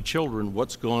to my children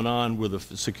what's going on with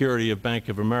the security of Bank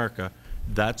of America,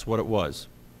 that's what it was.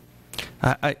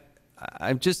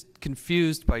 I'm just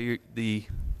confused by the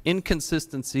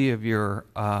inconsistency of your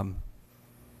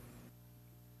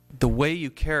the way you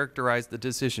characterize the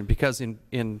decision, because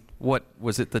in what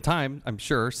was at the time, I'm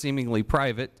sure, seemingly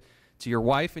private, to your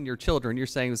wife and your children, you're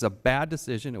saying it was a bad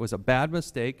decision, it was a bad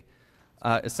mistake,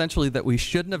 essentially that we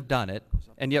shouldn't have done it,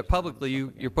 and yet publicly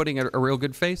you're putting a real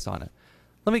good face on it.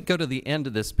 Let me go to the end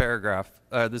of this paragraph,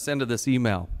 this end of this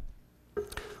email.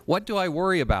 What do I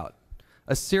worry about?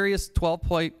 A serious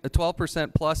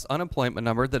 12% plus unemployment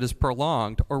number that is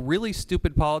prolonged, or really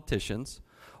stupid politicians,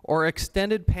 or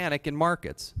extended panic in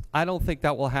markets? I don't think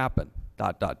that will happen, ...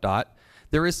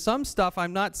 There is some stuff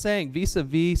I'm not saying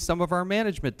vis-a-vis some of our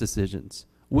management decisions.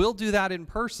 We'll do that in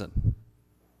person.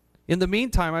 In the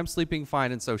meantime, I'm sleeping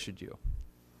fine, and so should you.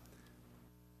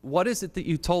 What is it that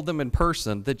you told them in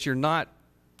person that you're not,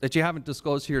 that you haven't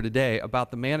disclosed here today about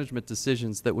the management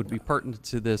decisions that would be pertinent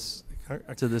to this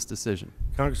decision?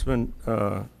 Congressman,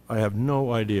 I have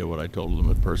no idea what I told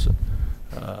them in person.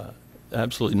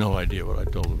 Absolutely no idea what I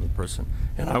told them in person.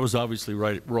 And I was obviously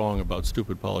wrong about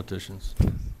stupid politicians.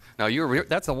 Now,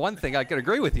 that's the one thing I could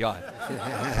agree with you on.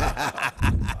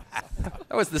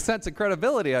 That was the sense of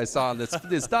credibility I saw in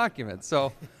this document.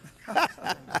 So,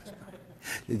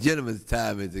 the gentleman's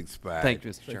time has expired. Thank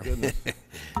you, Mr. Chairman.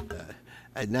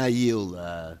 I now yield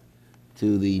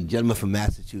to the gentleman from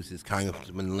Massachusetts,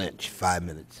 Congressman Lynch. 5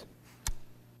 minutes.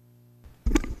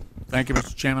 Thank you,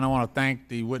 Mr. Chairman. I want to thank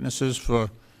the witnesses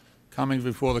for coming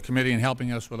before the committee and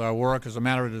helping us with our work. As a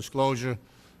matter of disclosure,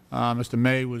 Mr.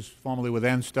 May was formerly with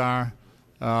NSTAR,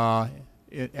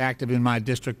 active in my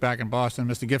district back in Boston.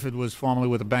 Mr. Gifford was formerly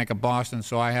with the Bank of Boston,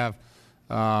 so I have,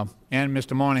 and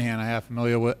Mr. Moynihan, I have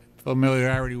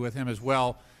familiarity with him as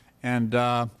well. And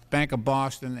Bank of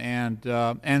Boston and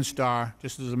NSTAR,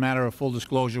 just as a matter of full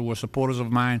disclosure, were supporters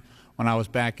of mine when I was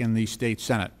back in the State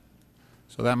Senate.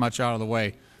 So that much out of the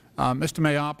way. Mr.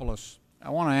 Mayopoulos, I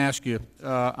want to ask you,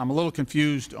 I'm a little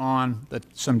confused on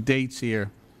some dates here.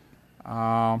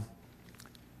 My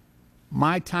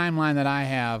timeline that I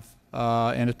have,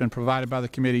 and it's been provided by the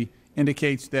committee,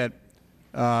 indicates that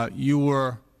you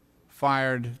were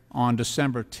fired on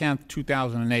December 10th,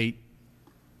 2008.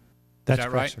 That's Is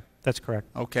that correct, right? sir. That's correct.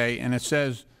 Okay, and it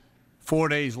says 4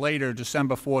 days later,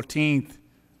 December 14th,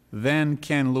 then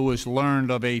Ken Lewis learned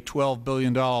of a $12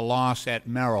 billion loss at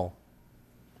Merrill.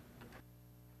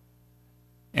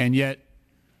 And yet,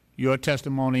 your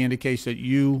testimony indicates that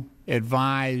you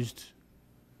advised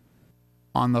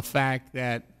on the fact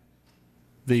that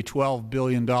the $12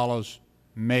 billion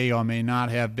may or may not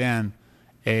have been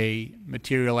a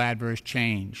material adverse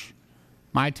change.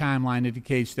 My timeline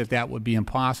indicates that that would be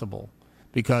impossible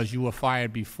because you were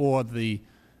fired before the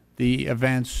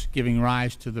events giving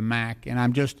rise to the MAC. And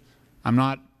I'm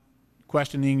not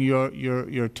questioning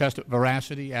your test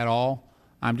veracity at all.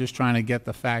 I'm just trying to get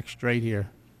the facts straight here.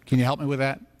 Can you help me with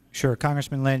that? Sure.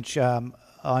 Congressman Lynch,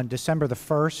 on December the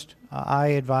 1st, I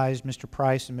advised Mr.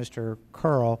 Price and Mr.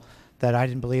 Curl that I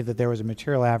didn't believe that there was a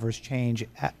material adverse change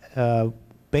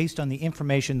based on the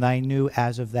information that I knew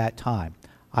as of that time.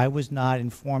 I was not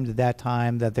informed at that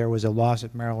time that there was a loss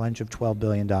at Merrill Lynch of $12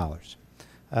 billion. Okay.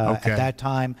 At that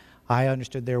time, I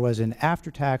understood there was an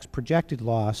after-tax projected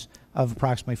loss of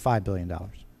approximately $5 billion.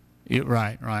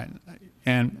 Right.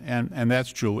 And that's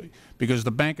true, because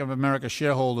the Bank of America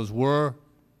shareholders were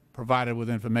provided with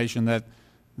information that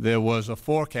there was a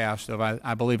forecast of,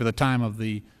 I believe at the time of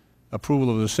the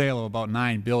approval of the sale, of about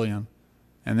 $9 billion.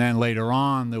 And then later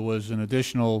on, there was an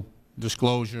additional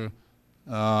disclosure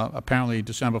apparently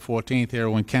December 14th here,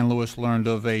 when Ken Lewis learned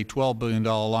of a $12 billion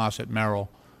loss at Merrill.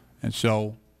 And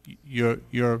so your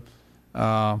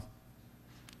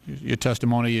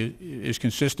testimony is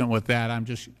consistent with that.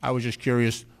 I was just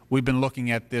curious. We've been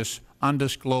looking at this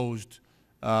undisclosed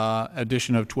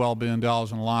addition of $12 billion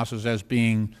in losses as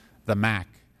being the MAC,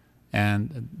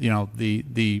 and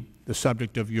the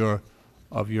subject of your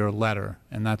letter,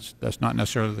 and that's not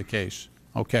necessarily the case.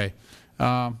 Okay.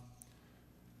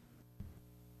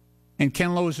 In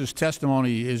Ken Lewis's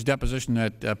testimony, his deposition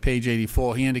at page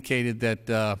 84, he indicated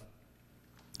that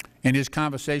in his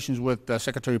conversations with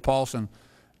Secretary Paulson,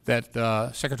 that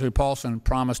Secretary Paulson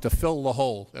promised to fill the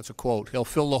hole. That's a quote. He'll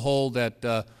fill the hole that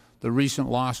the recent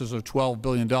losses of $12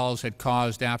 billion had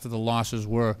caused after the losses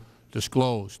were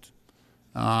disclosed.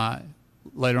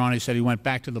 Later on, he said he went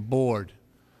back to the board.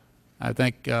 I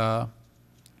think at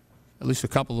least a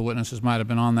couple of the witnesses might have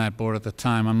been on that board at the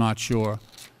time. I'm not sure.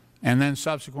 And then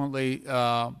subsequently,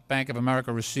 Bank of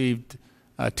America received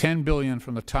 $10 billion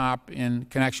from the top in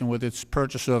connection with its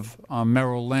purchase of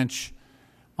Merrill Lynch,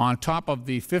 on top of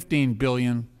the $15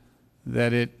 billion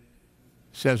that it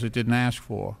says it didn't ask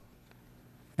for.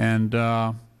 And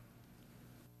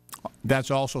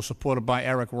that's also supported by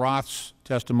Eric Roth's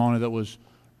testimony that was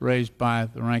raised by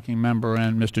the ranking member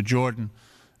and Mr. Jordan,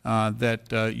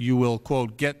 that you will,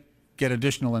 quote, get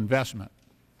additional investment.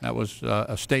 That was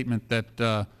a statement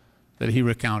that he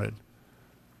recounted.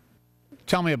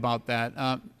 Tell me about that.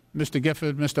 Mr.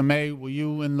 Gifford, Mr. May, were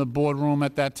you in the boardroom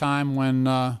at that time when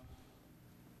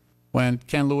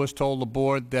Ken Lewis told the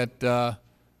board that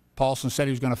Paulson said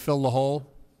he was going to fill the hole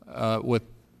with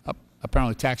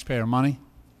apparently taxpayer money?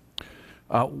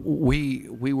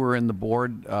 We were in the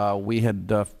board. We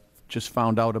had just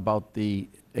found out about the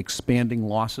expanding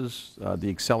losses, the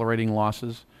accelerating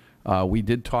losses. We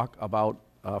did talk about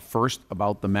first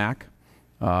about the MAC,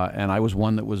 and I was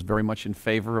one that was very much in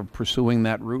favor of pursuing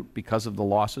that route because of the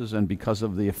losses and because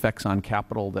of the effects on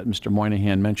capital that Mr.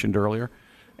 Moynihan mentioned earlier.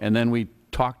 And then we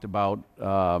talked about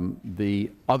the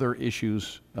other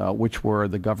issues, which were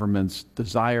the government's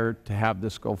desire to have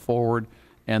this go forward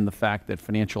and the fact that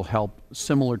financial help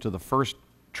similar to the first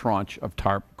tranche of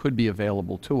TARP could be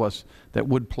available to us that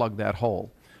would plug that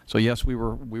hole. So yes, we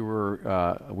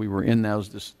were in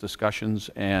those discussions,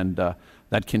 and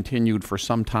that continued for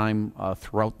some time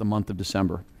throughout the month of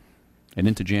December and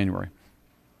into January.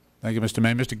 Thank you, Mr.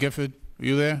 May. Mr. Gifford, were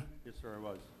you there? Yes, sir, I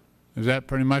was. Is that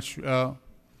pretty much?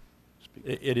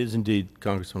 It is indeed,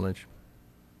 Congressman Lynch.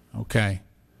 Okay.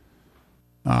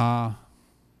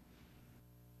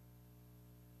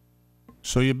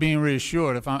 So you're being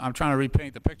reassured. If I'm trying to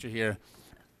repaint the picture here,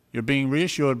 you're being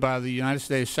reassured by the United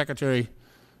States Secretary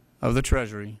of the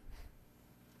Treasury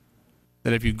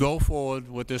that if you go forward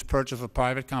with this purchase of a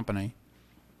private company,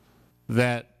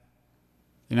 that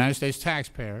the United States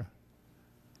taxpayer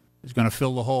is going to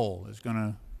fill the hole, is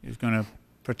going to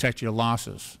protect your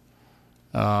losses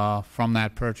from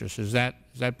that purchase. Is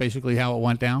that basically how it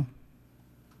went down?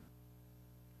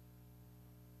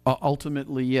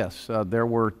 Ultimately, yes. There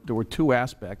were two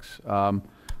aspects.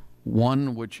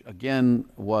 One, which again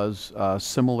was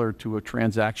similar to a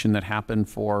transaction that happened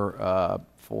for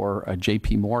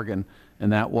J.P. Morgan,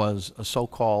 and that was a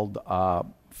so-called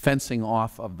fencing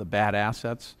off of the bad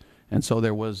assets. And so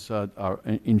there was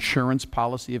an insurance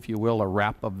policy, if you will, a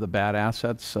wrap of the bad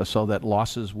assets, so that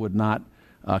losses would not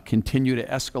continue to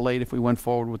escalate if we went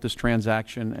forward with this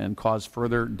transaction and cause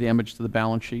further damage to the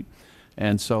balance sheet.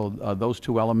 And so those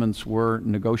two elements were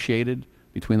negotiated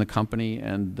between the company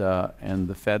and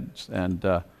the Feds,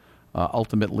 and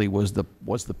ultimately was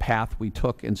the path we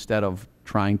took instead of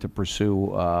trying to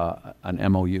pursue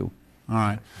an MOU. All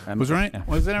right. Was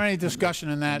there any discussion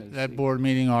in that board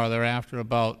meeting or thereafter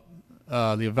about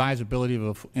the advisability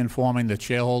of informing the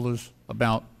shareholders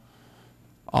about?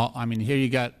 I mean, here you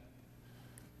got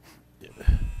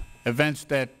events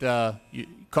that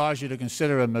cause you to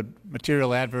consider a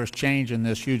material adverse change in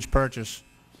this huge purchase,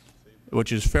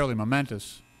 which is fairly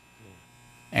momentous,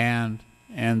 and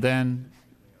then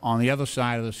on the other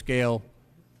side of the scale,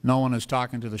 no one is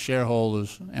talking to the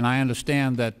shareholders. And I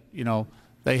understand that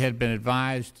they had been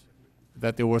advised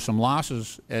that there were some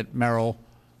losses at Merrill,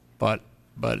 but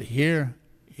here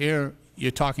you're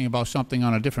talking about something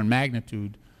on a different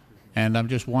magnitude, and I'm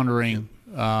just wondering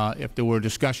if there were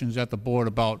discussions at the board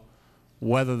about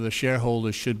whether the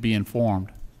shareholders should be informed.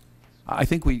 I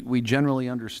think we generally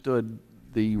understood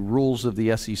the rules of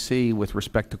the SEC with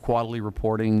respect to quarterly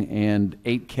reporting and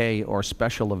 8K or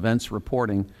special events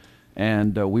reporting,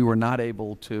 and we were not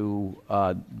able to,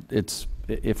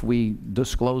 if we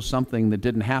disclosed something that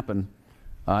didn't happen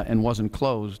and wasn't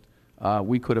closed,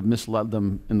 we could have misled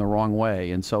them in the wrong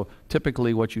way. And so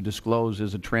typically what you disclose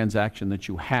is a transaction that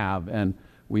you have, and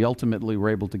we ultimately were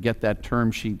able to get that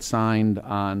term sheet signed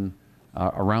on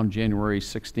around January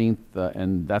 16th,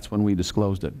 and that's when we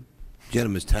disclosed it.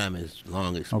 Gentleman's time is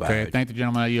long expired. Okay, thank the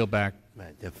gentleman. I yield back.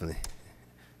 Right, definitely.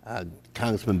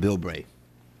 Congressman Bill Bray.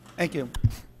 Thank you.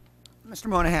 Mr.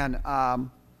 Moynihan,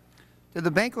 did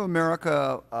the Bank of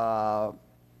America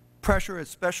pressure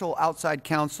its special outside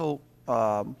counsel,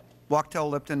 Wachtell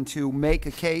Lipton, to make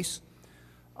a case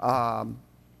that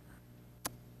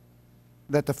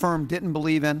the firm didn't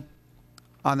believe in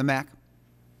on the MAC?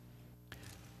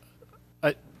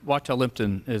 Wachtell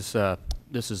Lipton is,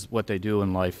 this is what they do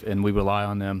in life, and we rely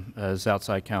on them as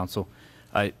outside counsel.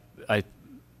 I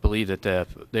believe that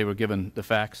they were given the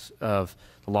facts of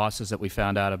the losses that we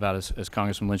found out about, as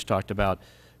Congressman Lynch talked about,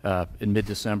 in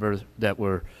mid-December, that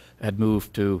had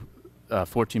moved to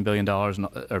 $14 billion,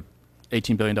 or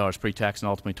 $18 billion pre-tax, and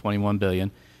ultimately $21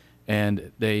 billion.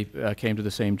 And they came to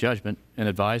the same judgment and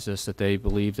advised us that they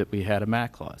believed that we had a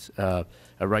MAC clause, a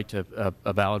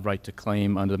valid right to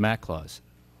claim under the MAC clause.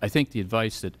 I think the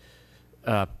advice that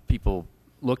people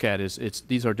look at is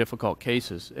these are difficult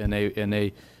cases, and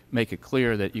they make it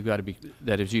clear that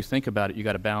that as you think about it, you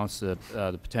got to balance the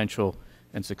potential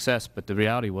and success. But the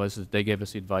reality was that they gave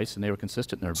us the advice, and they were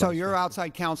consistent in their advice. So your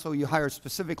outside counsel you hired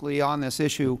specifically on this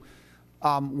issue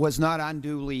was not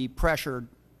unduly pressured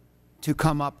to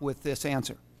come up with this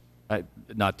answer? I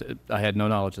had no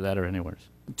knowledge of that or anywhere.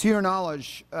 To your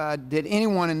knowledge, did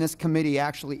anyone in this committee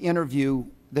actually interview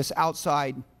this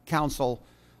outside counsel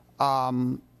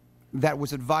that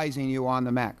was advising you on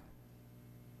the MAC?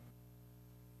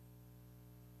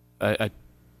 I'm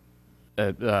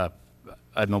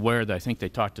aware that I think they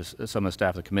talked to some of the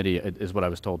staff of the committee, is what I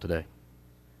was told today.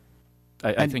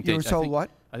 I think you were told what?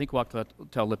 I think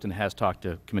Wachtell Lipton has talked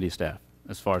to committee staff,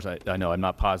 as far as I know. I'm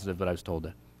not positive, but I was told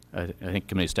that. I think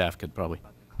committee staff could probably.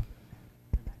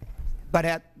 But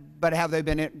have they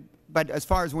been? But as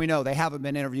far as we know, they haven't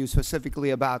been interviewed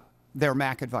specifically about their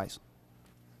MAC advice.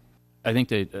 I think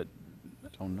they.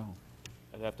 Don't know.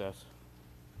 I'd have to ask.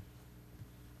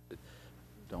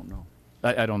 Don't know.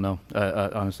 I don't know,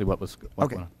 honestly, what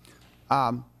going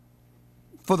on.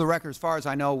 For the record, as far as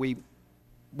I know, we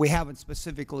haven't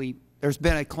specifically. There's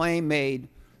been a claim made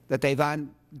that they've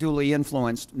unduly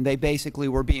influenced, and they basically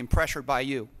were being pressured by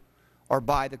you, or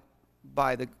by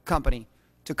the company,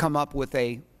 to come up with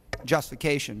a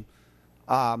justification.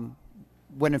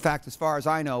 When in fact, as far as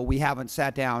I know, we haven't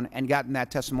sat down and gotten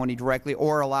that testimony directly,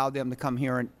 or allowed them to come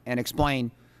here and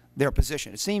explain their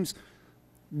position.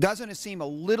 Doesn't it seem a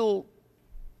little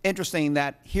interesting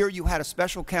that here you had a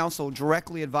special counsel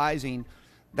directly advising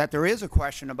that there is a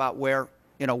question about where,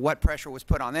 what pressure was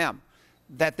put on them,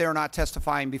 that they're not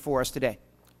testifying before us today?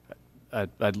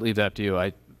 I'd leave that to you.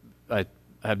 I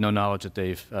have no knowledge that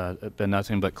they've been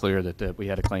nothing but clear that we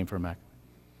had a claim for a MAC.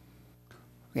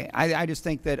 Okay, I just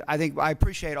think that I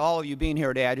appreciate all of you being here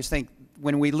today. I just think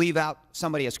when we leave out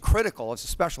somebody as critical as a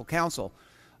special counsel,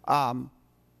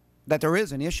 that there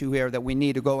is an issue here that we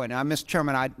need to go in. Now, Mr.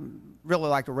 Chairman, I'd really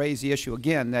like to raise the issue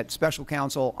again that special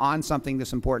counsel on something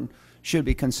this important should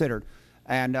be considered.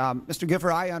 And Mr.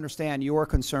 Gifford, I understand your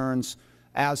concerns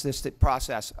as this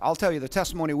process. I'll tell you, the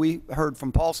testimony we heard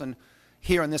from Paulson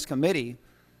here in this committee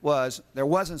was there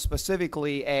wasn't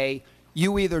specifically a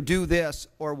you either do this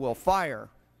or we'll fire,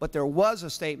 but there was a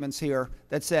statement here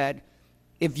that said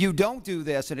if you don't do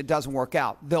this and it doesn't work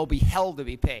out, they'll be held to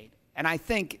be paid. And I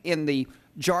think in the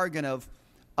jargon of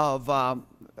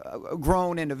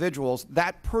grown individuals,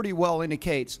 that pretty well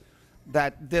indicates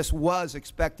that this was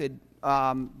expected.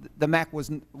 The MAC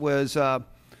was a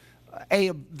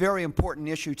very important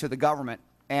issue to the government,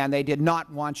 and they did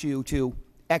not want you to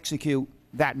execute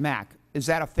that MAC. Is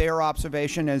that a fair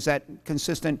observation? Is that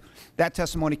consistent? That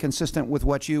testimony consistent with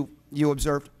what you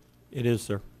observed? It is,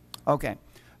 sir. Okay.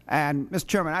 And Mr.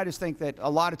 Chairman, I just think that a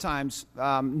lot of times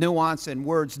nuance and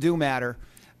words do matter.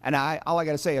 And all I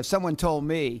got to say, if someone told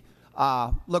me,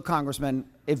 look, Congressman,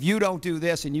 if you don't do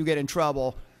this and you get in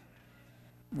trouble,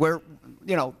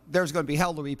 there's going to be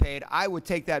hell to be paid, I would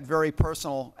take that very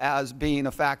personal as being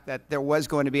the fact that there was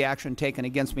going to be action taken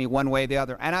against me one way or the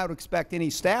other. And I would expect any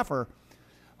staffer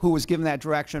who was given that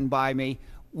direction by me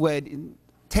would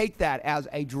take that as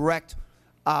a direct,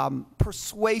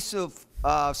 persuasive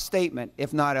statement,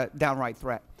 if not a downright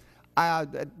threat.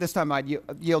 This time I'd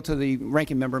yield to the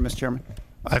ranking member, Mr. Chairman.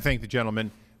 I thank the gentleman.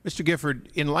 Mr. Gifford,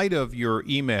 in light of your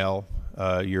email,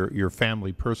 your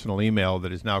family personal email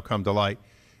that has now come to light,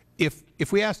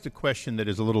 if we asked a question that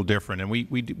is a little different, and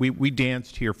we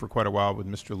danced here for quite a while with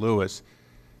Mr. Lewis,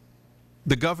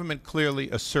 The government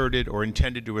clearly asserted or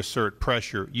intended to assert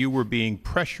pressure. You were being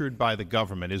pressured by the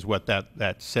government is what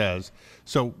that says.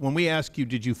 So when we ask you,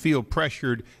 did you feel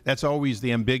pressured, that's always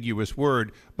the ambiguous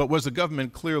word. But was the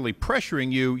government clearly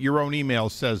pressuring you? Your own email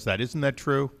says that. Isn't that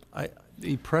true?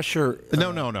 The pressure...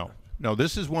 No,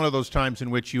 this is one of those times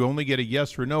in which you only get a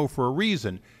yes or no for a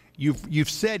reason. You've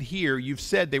said here, you've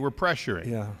said they were pressuring.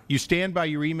 Yeah. You stand by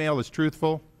your email as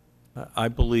truthful? I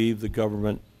believe the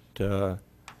government...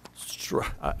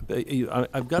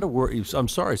 I've got to work. I'm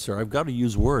sorry, sir. I've got to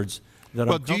use words that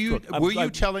well, I'm comfortable.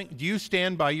 Do you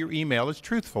stand by your email as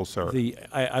truthful, sir?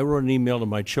 I wrote an email to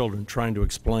my children trying to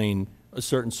explain a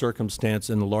certain circumstance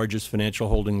in the largest financial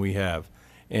holding we have,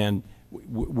 and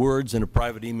words in a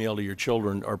private email to your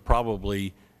children are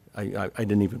probably. I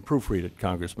didn't even proofread it,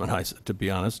 Congressman, to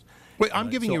be honest. Wait, I'm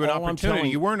giving you an opportunity.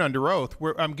 You weren't under oath.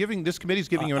 This committee's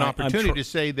giving you an opportunity to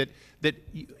say that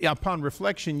upon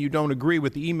reflection you don't agree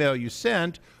with the email you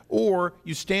sent, or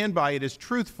you stand by it as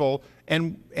truthful,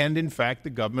 and in fact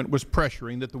the government was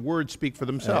pressuring that the words speak for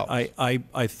themselves.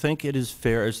 I think it is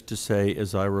fair to say,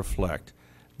 as I reflect,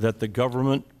 that the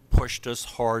government pushed us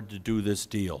hard to do this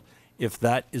deal. If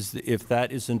that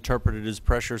is interpreted as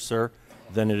pressure, sir,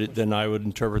 then I would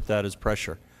interpret that as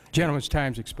pressure. Gentleman's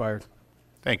time's expired.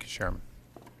 Thank you, Chairman.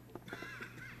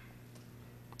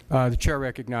 The chair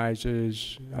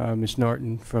recognizes Ms.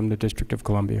 Norton from the District of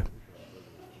Columbia.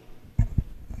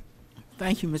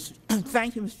 Thank you, Mr.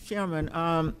 Chairman.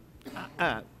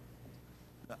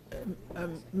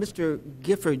 Mr.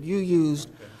 Gifford, you used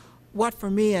what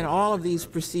for me in all of these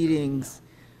proceedings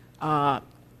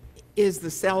is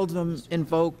the seldom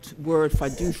invoked word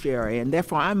fiduciary, and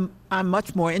therefore I'm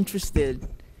much more interested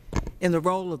in the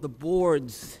role of the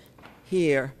boards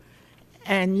here.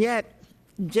 And yet,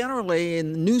 generally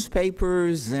in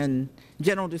newspapers and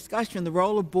general discussion, the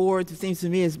role of boards, it seems to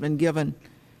me, has been given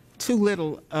too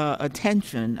little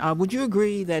attention. Would you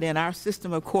agree that in our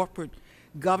system of corporate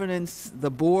governance,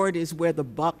 the board is where the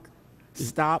buck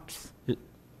stops?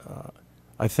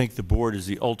 I think the board is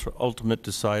the ultimate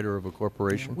decider of a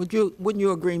corporation. Wouldn't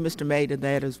you agree, Mr. May, to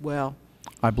that as well?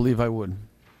 I believe I would.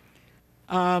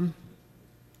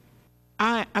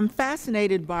 I'm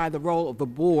fascinated by the role of the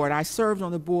board. I served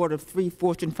on the board of 3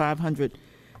 Fortune 500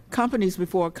 companies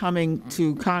before coming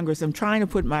to Congress. I'm trying to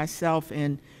put myself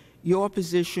in your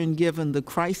position given the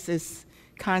crisis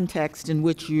context in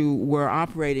which you were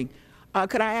operating.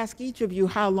 Could I ask each of you,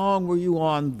 how long were you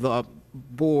on the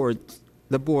board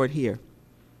here?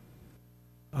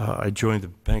 I joined the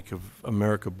Bank of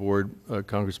America board,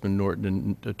 Congressman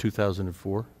Norton, in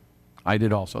 2004. I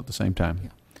did also at the same time. Yeah.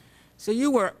 So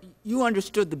you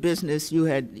understood the business. You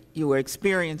were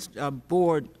experienced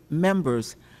board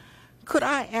members. Could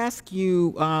I ask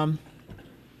you,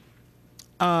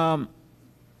 prior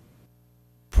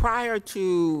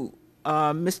to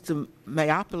Mr.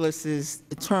 Mayopoulos'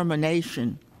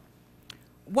 termination,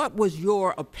 what was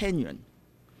your opinion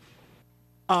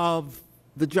of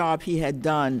the job he had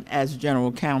done as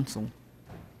general counsel?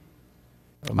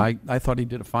 I thought he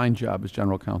did a fine job as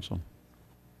general counsel.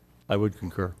 I would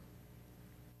concur.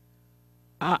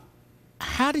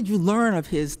 How did you learn of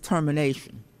his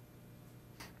termination?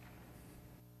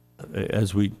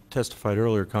 As we testified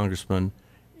earlier, Congressman,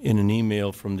 in an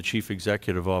email from the chief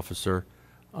executive officer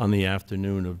on the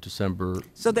afternoon of December.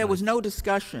 So there was no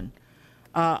discussion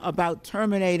about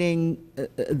terminating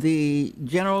the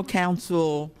general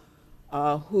counsel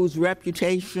whose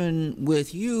reputation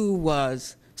with you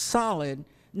was solid,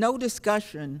 no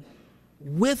discussion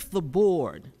with the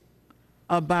board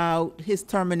about his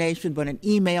termination, but an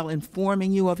email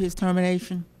informing you of his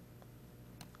termination?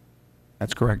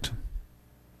 That's correct.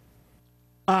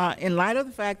 In light of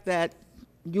the fact that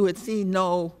you had seen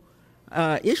no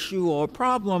issue or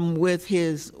problem with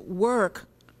his work,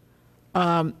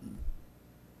 would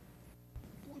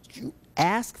you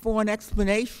ask for an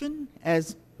explanation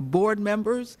as board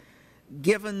members,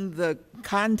 given the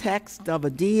context of a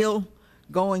deal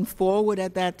going forward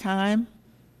at that time?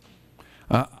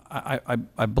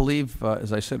 I believe,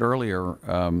 as I said earlier,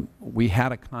 we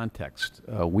had a context.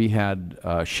 We had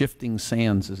shifting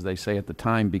sands, as they say at the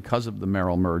time, because of the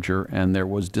Merrill merger, and there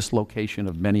was dislocation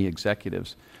of many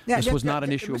executives. This was not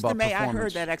an issue about performance. Mr. May, I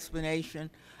heard that explanation.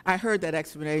 I heard that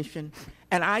explanation,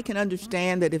 and I can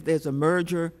understand that if there's a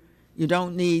merger, you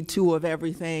don't need two of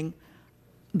everything.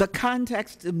 The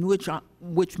context in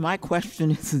which my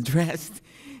question is addressed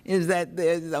is that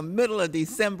there's the middle of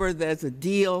December, there's a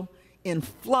deal in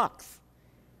flux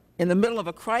in the middle of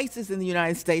a crisis in the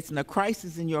United States and a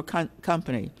crisis in your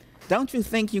company. Don't you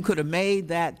think you could have made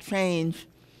that change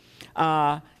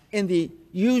in the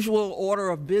usual order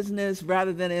of business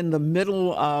rather than in the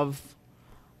middle of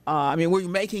I mean, were you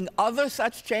making other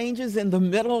such changes in the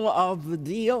middle of the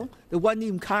deal that wasn't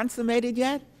even consummated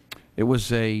yet? It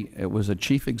was a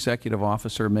chief executive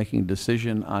officer making a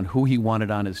decision on who he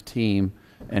wanted on his team,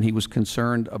 and he was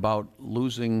concerned about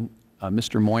losing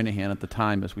Mr. Moynihan at the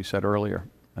time, as we said earlier.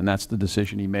 And that's the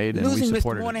decision he made, and we Losing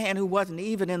supported Mr. Moynihan, who wasn't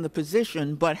even in the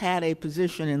position, but had a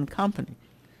position in the company.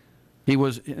 He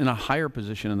was in a higher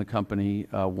position in the company,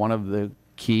 one of the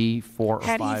key 4 or 5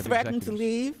 Had he threatened executives. to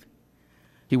leave?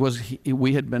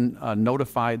 We had been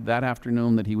notified that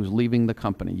afternoon that he was leaving the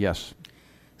company, yes.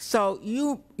 So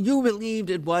you believed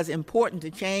it was important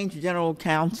to change general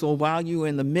counsel while you were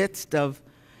in the midst of,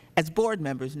 as board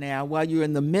members now, while you're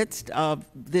in the midst of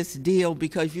this deal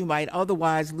because you might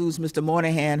otherwise lose Mr.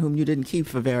 Moynihan, whom you didn't keep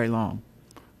for very long.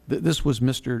 This was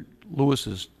Mr.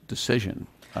 Lewis's decision.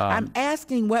 I'm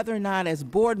asking whether or not, as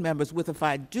board members with a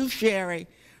fiduciary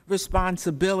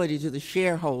responsibility to the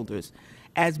shareholders,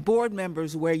 as board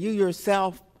members where you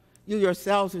yourselves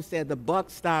have said the buck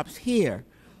stops here,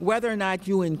 whether or not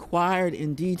you inquired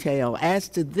in detail as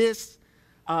to this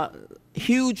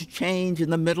huge change in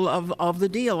the middle of the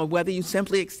deal, or whether you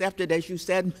simply accepted, as you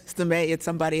said, Mr. May, it's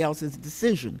somebody else's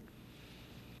decision.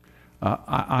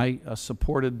 I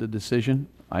supported the decision.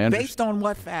 Based on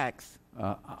what facts?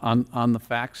 On the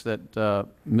facts that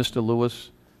Mr.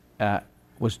 Lewis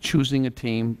was choosing a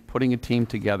team, putting a team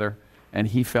together, and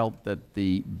he felt that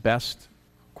the best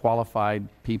qualified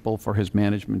people for his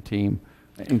management team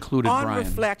included Brian. On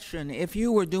reflection, if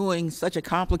you were doing such a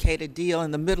complicated deal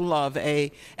in the middle of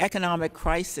an economic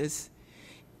crisis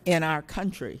in our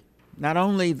country, not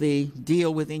only the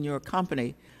deal within your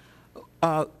company,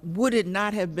 would it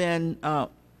not have been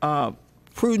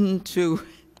prudent to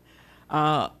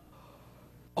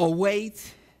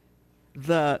await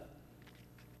the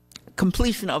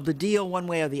completion of the deal one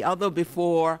way or the other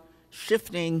before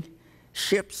shifting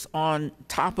ships on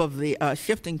top of the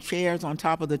shifting chairs on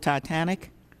top of the Titanic?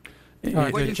 The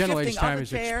gentlelady's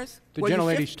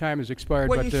time is expired,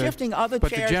 but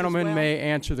the gentleman may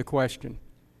answer the question.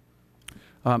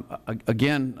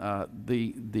 Again,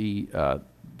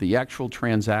 the actual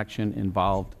transaction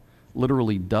involved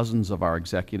literally dozens of our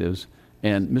executives,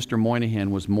 and Mr.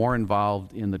 Moynihan was more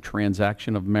involved in the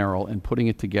transaction of Merrill and putting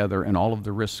it together and all of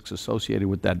the risks associated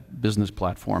with that business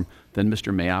platform than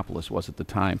Mr. Mayopoulos was at the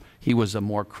time. He was a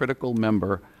more critical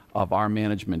member of our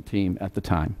management team at the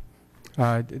time.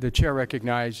 The chair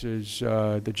recognizes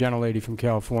the gentlelady from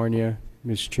California,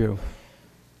 Ms. Chu. You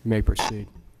may proceed.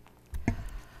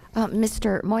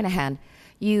 Mr. Moynihan,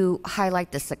 you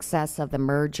highlight the success of the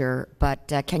merger,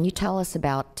 but can you tell us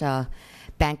about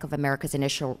Bank of America's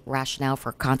initial rationale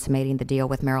for consummating the deal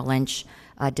with Merrill Lynch?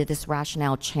 Did this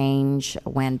rationale change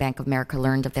when Bank of America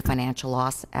learned of the financial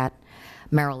loss at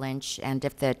Merrill Lynch? And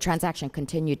if the transaction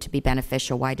continued to be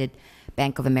beneficial, why did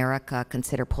Bank of America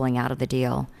consider pulling out of the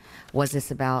deal? Was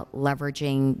this about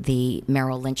leveraging the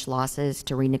Merrill Lynch losses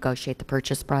to renegotiate the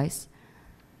purchase price?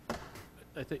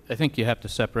 I think you have to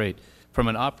separate, from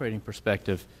an operating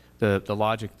perspective, the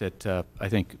logic that I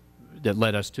think that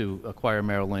led us to acquire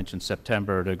Merrill Lynch in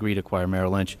September, to agree to acquire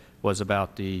Merrill Lynch, was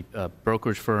about the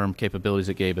brokerage firm capabilities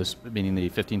it gave us, meaning the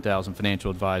 15,000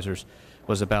 financial advisors,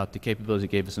 was about the capabilities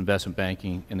it gave us in investment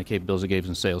banking and the capabilities it gave us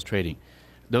in sales trading.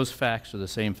 Those facts are the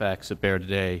same facts that bear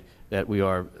today, that we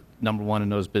are number one in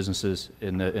those businesses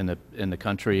in the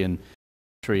country and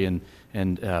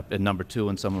number two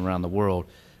in some around the world.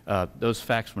 Those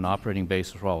facts from an operating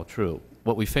basis were all true.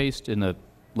 What we faced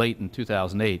late in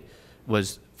 2008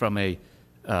 was, from a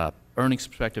earnings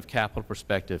perspective, capital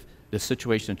perspective, the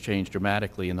situation changed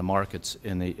dramatically in the markets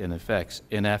in effects.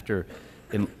 And after,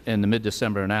 in the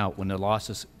mid-December and out, when the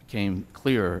losses became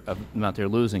clear of the amount they were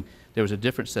losing, there was a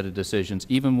different set of decisions,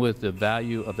 even with the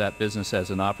value of that business as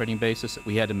an operating basis, that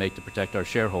we had to make to protect our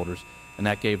shareholders, and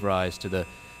that gave rise to the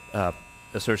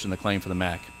assertion of the claim for the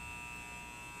MAC.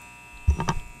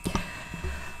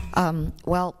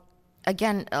 Well,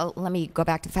 again, let me go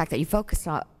back to the fact that you focus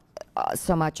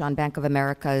so much on Bank of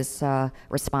America's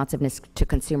responsiveness to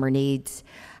consumer needs.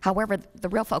 However, the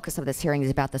real focus of this hearing is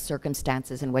about the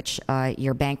circumstances in which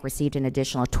your bank received an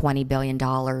additional $20 billion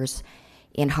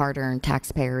in hard-earned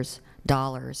taxpayers'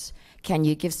 dollars. Can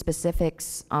you give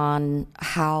specifics on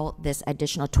how this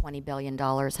additional $20 billion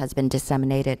has been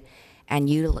disseminated and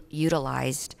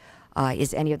utilized?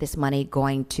 Is any of this money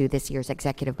going to this year's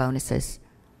executive bonuses?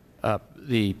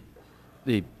 The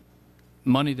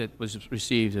money that was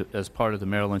received as part of the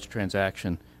Merrill Lynch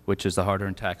transaction, which is the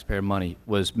hard-earned taxpayer money,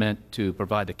 was meant to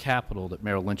provide the capital that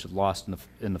Merrill Lynch had lost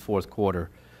in the fourth quarter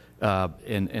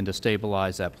and to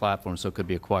stabilize that platform so it could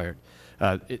be acquired.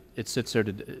 It sits there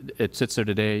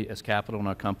today as capital in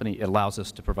our company. It allows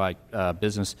us to provide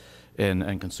business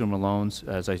and consumer loans,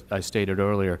 as I stated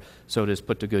earlier, so it is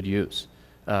put to good use.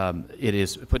 It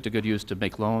is put to good use to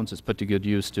make loans. It's put to good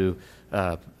use to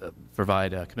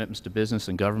provide commitments to business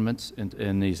and governments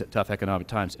in these tough economic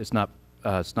times. It's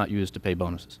not used to pay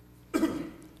bonuses.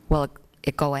 Will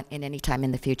it go in any time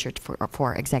in the future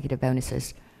for executive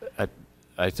bonuses?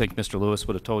 I think Mr. Lewis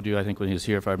would have told you, I think when he was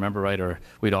here, if I remember right, or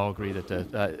we'd all agree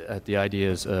that the idea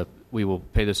is we will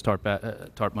pay this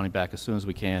TARP money back as soon as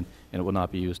we can, and it will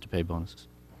not be used to pay bonuses.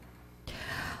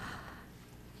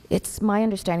 It's my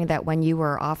understanding that when you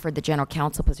were offered the general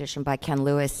counsel position by Ken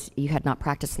Lewis, you had not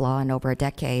practiced law in over a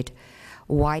decade.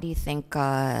 Why do you think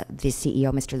the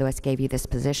CEO, Mr. Lewis, gave you this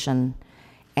position?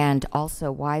 And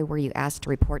also, why were you asked to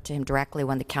report to him directly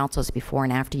when the counsels before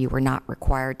and after you were not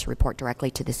required to report directly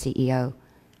to the CEO?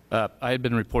 I had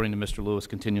been reporting to Mr. Lewis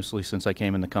continuously since I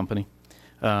came in the company,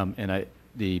 so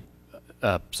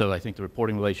I think the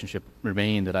reporting relationship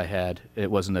remained that I had. It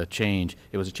wasn't a change.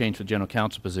 It was a change for the general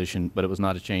counsel position, but it was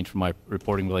not a change for my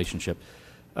reporting relationship.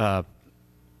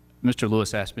 Mr.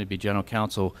 Lewis asked me to be general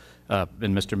counsel, and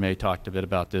Mr. May talked a bit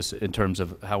about this in terms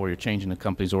of how we're changing the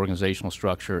company's organizational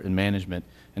structure and management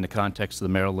in the context of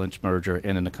the Merrill Lynch merger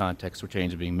and in the context where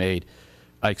changes are being made.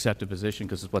 I accepted the position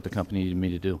because it's what the company needed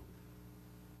me to do.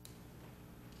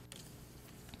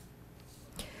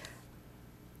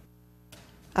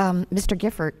 Mr.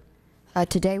 Gifford,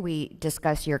 today we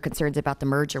discussed your concerns about the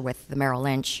merger with the Merrill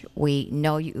Lynch. We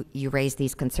know you raised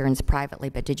these concerns privately,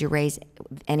 but did you raise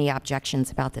any objections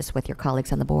about this with your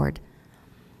colleagues on the board?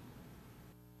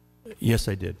 Yes,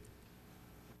 I did.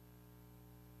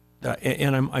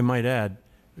 And I might add,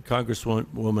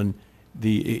 Congresswoman,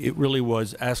 it really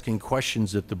was asking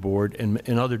questions at the board,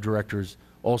 and other directors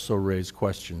also raised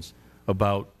questions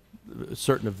about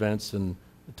certain events and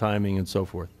timing and so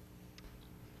forth.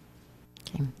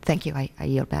 Okay. Thank you. I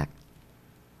yield back.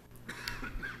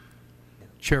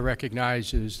 Chair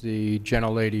recognizes the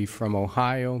gentlelady from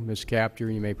Ohio, Ms.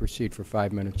 Capter. You may proceed for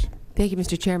 5 minutes. Thank you,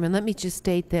 Mr. Chairman. Let me just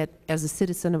state that as a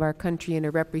citizen of our country and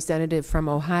a representative from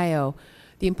Ohio,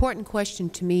 the important question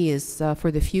to me is for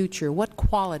the future, what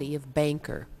quality of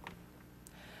banker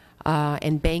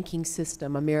and banking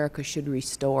system America should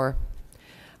restore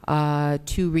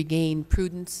to regain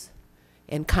prudence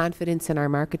and confidence in our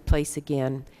marketplace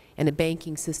again, and a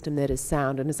banking system that is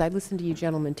sound. And as I listen to you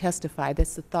gentlemen testify,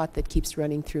 that's the thought that keeps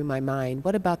running through my mind.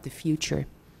 What about the future?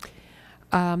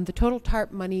 The total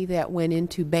TARP money that went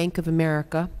into Bank of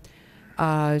America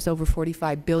is over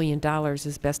 $45 billion,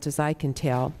 as best as I can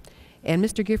tell. And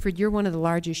Mr. Gifford, you're one of the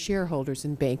largest shareholders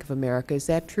in Bank of America. Is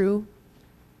that true?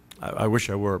 I wish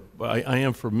I were. I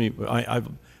am for me.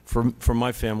 For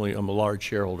my family, I'm a large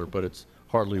shareholder, but it's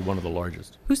hardly one of the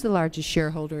largest. Who's the largest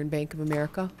shareholder in Bank of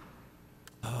America?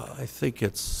 I think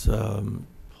it's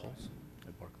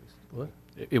What?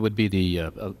 It would be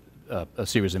a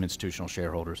series of institutional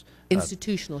sharehold's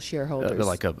Institutional shareholders.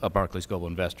 like a Barclays Global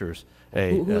Investors.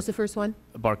 Who was the first one?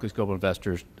 Barclays Global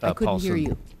Investors. I couldn't hear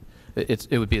you.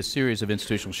 It would be a series of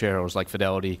institutional shareholders like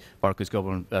Fidelity, Barclays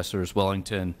Global Investors,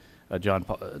 Wellington, John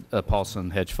Paulson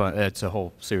Hedge Fund. It's a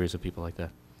whole series of people like that.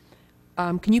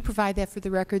 Can you provide that for the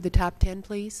record, the top 10,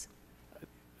 please?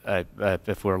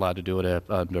 If we're allowed to do it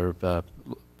under the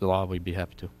law, we'd be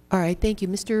happy to. All right, thank you.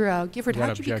 Mr. Gifford, how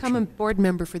did you become a board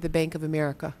member for the Bank of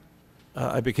America?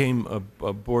 I became a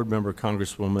board member,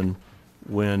 Congresswoman,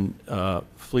 when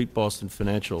Fleet Boston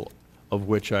Financial, of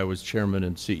which I was chairman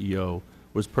and CEO,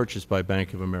 was purchased by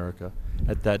Bank of America.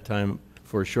 At that time,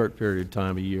 for a short period of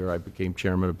time, a year, I became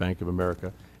chairman of Bank of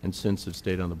America, and since have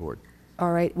stayed on the board.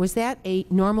 All right. Was that a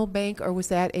normal bank or was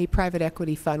that a private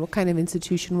equity fund? What kind of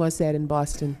institution was that in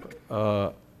Boston?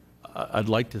 I'd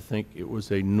like to think it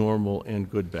was a normal and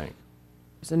good bank.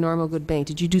 It was a normal, good bank.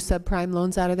 Did you do subprime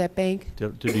loans out of that bank?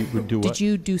 Did you do what? Did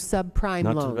you do subprime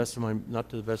loans? Not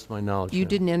to the best of my knowledge. You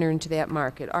didn't enter into that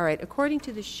market. All right. According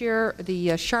to the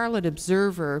Charlotte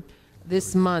Observer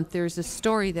this month, there's a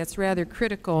story that's rather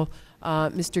critical,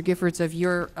 Mr. Giffords, of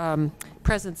your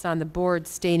presence on the board,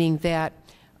 stating that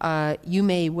you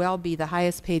may well be the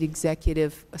highest paid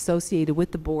executive associated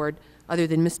with the board, other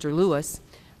than Mr. Lewis,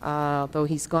 though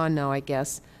he's gone now, I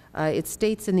guess. It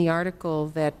states in the article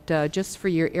that just for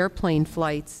your airplane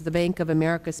flights, the Bank of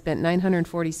America spent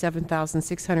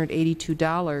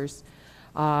 $947,682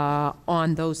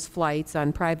 on those flights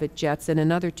on private jets, and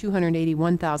another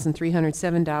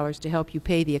 $281,307 to help you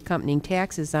pay the accompanying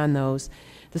taxes on those.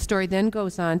 The story then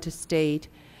goes on to state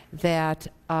that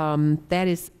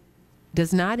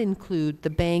does not include the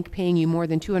bank paying you more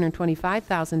than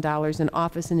 $225,000 in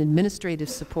office and administrative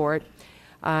support,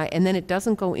 and then it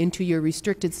doesn't go into your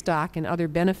restricted stock and other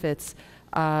benefits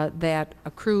that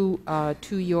accrue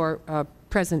to your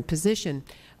present position.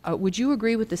 Would you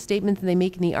agree with the statement that they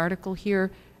make in the article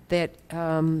here that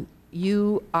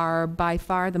you are by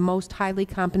far the most highly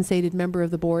compensated member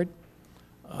of the board?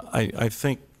 I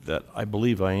think that I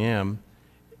believe I am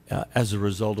as a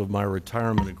result of my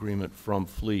retirement agreement from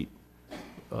Fleet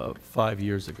 5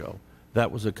 years ago.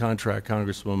 That was a contract,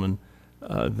 Congresswoman,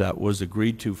 that was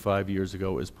agreed to 5 years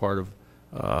ago as part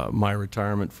of my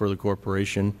retirement for the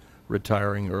corporation,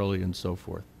 retiring early and so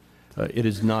forth. It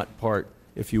is not part,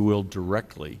 if you will,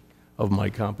 directly of my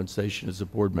compensation as a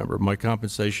board member. My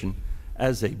compensation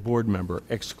as a board member,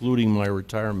 excluding my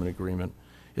retirement agreement,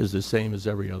 is the same as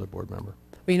every other board member.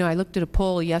 Well, you know, I looked at a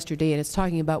poll yesterday, and it's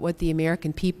talking about what the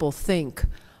American people think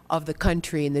of the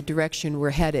country and the direction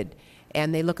we're headed.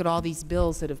 And they look at all these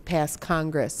bills that have passed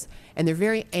Congress, and they're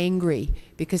very angry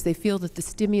because they feel that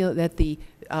the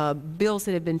bills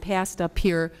that have been passed up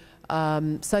here,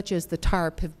 such as the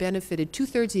TARP, have benefited.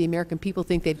 2/3 of the American people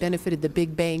think they've benefited the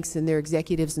big banks and their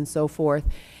executives and so forth,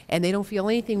 and they don't feel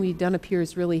anything we've done up here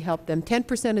has really helped them.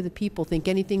 10% of the people think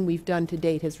anything we've done to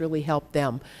date has really helped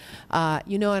them.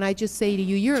 You know, and I just say to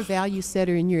you, you're a value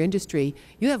setter in your industry.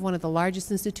 You have one of the largest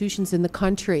institutions in the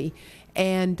country,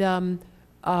 and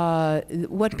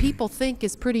what people think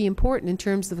is pretty important in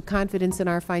terms of confidence in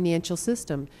our financial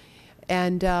system.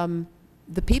 And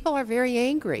the people are very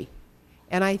angry.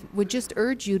 And I would just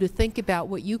urge you to think about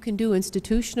what you can do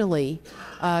institutionally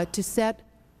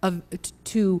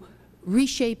to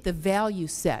reshape the value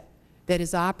set that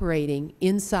is operating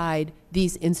inside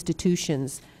these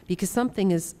institutions, because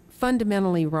something is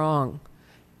fundamentally wrong.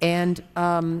 And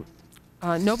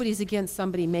nobody's against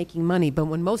somebody making money, but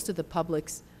when most of the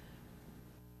public's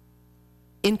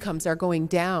incomes are going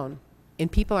down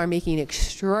and people are making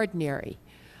extraordinary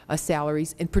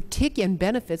salaries and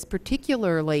benefits,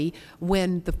 particularly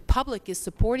when the public is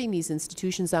supporting these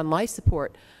institutions on life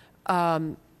support,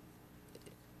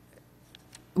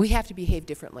 we have to behave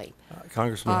differently.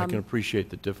 Congressman, I can appreciate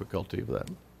the difficulty of that.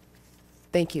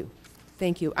 Thank you.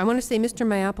 Thank you. I want to say, Mr.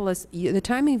 Mayopoulos, the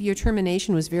timing of your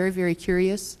termination was very, very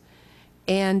curious.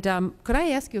 And could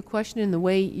I ask you a question in the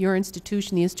way your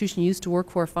institution, the institution you used to work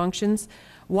for, functions?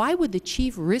 Why would the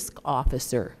chief risk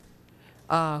officer,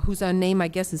 whose name I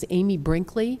guess is Amy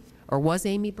Brinkley, or was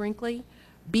Amy Brinkley,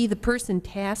 be the person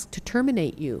tasked to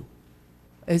terminate you?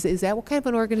 Is that what kind of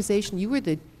an organization? You were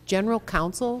the general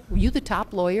counsel? Were you the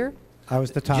top lawyer? I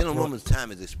was the top lawyer. The gentlewoman's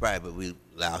time has expired, but we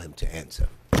allow him to answer.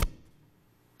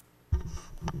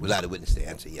 We allow the witness to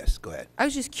answer. Yes, go ahead. I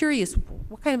was just curious,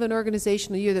 what kind of an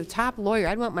organization? You're the top lawyer.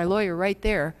 I'd want my lawyer right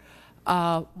there.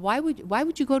 Why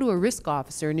would you go to a risk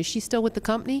officer, and is she still with the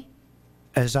company?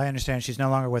 As I understand, she's no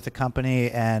longer with the company,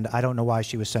 and I don't know why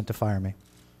she was sent to fire me.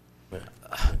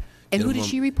 And who did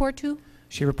she report to?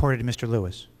 She reported to Mr.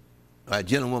 Lewis.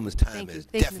 Gentlewoman's time has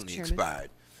definitely expired.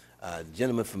 The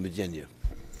gentleman from Virginia,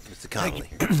 Mr. Connolly.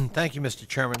 Thank you, Mr.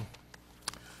 Chairman.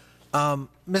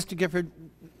 Mr. Gifford,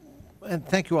 and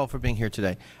thank you all for being here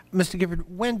today. Mr. Gifford,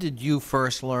 when did you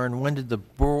first learn, when did the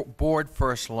board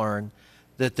first learn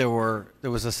that there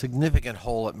was a significant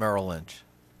hole at Merrill Lynch?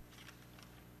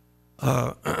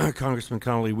 Congressman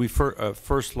Connolly, we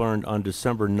first learned on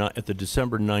at the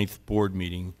December 9th board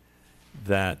meeting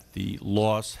that the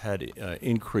loss had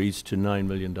increased to $9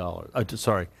 million.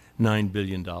 Sorry, $9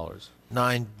 billion.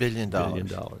 $9 billion.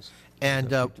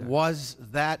 And was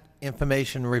that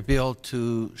information revealed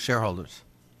to shareholders?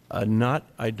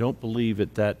 I don't believe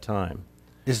at that time.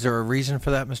 Is there a reason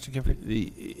for that, Mr. Gifford?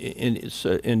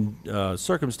 In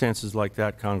circumstances like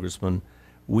that, Congressman,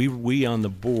 we on the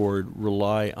board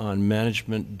rely on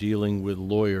management dealing with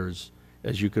lawyers.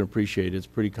 As you can appreciate, it's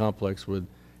pretty complex with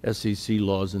SEC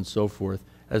laws and so forth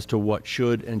as to what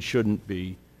should and shouldn't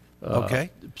be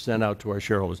sent out to our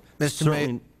shareholders.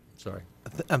 Sorry.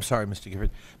 I'm sorry, Mr.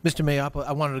 Gifford. Mr. Mayopoulos,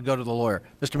 I wanted to go to the lawyer.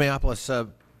 Mr. Mayopoulos,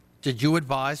 did you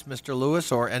advise Mr.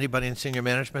 Lewis or anybody in senior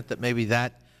management that maybe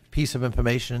that piece of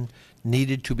information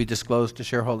needed to be disclosed to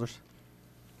shareholders?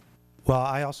 Well,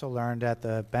 I also learned at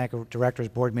the Bank of Directors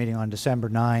board meeting on December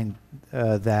 9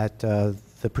 that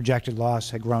the projected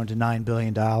loss had grown to $9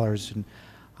 billion. And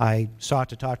I sought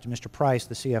to talk to Mr. Price,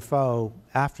 the CFO,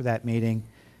 after that meeting.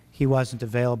 He wasn't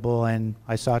available, and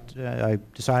I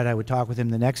decided I would talk with him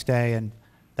the next day, and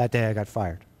that day I got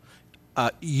fired.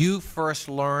 You first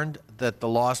learned that the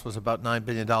loss was about $9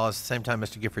 billion at the same time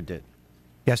Mr. Gifford did?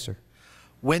 Yes, sir.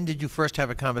 When did you first have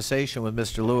a conversation with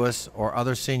Mr. Lewis or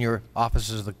other senior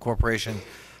officers of the corporation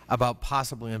about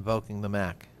possibly invoking the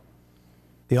MAC?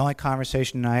 The only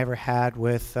conversation I ever had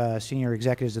with senior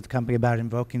executives at the company about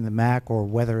invoking the MAC or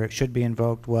whether it should be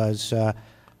invoked was,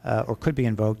 or could be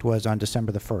invoked, was on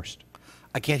December the 1st.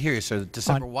 I can't hear you, sir.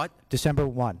 December what? December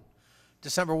 1.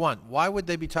 December 1. Why would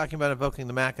they be talking about invoking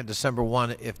the MAC on December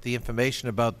 1 if the information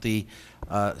about the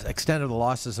extent of the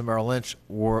losses of Merrill Lynch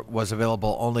was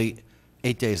available only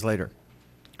 8 days later?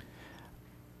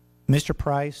 Mr.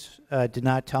 Price did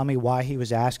not tell me why he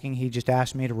was asking. He just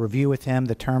asked me to review with him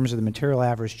the terms of the material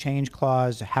average change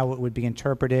clause, how it would be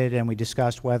interpreted, and we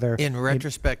discussed whether... In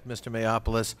retrospect, Mr.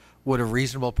 Mayopoulos, would a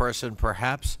reasonable person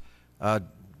perhaps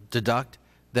deduct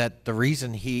that the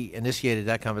reason he initiated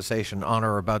that conversation on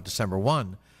or about December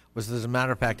 1 was, as a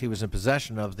matter of fact, he was in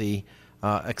possession of the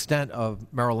extent of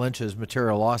Merrill Lynch's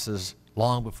material losses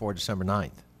long before December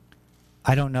 9th?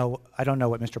 I don't know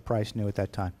what Mr. Price knew at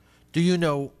that time. Do you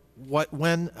know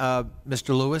when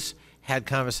Mr. Lewis had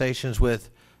conversations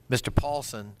with Mr.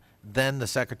 Paulson, then the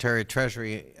Secretary of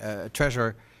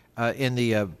Treasurer in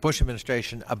the Bush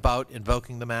administration, about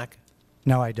invoking the MAC?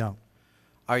 No, I don't.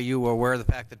 Are you aware of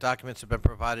the fact that documents have been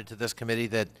provided to this committee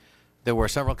that there were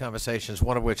several conversations,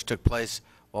 one of which took place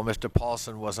while Mr.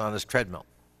 Paulson was on his treadmill?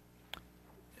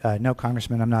 No,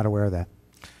 Congressman, I'm not aware of that.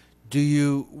 Do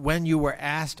you, when you were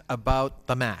asked about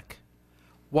the MAC,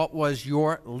 what was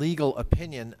your legal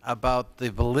opinion about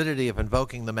the validity of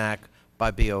invoking the MAC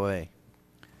by BOA?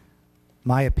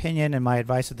 My opinion and my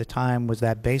advice at the time was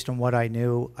that based on what I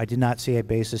knew, I did not see a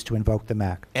basis to invoke the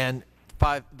MAC. And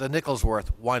the nickel's worth,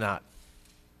 why not?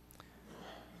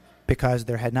 Because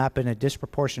there had not been a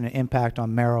disproportionate impact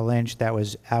on Merrill Lynch that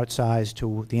was outsized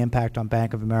to the impact on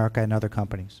Bank of America and other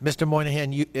companies. Mr.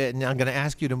 Moynihan, and I'm going to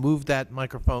ask you to move that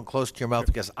microphone close to your mouth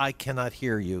because I cannot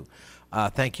hear you.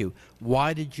 Thank you.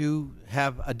 Why did you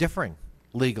have a differing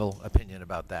legal opinion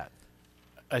about that?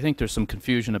 I think there's some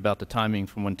confusion about the timing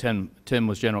from when Tim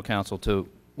was general counsel to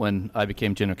when I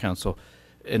became general counsel,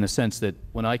 in the sense that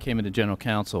when I came into general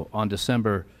counsel on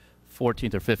December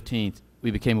 14th or 15th, we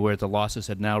became aware that the losses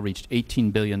had now reached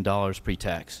 $18 billion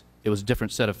pre-tax. It was a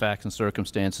different set of facts and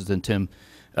circumstances than Tim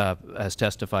has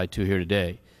testified to here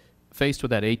today. Faced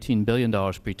with that $18 billion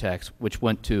pre-tax, which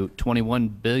went to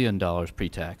 $21 billion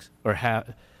pre-tax, or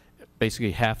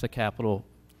basically half the capital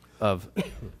of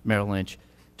Merrill Lynch,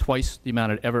 twice the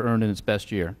amount it ever earned in its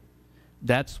best year,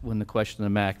 that's when the question of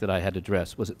the MAC that I had to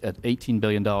address was at $18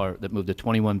 billion that moved to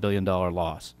 $21 billion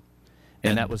loss.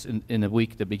 And that was in the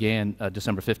week that began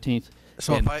December 15th,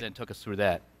 and then took us through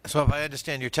that. So if I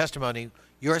understand your testimony,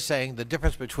 you're saying the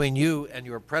difference between you and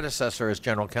your predecessor as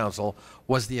general counsel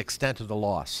was the extent of the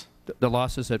loss. The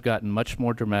losses have gotten much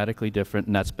more dramatically different,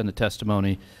 and that's been the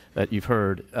testimony that you've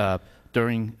heard.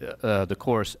 During the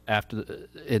course,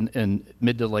 in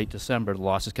mid to late December, the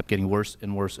losses kept getting worse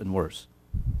and worse and worse.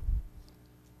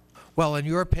 Well, in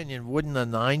your opinion, wouldn't a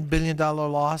 $9 billion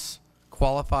loss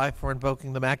qualify for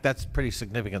invoking the MAC? That's a pretty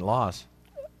significant loss.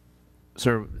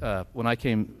 Sir, when I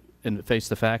came and faced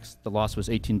the facts, the loss was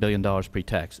 $18 billion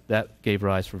pre-tax. That gave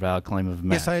rise for valid claim of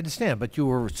MAC. Yes, I understand, but you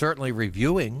were certainly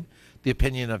reviewing the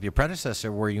opinion of your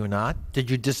predecessor, were you not?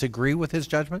 Did you disagree with his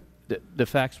judgment? The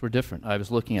facts were different. I was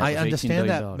looking at I understand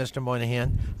that, Mr.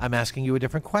 Moynihan. I'm asking you a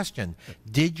different question.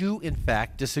 Did you, in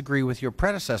fact, disagree with your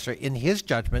predecessor in his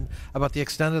judgment about the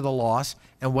extent of the loss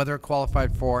and whether it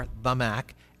qualified for the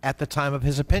MAC at the time of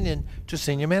his opinion to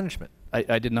senior management?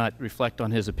 I did not reflect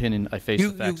on his opinion. I faced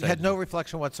the facts. You had no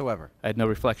reflection whatsoever? I had no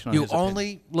reflection on his opinion. You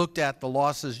only looked at the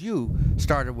losses you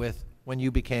started with when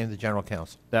you became the general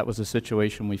counsel? That was the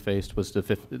situation we faced, was the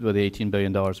 $18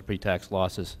 billion of pre-tax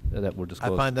losses that were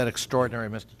disclosed. I find that extraordinary,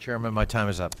 Mr. Chairman. My time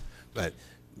is up. Right.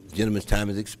 The gentleman's time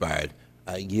has expired.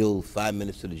 I yield 5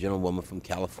 minutes to the gentlewoman from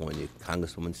California,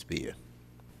 Congresswoman Spear.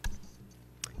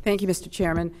 Thank you, Mr.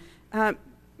 Chairman. Mr.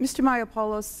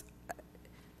 Mayopoulos,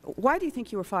 why do you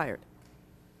think you were fired?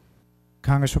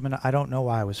 Congresswoman, I don't know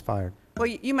why I was fired. Well,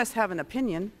 you must have an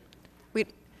opinion.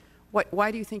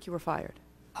 Why do you think you were fired?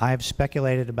 I've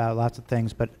speculated about lots of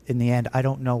things, but in the end, I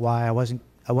don't know why. I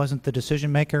wasn't the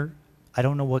decision maker. I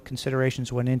don't know what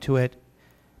considerations went into it,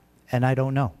 and I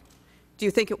don't know. Do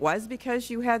you think it was because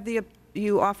you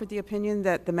offered the opinion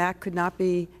that the MAC could not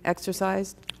be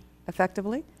exercised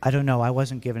effectively? I don't know. I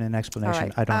wasn't given an explanation. All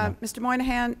right. I don't know. Mr.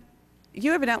 Moynihan,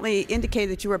 you evidently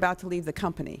indicated that you were about to leave the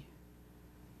company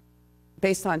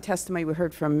based on testimony we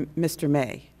heard from Mr.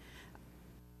 May.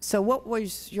 So what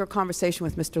was your conversation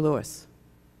with Mr. Lewis?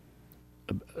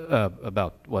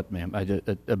 About what, ma'am?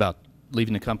 About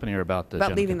leaving the company or about the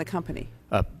About leaving the company.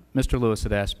 Mr. Lewis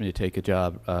had asked me to take a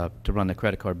job to run the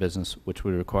credit card business, which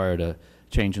would require a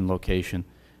change in location.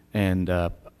 And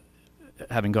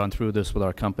having gone through this with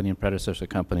our company and predecessor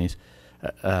companies,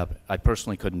 I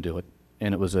personally couldn't do it.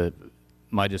 and it was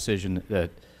my decision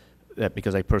that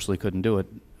because I personally couldn't do it,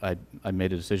 I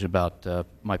made a decision about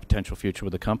my potential future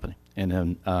with the company. And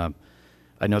then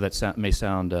I know that may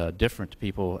sound different to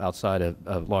people outside of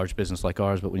a large business like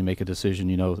ours, but when you make a decision,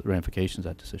 you know the ramifications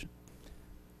of that decision.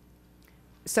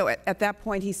 So at that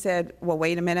point, he said, well,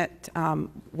 wait a minute,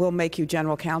 we'll make you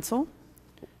general counsel?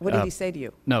 What did he say to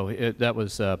you? No, that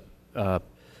was in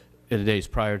the days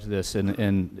prior to this,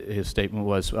 and his statement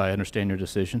was, I understand your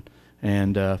decision,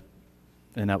 and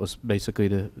that was basically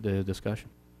the discussion.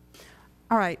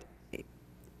 All right.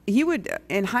 You would,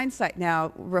 in hindsight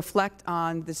now, reflect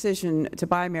on the decision to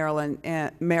buy Merrill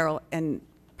and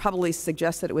probably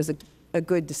suggest that it was a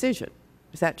good decision.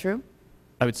 Is that true?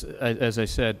 I would, as I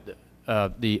said,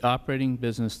 the operating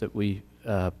business that we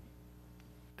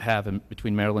have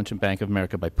between Merrill Lynch and Bank of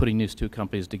America by putting these two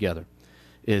companies together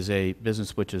is a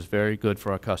business which is very good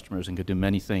for our customers and could do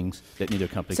many things that neither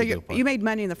company could do. So you made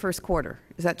money in the first quarter.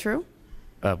 Is that true?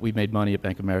 We made money at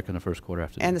Bank of America in the first quarter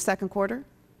after that. And the second quarter?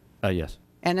 Yes.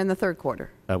 And in the third quarter?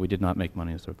 We did not make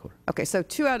money in the third quarter. Okay, so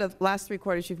 2 out of the last 3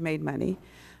 quarters you've made money.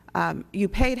 You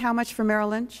paid how much for Merrill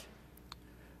Lynch?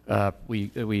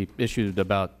 We issued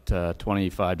about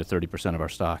 25 to 30% of our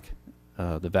stock.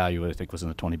 The value, I think, was in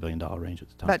the $20 billion range at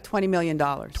the time. About $20 million.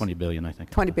 $20 billion, I think.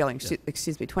 $20 billion, yeah.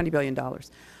 excuse me, $20 billion. All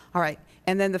right.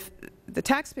 And then the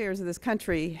taxpayers of this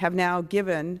country have now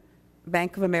given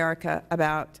Bank of America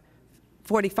about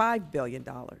 $45 billion,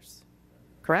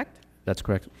 correct? That's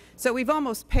correct. So we've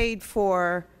almost paid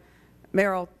for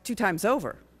Merrill 2 times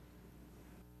over.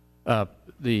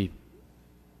 The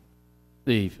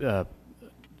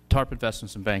TARP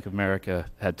investments in Bank of America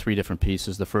had 3 different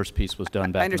pieces. The first piece was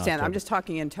done back in I understand. October. I'm just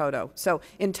talking in toto. So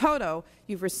in toto,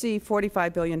 you've received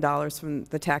 $45 billion from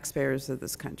the taxpayers of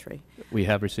this country. We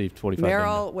have received $45 billion.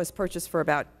 Merrill was purchased for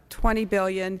about $20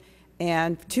 billion,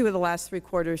 and 2 of the last 3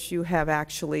 quarters you have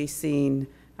actually seen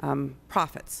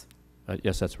profits.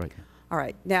 Yes, that's right. All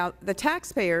right. Now, the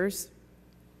taxpayers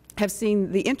have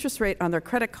seen the interest rate on their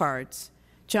credit cards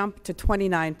jump to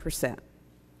 29%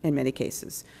 in many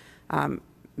cases.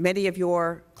 Many of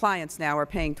your clients now are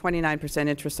paying 29%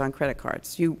 interest on credit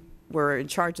cards. You were in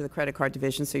charge of the credit card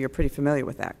division, so you're pretty familiar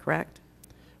with that, correct?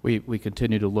 We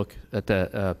continue to look at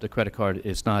the credit card.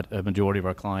 It's not a majority of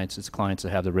our clients. It's clients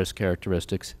that have the risk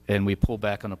characteristics. And we pulled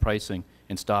back on the pricing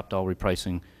and stopped all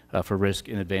repricing for risk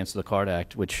in advance of the CARD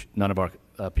Act, which none of our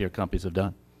peer companies have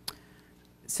done.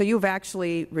 So you've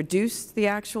actually reduced the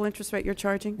actual interest rate you're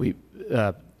charging?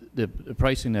 The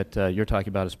pricing that you're talking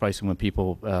about is pricing when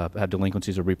people have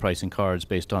delinquencies or repricing cards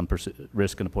based on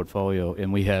risk in the portfolio,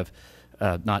 and we have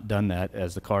not done that,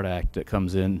 as the CARD Act that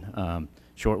comes in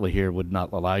shortly here would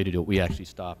not allow you to do it. We actually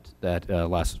stopped that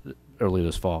earlier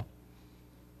this fall.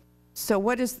 So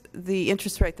what is the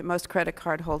interest rate that most credit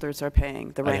card holders are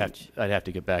paying, the range? I'd have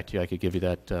to get back to you. I could give you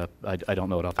that. I don't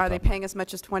know it off the top. Are they paying as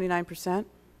much as 29%?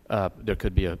 There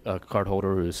could be a card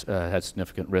holder who has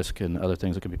significant risk and other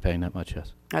things that could be paying that much,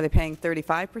 yes. Are they paying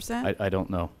 35%? I don't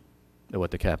know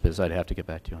what the cap is. I'd have to get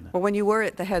back to you on that. Well, when you were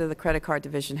at the head of the credit card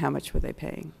division, how much were they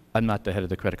paying? I'm not the head of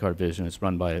the credit card division. It's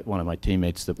run by one of my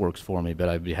teammates that works for me, but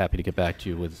I'd be happy to get back to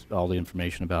you with all the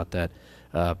information about that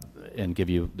and give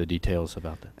you the details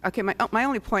about that. Okay, my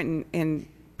only point in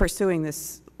pursuing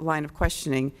this line of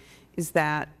questioning is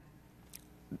that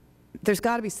there's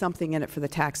got to be something in it for the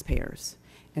taxpayers.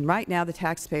 And right now the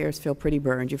taxpayers feel pretty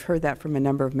burned. You've heard that from a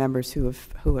number of members who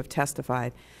have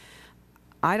testified.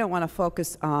 I don't want to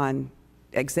focus on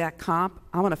exact comp.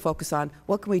 I want to focus on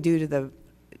what can we do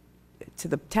to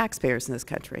the taxpayers in this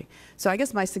country. So I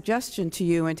guess my suggestion to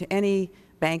you and to any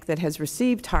bank that has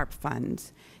received TARP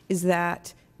funds is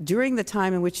that during the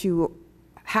time in which you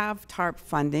have TARP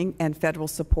funding and federal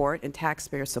support and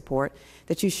taxpayer support,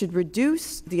 that you should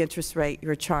reduce the interest rate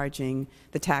you're charging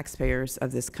the taxpayers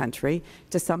of this country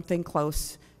to something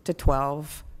close to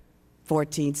 12,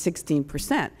 14,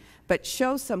 16%, but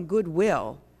show some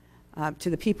goodwill to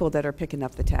the people that are picking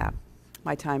up the tab.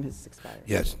 My time has expired.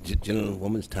 Yes,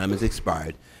 gentlewoman's time has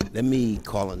expired. Let me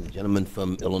call on the gentleman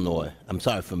from Illinois. I'm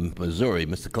sorry, from Missouri,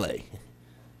 Mr. Clay.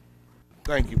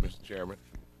 Thank you, Mr. Chairman.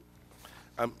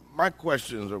 My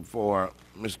questions are for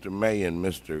Mr. May and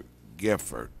Mr.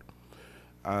 Gifford.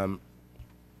 In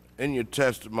your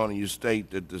testimony, you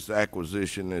state that this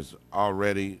acquisition is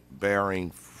already bearing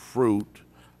fruit.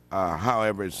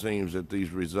 However, it seems that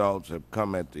these results have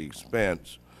come at the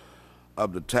expense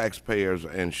of the taxpayers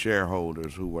and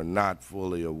shareholders who were not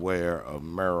fully aware of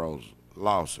Merrill's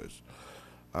losses.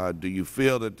 Do you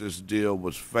feel that this deal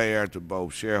was fair to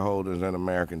both shareholders and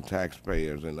American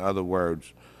taxpayers? In other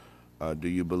words, do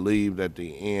you believe that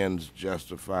the ends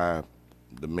justify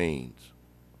the means?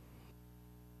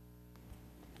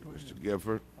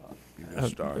 Gifford, you can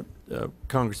start.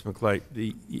 Congressman Clay,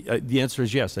 the answer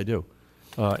is yes, I do.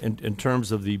 In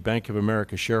terms of the Bank of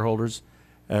America shareholders,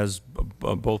 as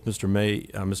both Mr.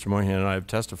 Moynihan and I have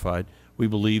testified, we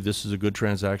believe this is a good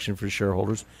transaction for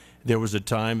shareholders. There was a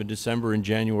time in December and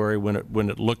January when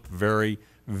it looked very,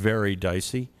 very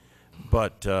dicey,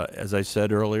 but as I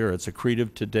said earlier, it's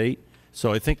accretive to date.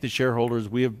 So I think the shareholders,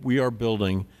 we are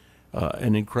building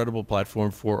an incredible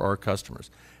platform for our customers.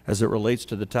 As it relates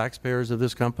to the taxpayers of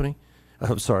this company,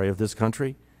 of this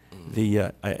country,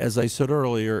 as I said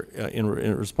earlier in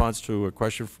response to a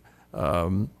question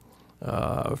from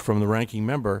the ranking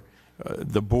member,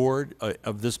 the board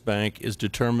of this bank is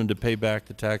determined to pay back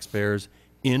the taxpayers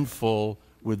in full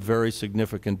with very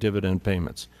significant dividend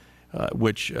payments,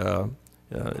 which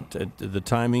the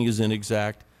timing is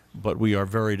inexact, but we are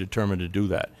very determined to do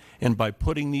that. And by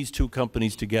putting these two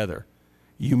companies together,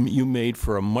 you made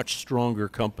for a much stronger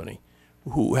company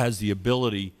who has the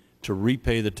ability to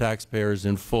repay the taxpayers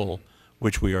in full,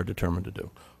 which we are determined to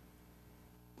do.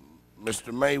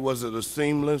 Mr. May, was it a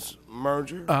seamless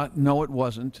merger? No, it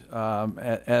wasn't.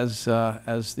 As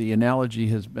the analogy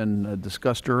has been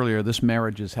discussed earlier, this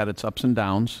marriage has had its ups and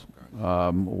downs.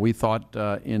 We thought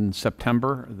in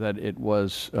September that it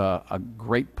was had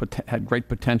great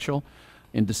potential.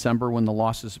 In December, when the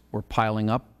losses were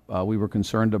piling up, we were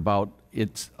concerned about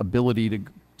its ability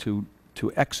to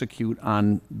execute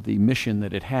on the mission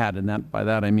that it had, and by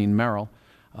that I mean Merrill.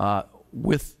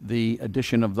 With the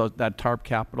addition of that TARP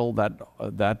capital,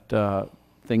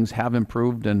 things have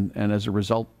improved, and as a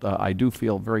result, I do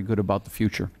feel very good about the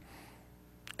future.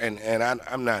 And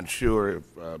I'm not sure if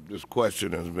this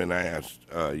question has been asked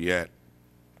yet,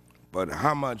 but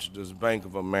how much does Bank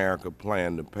of America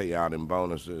plan to pay out in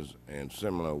bonuses and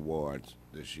similar awards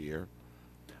this year?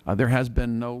 There has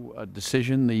been no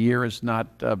decision. The year has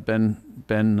not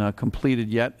been completed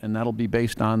yet, and that'll be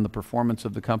based on the performance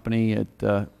of the company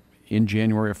in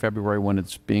January or February when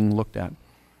it's being looked at.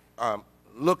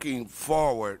 Looking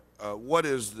forward, what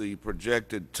is the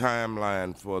projected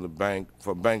timeline for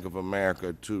Bank of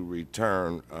America to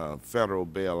return federal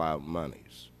bailout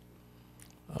monies?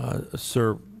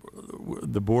 Sir,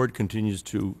 the board continues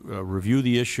to review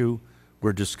the issue.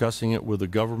 We're discussing it with the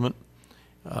government.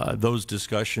 Those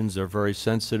discussions are very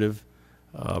sensitive,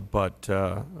 but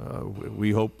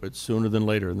we hope it's sooner than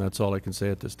later, and that's all I can say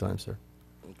at this time, sir.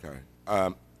 Okay.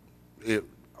 Are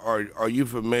you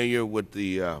familiar with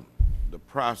the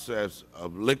process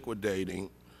of liquidating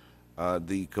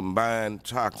the combined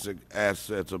toxic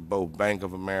assets of both Bank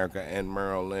of America and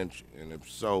Merrill Lynch? And if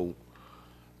so,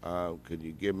 could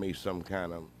you give me some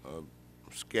kind of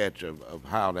sketch of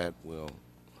how that will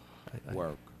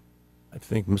work? I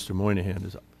think Mr. Moynihan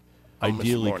is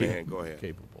ideally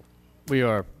capable. We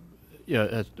are,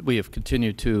 we have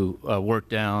continued to work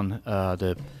down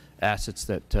the assets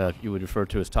that you would refer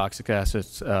to as toxic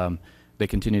assets. They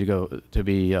continue to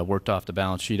be worked off the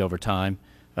balance sheet over time.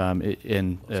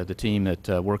 The team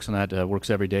that works on that works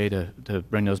every day to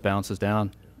bring those balances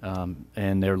down.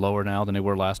 And they're lower now than they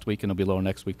were last week, and they'll be lower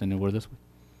next week than they were this week.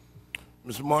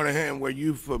 Mr. Moynihan, were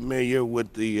you familiar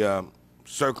with the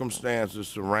circumstances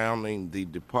surrounding the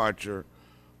departure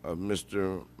of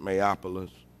Mr.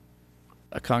 Mayopoulos?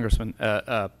 Congressman,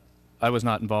 I was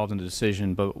not involved in the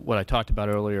decision, but what I talked about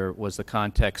earlier was the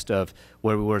context of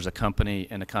where we were as a company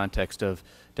and the context of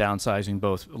downsizing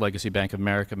both Legacy Bank of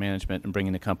America management and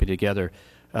bringing the company together.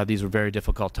 These were very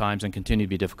difficult times and continue to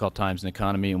be difficult times in the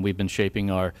economy, and we've been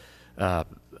shaping our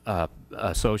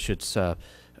associates'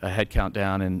 headcount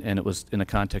down, and it was in the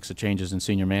context of changes in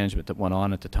senior management that went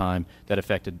on at the time that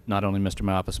affected not only Mr.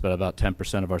 Mayopoulos, but about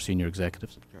 10% of our senior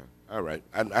executives. Okay. All right.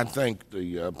 I thank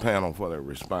the panel for their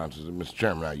responses. And Mr.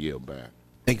 Chairman, I yield back.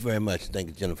 Thank you very much. Thank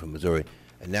you, gentleman from Missouri.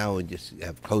 And now we just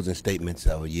have closing statements.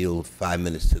 I will yield 5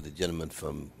 minutes to the gentleman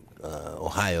from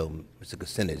Ohio, Mr.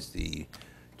 Kucinich, the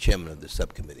chairman of the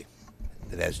subcommittee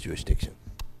that has jurisdiction.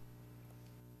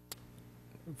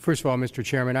 First of all, Mr.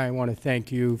 Chairman, I want to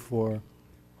thank you for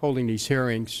holding these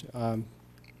hearings.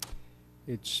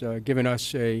 It's given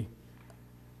us a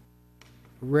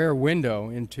rare window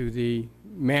into the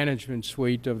management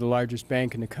suite of the largest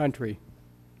bank in the country.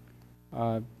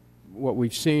 What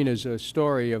we've seen is a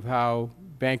story of how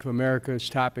Bank of America's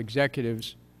top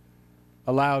executives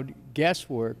allowed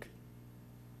guesswork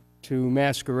to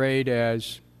masquerade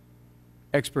as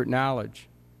expert knowledge,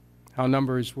 how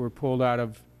numbers were pulled out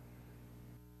of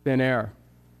thin air.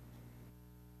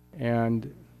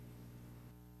 And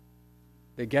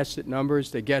they guessed at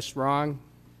numbers, they guessed wrong.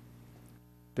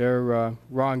 Their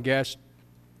wrong guess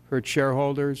hurt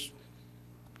shareholders,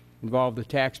 involved the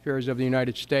taxpayers of the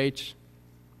United States.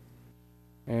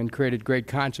 and created great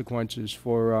consequences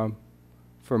for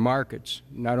markets,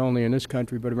 not only in this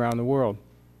country but around the world.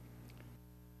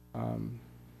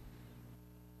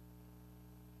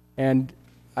 And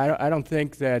I don't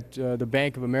think that the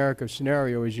Bank of America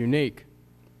scenario is unique.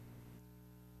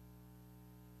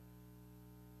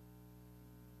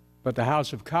 But the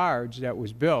house of cards that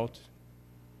was built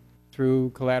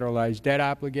through collateralized debt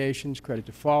obligations, credit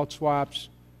default swaps,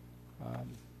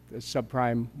 the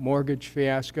subprime mortgage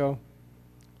fiasco,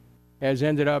 has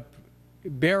ended up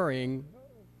burying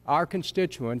our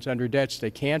constituents under debts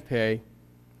they can't pay,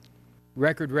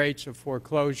 record rates of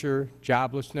foreclosure,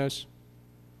 joblessness.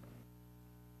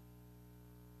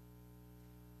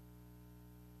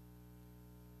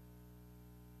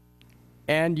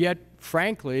 And yet,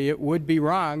 frankly, it would be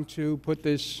wrong to put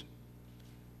this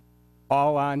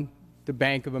all on the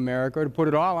Bank of America or to put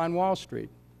it all on Wall Street.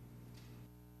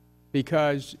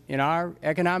 Because in our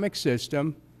economic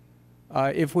system,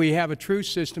 if we have a true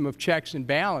system of checks and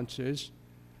balances,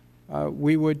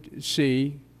 we would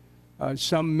see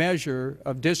some measure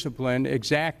of discipline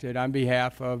exacted on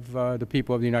behalf of the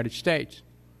people of the United States.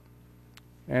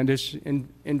 And this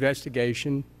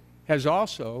investigation has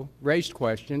also raised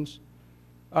questions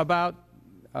about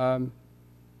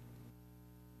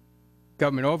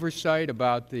government oversight,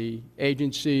 about the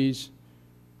agencies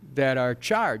that are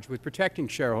charged with protecting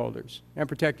shareholders and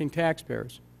protecting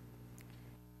taxpayers.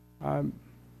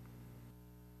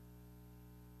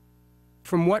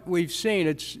 From what we've seen,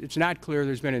 it's not clear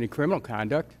there's been any criminal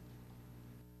conduct,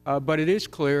 but it is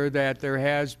clear that there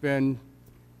has been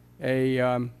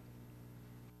a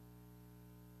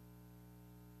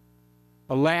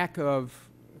lack of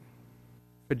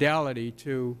fidelity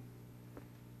to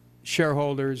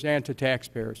shareholders and to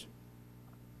taxpayers.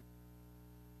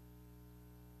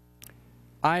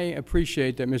 I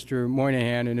appreciate that Mr.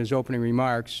 Moynihan in his opening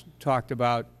remarks talked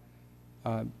about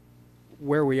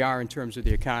where we are in terms of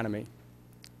the economy.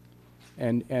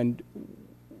 And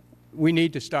we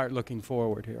need to start looking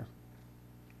forward here.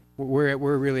 We're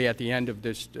really at the end of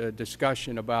this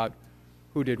discussion about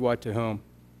who did what to whom.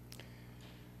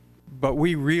 But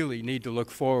we really need to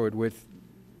look forward with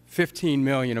 15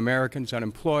 million Americans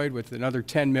unemployed, with another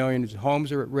 10 million whose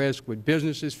homes are at risk, with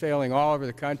businesses failing all over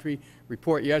the country.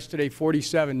 Report yesterday,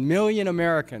 47 million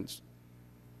Americans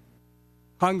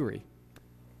hungry.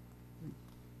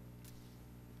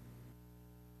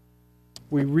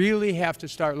 We really have to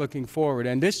start looking forward.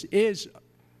 And this is,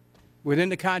 within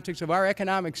the context of our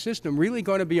economic system, really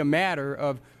going to be a matter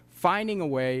of finding a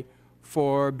way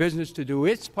for business to do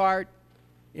its part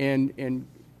in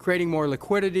creating more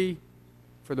liquidity,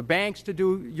 for the banks to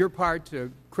do your part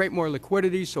to create more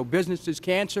liquidity so businesses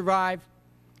can survive,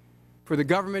 for the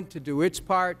government to do its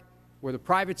part where the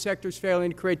private sector is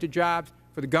failing to create the jobs,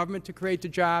 for the government to create the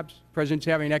jobs. The President's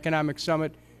having an economic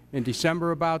summit in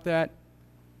December about that.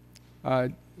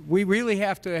 We really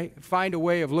have to find a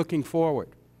way of looking forward.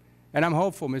 And I'm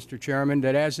hopeful, Mr. Chairman,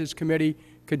 that as this committee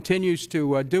continues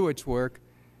to do its work,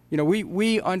 you know,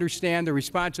 we understand the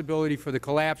responsibility for the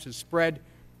collapse is spread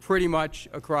pretty much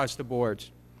across the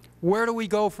boards. Where do we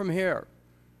go from here?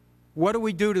 What do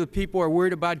we do to the people who are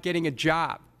worried about getting a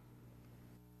job?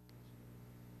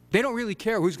 They don't really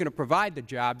care who's going to provide the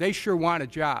job. They sure want a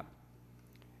job.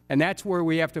 And that's where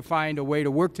we have to find a way to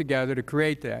work together to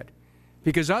create that.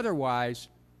 Because otherwise,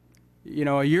 you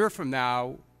know, a year from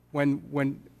now, when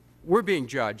we're being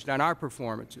judged on our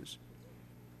performances,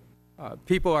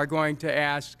 people are going to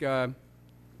ask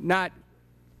not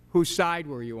whose side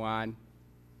were you on,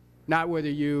 not whether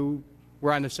you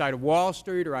were on the side of Wall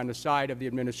Street or on the side of the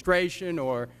administration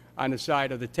or on the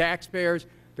side of the taxpayers.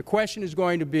 The question is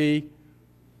going to be,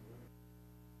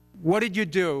 what did you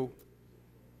do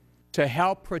to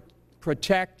help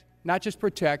protect, not just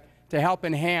protect, to help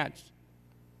enhance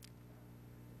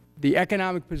the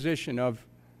economic position of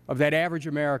that average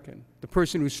American, the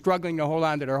person who's struggling to hold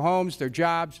on to their homes, their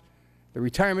jobs, their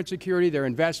retirement security, their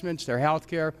investments, their health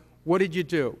care? What did you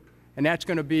do? And that's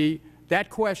going to be that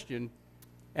question,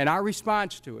 and our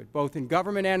response to it, both in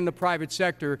government and in the private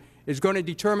sector, is going to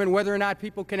determine whether or not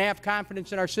people can have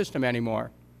confidence in our system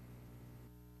anymore.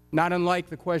 Not unlike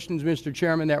the questions, Mr.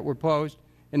 Chairman, that were posed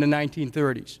in the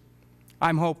 1930s.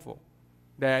 I'm hopeful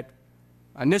that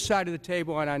on this side of the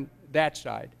table and on that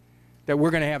side, that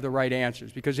we're going to have the right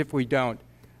answers, because if we don't,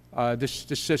 this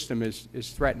system is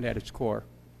threatened at its core.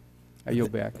 I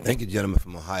yield back. Thank you, gentleman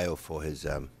from Ohio, for his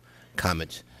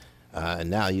comments. And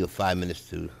now you have 5 minutes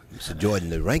to Mr. Jordan,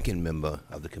 the ranking member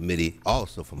of the committee,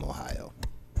 also from Ohio.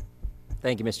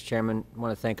 Thank you, Mr. Chairman. I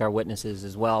want to thank our witnesses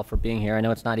as well for being here. I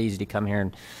know it's not easy to come here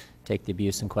and take the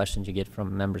abuse and questions you get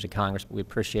from members of Congress, but we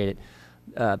appreciate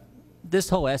it. This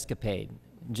whole escapade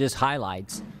just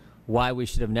highlights why we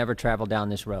should have never traveled down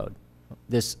this road.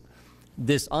 This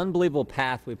unbelievable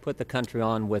path we put the country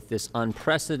on with this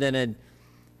unprecedented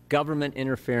government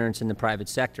interference in the private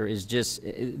sector is just,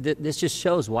 this just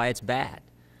shows why it's bad.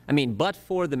 I mean, but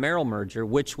for the Merrill merger,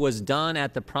 which was done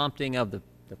at the prompting of the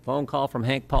phone call from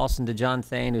Hank Paulson to John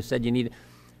Thain, who said you need,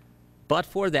 but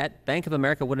for that, Bank of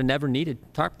America would have never needed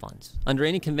TARP funds. Under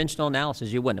any conventional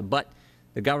analysis, you wouldn't have. But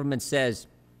the government says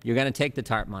you're going to take the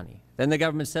TARP money. Then the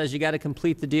government says you got to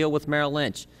complete the deal with Merrill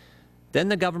Lynch. Then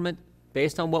the government,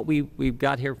 based on what we've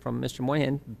got here from Mr.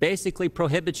 Moynihan, basically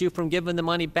prohibits you from giving the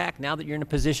money back now that you're in a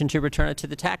position to return it to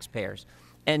the taxpayers.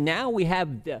 And now we have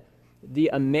the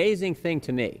amazing thing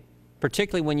to me,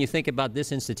 particularly when you think about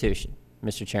this institution,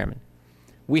 Mr. Chairman.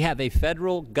 We have a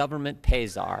federal government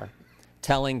pay-czar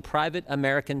telling private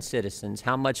American citizens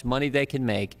how much money they can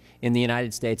make in the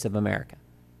United States of America.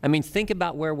 I mean, think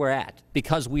about where we're at,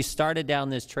 because we started down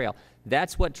this trail.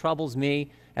 That's what troubles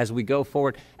me as we go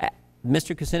forward.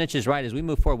 Mr. Kucinich is right. As we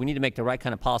move forward, we need to make the right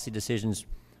kind of policy decisions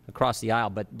across the aisle,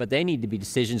 but they need to be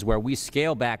decisions where we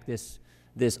scale back this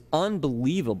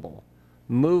unbelievable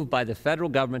move by the federal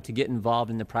government to get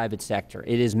involved in the private sector.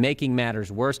 It is making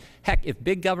matters worse. Heck, if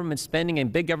big government spending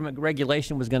and big government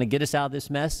regulation was going to get us out of this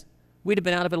mess, we'd have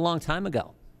been out of it a long time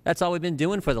ago. That's all we've been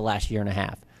doing for the last year and a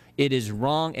half. It is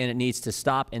wrong, and it needs to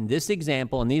stop. And this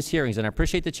example and these hearings, and I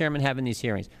appreciate the chairman having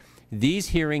these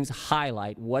hearings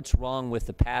highlight what's wrong with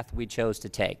the path we chose to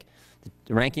take.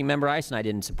 The ranking member Ice and I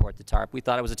didn't support the TARP. We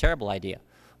thought it was a terrible idea.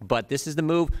 But this is the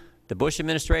move. The Bush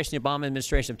administration, the Obama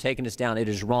administration have taken us down. It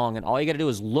is wrong. And all you got to do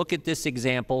is look at this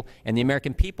example, and the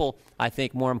American people, I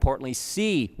think, more importantly,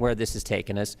 see where this has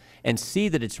taken us and see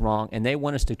that it's wrong, and they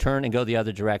want us to turn and go the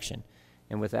other direction.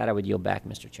 And with that, I would yield back,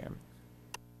 Mr. Chairman.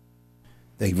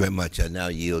 Thank you very much. I now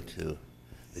yield to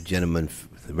the gentleman,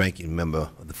 the ranking member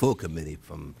of the full committee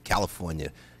from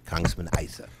California, Congressman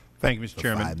Issa. Thank you, Mr.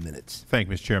 Chairman. 5 minutes. Thank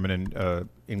you, Mr. Chairman. And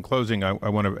in closing, I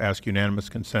want to ask unanimous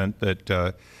consent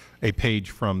that a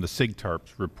page from the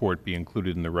SIGTARP's report be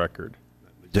included in the record.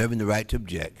 Reserving the right to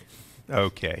object.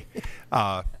 Okay.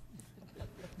 Now,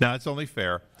 it's only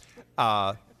fair.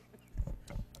 I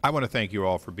want to thank you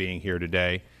all for being here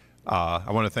today.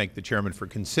 I want to thank the chairman for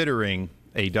considering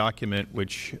a document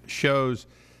which shows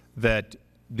that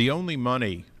the only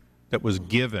money that was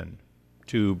given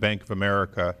to Bank of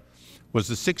America was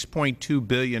the $6.2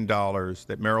 billion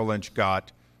that Merrill Lynch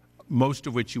got, most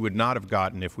of which you would not have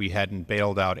gotten if we hadn't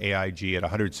bailed out AIG at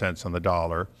 100 cents on the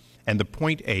dollar, and the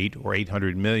 .8 or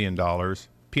 $800 million,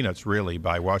 peanuts really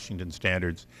by Washington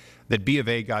standards, that B of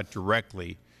A got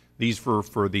directly. These were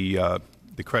for the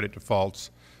credit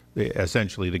defaults,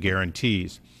 essentially the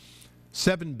guarantees.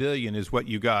 $7 billion is what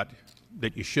you got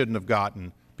that you shouldn't have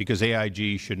gotten because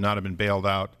AIG should not have been bailed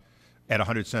out at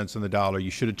 100 cents on the dollar.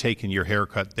 You should have taken your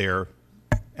haircut there,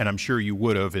 and I'm sure you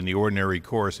would have in the ordinary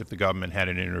course if the government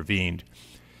hadn't intervened.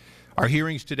 Our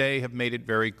hearings today have made it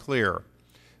very clear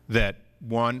that,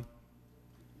 one,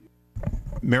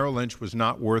 Merrill Lynch was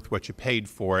not worth what you paid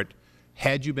for it.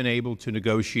 Had you been able to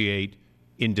negotiate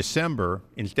in December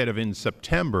instead of in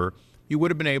September, you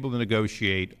would have been able to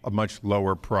negotiate a much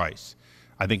lower price.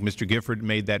 I think Mr. Gifford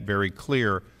made that very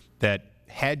clear, that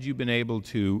had you been able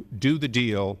to do the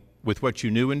deal with what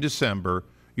you knew in December,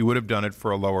 you would have done it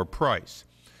for a lower price.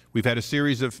 We've had a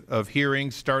series of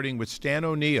hearings, starting with Stan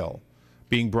O'Neill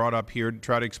being brought up here to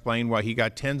try to explain why he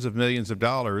got tens of millions of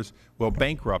dollars while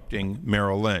bankrupting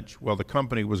Merrill Lynch. Well, the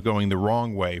company was going the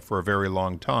wrong way for a very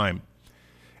long time.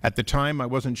 At the time, I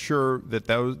wasn't sure that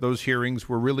those hearings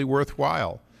were really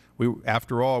worthwhile.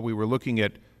 After all, we were looking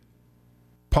at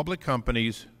public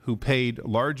companies who paid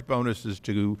large bonuses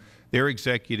to their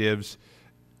executives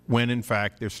when, in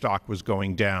fact, their stock was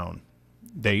going down.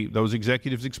 Those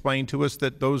executives explained to us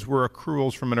that those were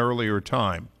accruals from an earlier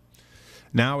time.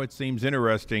 Now it seems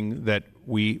interesting that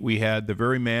we had the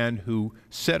very man who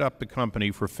set up the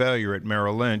company for failure at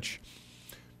Merrill Lynch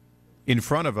in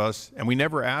front of us, and we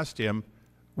never asked him,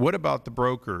 what about the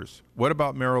brokers? What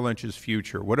about Merrill Lynch's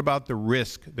future? What about the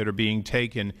risk that are being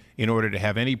taken in order to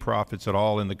have any profits at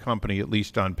all in the company, at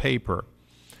least on paper?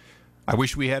 I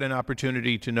wish we had an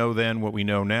opportunity to know then what we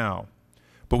know now.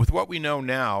 But with what we know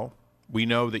now, we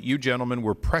know that you gentlemen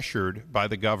were pressured by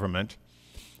the government,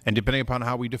 and depending upon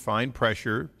how we define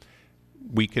pressure,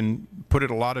 we can put it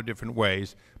a lot of different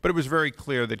ways. But it was very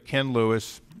clear that Ken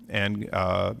Lewis and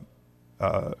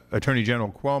Attorney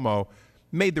General Cuomo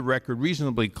made the record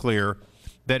reasonably clear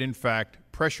that, in fact,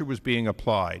 pressure was being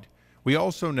applied. We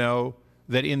also know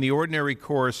that in the ordinary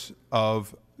course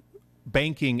of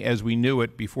banking as we knew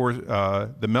it before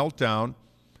the meltdown,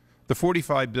 the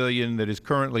 $45 billion that is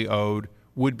currently owed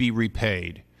would be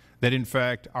repaid. that, in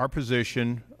fact, our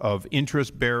position of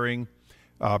interest-bearing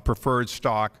preferred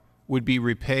stock would be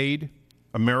repaid.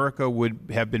 America would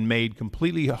have been made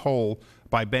completely whole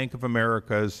by Bank of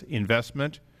America's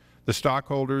investment. The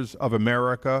stockholders of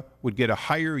America would get a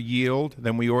higher yield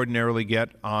than we ordinarily get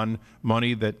on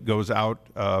money that goes out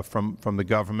from the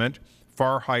government,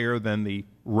 far higher than the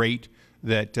rate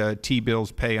that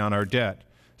T-bills pay on our debt.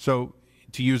 So,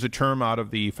 to use a term out of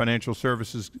the financial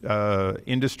services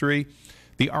industry,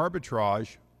 the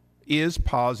arbitrage is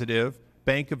positive.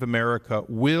 Bank of America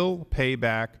will pay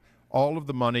back all of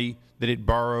the money that it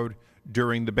borrowed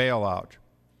during the bailout.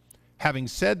 Having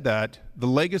said that, the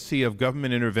legacy of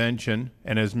government intervention,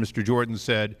 and as Mr. Jordan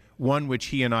said, one which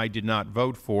he and I did not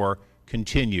vote for,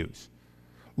 continues.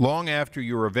 Long after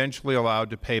you are eventually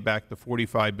allowed to pay back the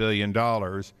 $45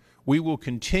 billion, we will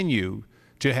continue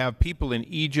to have people in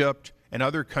Egypt and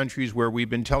other countries where we've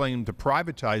been telling them to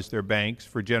privatize their banks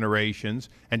for generations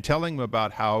and telling them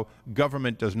about how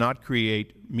government does not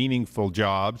create meaningful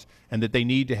jobs and that they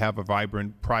need to have a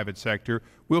vibrant private sector.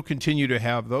 We'll continue to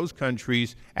have those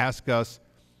countries ask us,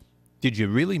 did you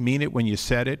really mean it when you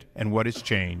said it, and what has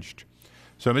changed?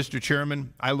 So, Mr.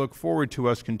 Chairman, I look forward to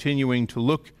us continuing to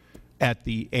look at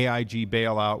the AIG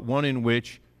bailout, one in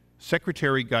which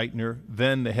Secretary Geithner,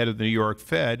 then the head of the New York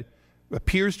Fed,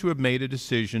 appears to have made a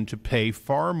decision to pay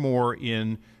far more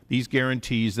in these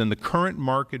guarantees than the current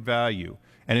market value.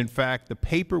 And in fact, the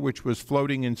paper, which was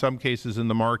floating in some cases in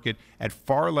the market at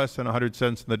far less than 100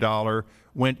 cents on the dollar,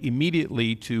 went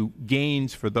immediately to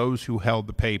gains for those who held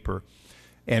the paper.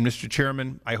 And, Mr.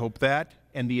 Chairman, I hope that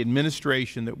and the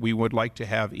administration that we would like to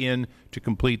have in to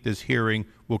complete this hearing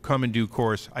will come in due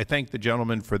course. I thank the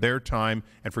gentlemen for their time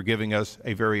and for giving us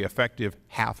a very effective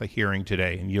half a hearing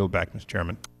today, and yield back, Mr.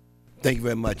 Chairman. Thank you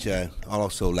very much. I'd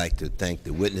also like to thank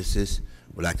the witnesses.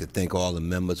 We'd like to thank all the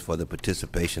members for their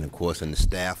participation, of course, and the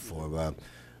staff for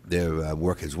their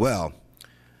work as well.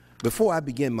 Before I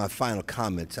begin my final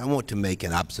comments, I want to make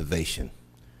an observation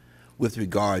with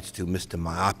regards to Mr.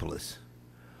 Meopolis,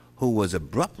 who was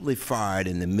abruptly fired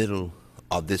in the middle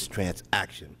of this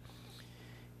transaction.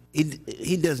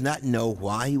 He does not know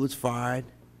why he was fired.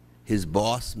 His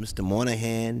boss, Mr.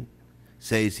 Moynihan,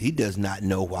 says he does not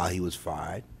know why he was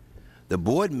fired. The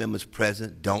board members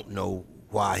present don't know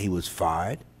why he was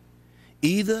fired.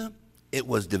 Either it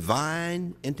was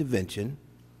divine intervention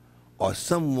or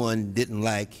someone didn't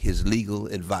like his legal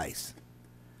advice.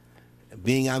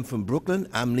 Being I'm from Brooklyn,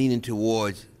 I'm leaning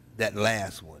towards that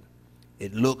last one.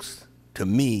 It looks to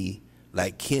me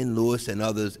like Ken Lewis and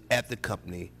others at the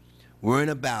company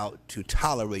weren't about to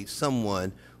tolerate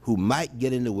someone who might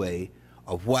get in the way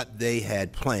of what they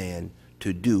had planned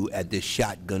to do at this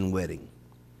shotgun wedding.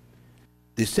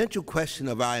 The central question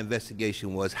of our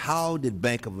investigation was, how did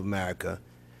Bank of America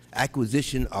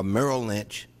acquisition of Merrill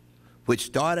Lynch, which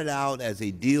started out as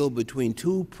a deal between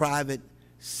two private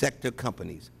sector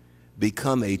companies,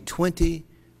 become a $20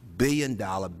 billion,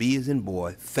 B as in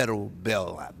boy, federal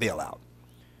bailout?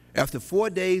 After 4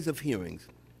 days of hearings,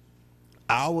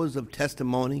 hours of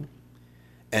testimony,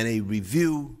 and a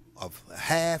review of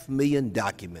 500,000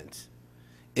 documents,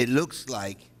 it looks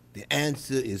like the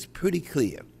answer is pretty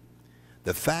clear.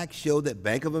 The facts show that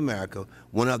Bank of America,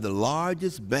 one of the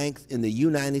largest banks in the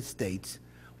United States,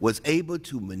 was able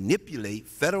to manipulate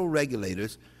federal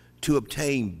regulators to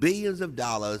obtain billions of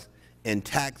dollars in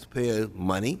taxpayer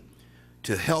money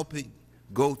to help it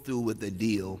go through with the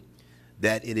deal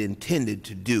that it intended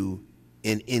to do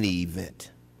in any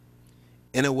event.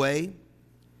 In a way,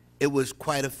 it was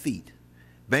quite a feat.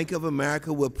 Bank of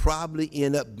America will probably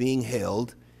end up being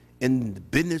held in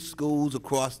business schools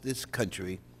across this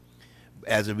country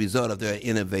as a result of their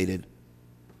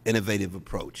innovative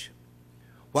approach.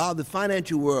 While the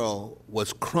financial world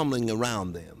was crumbling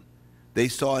around them, they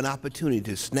saw an opportunity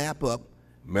to snap up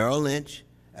Merrill Lynch,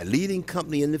 a leading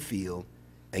company in the field,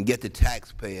 and get the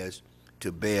taxpayers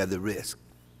to bear the risk.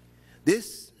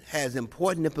 This has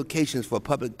important implications for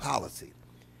public policy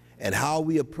and how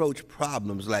we approach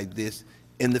problems like this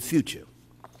in the future.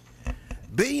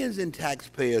 Billions in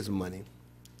taxpayers' money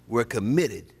were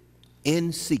committed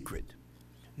in secret.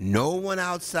 No one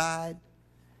outside,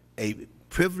 a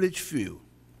privileged few,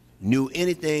 knew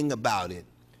anything about it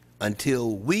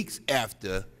until weeks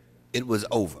after it was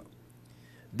over.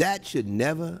 That should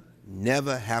never,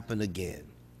 never happen again.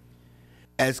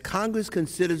 As Congress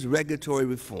considers regulatory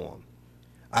reform,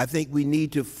 I think we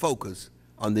need to focus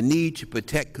on the need to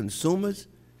protect consumers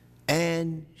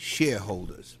and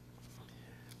shareholders.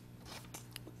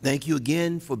 Thank you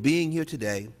again for being here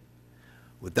today.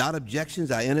 Without objections,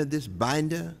 I enter this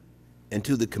binder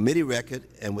into the committee record,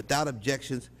 and without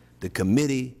objections, the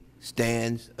committee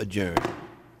stands adjourned.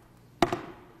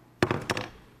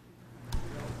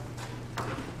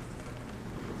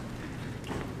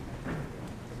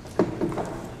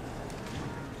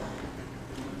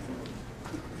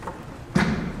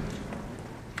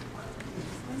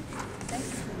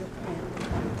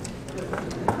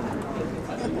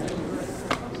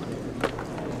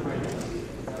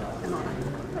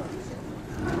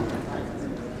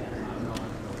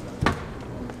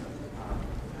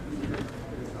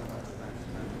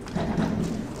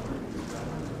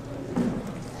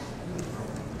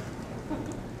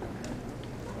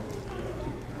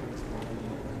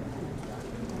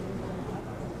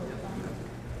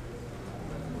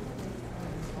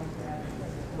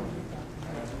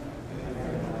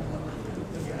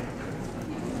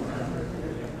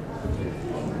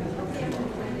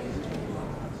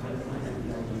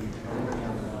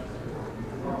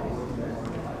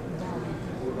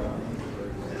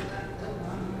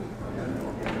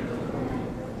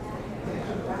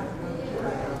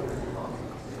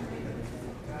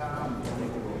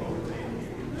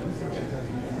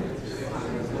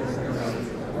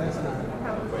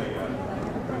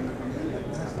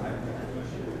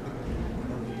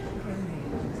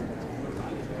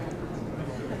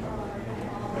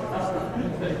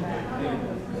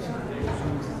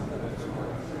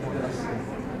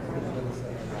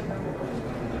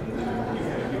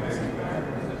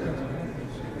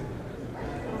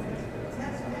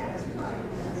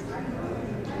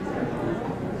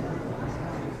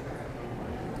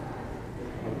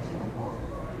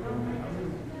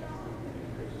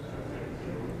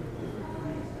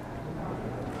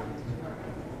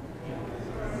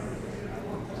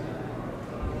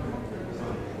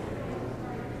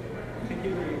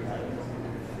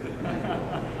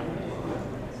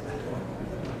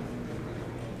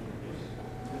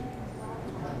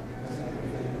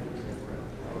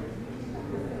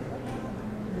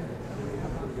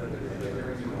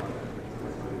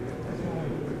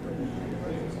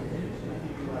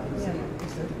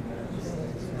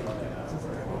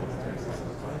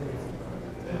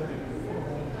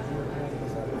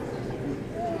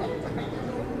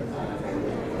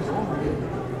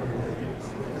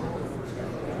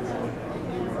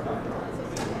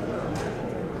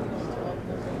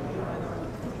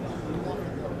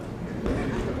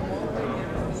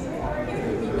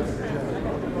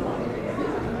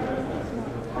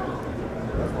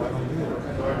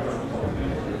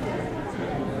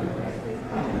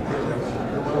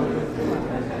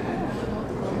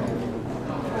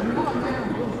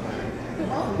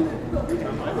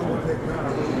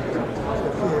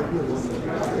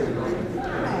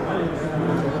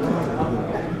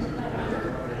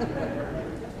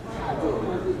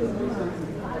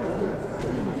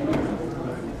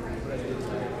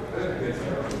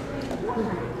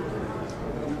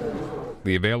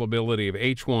 The availability of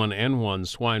H1N1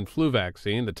 swine flu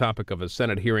vaccine, the topic of a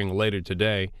Senate hearing later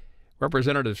today.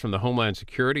 Representatives from the Homeland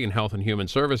Security and Health and Human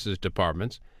Services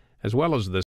departments, as well as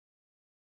the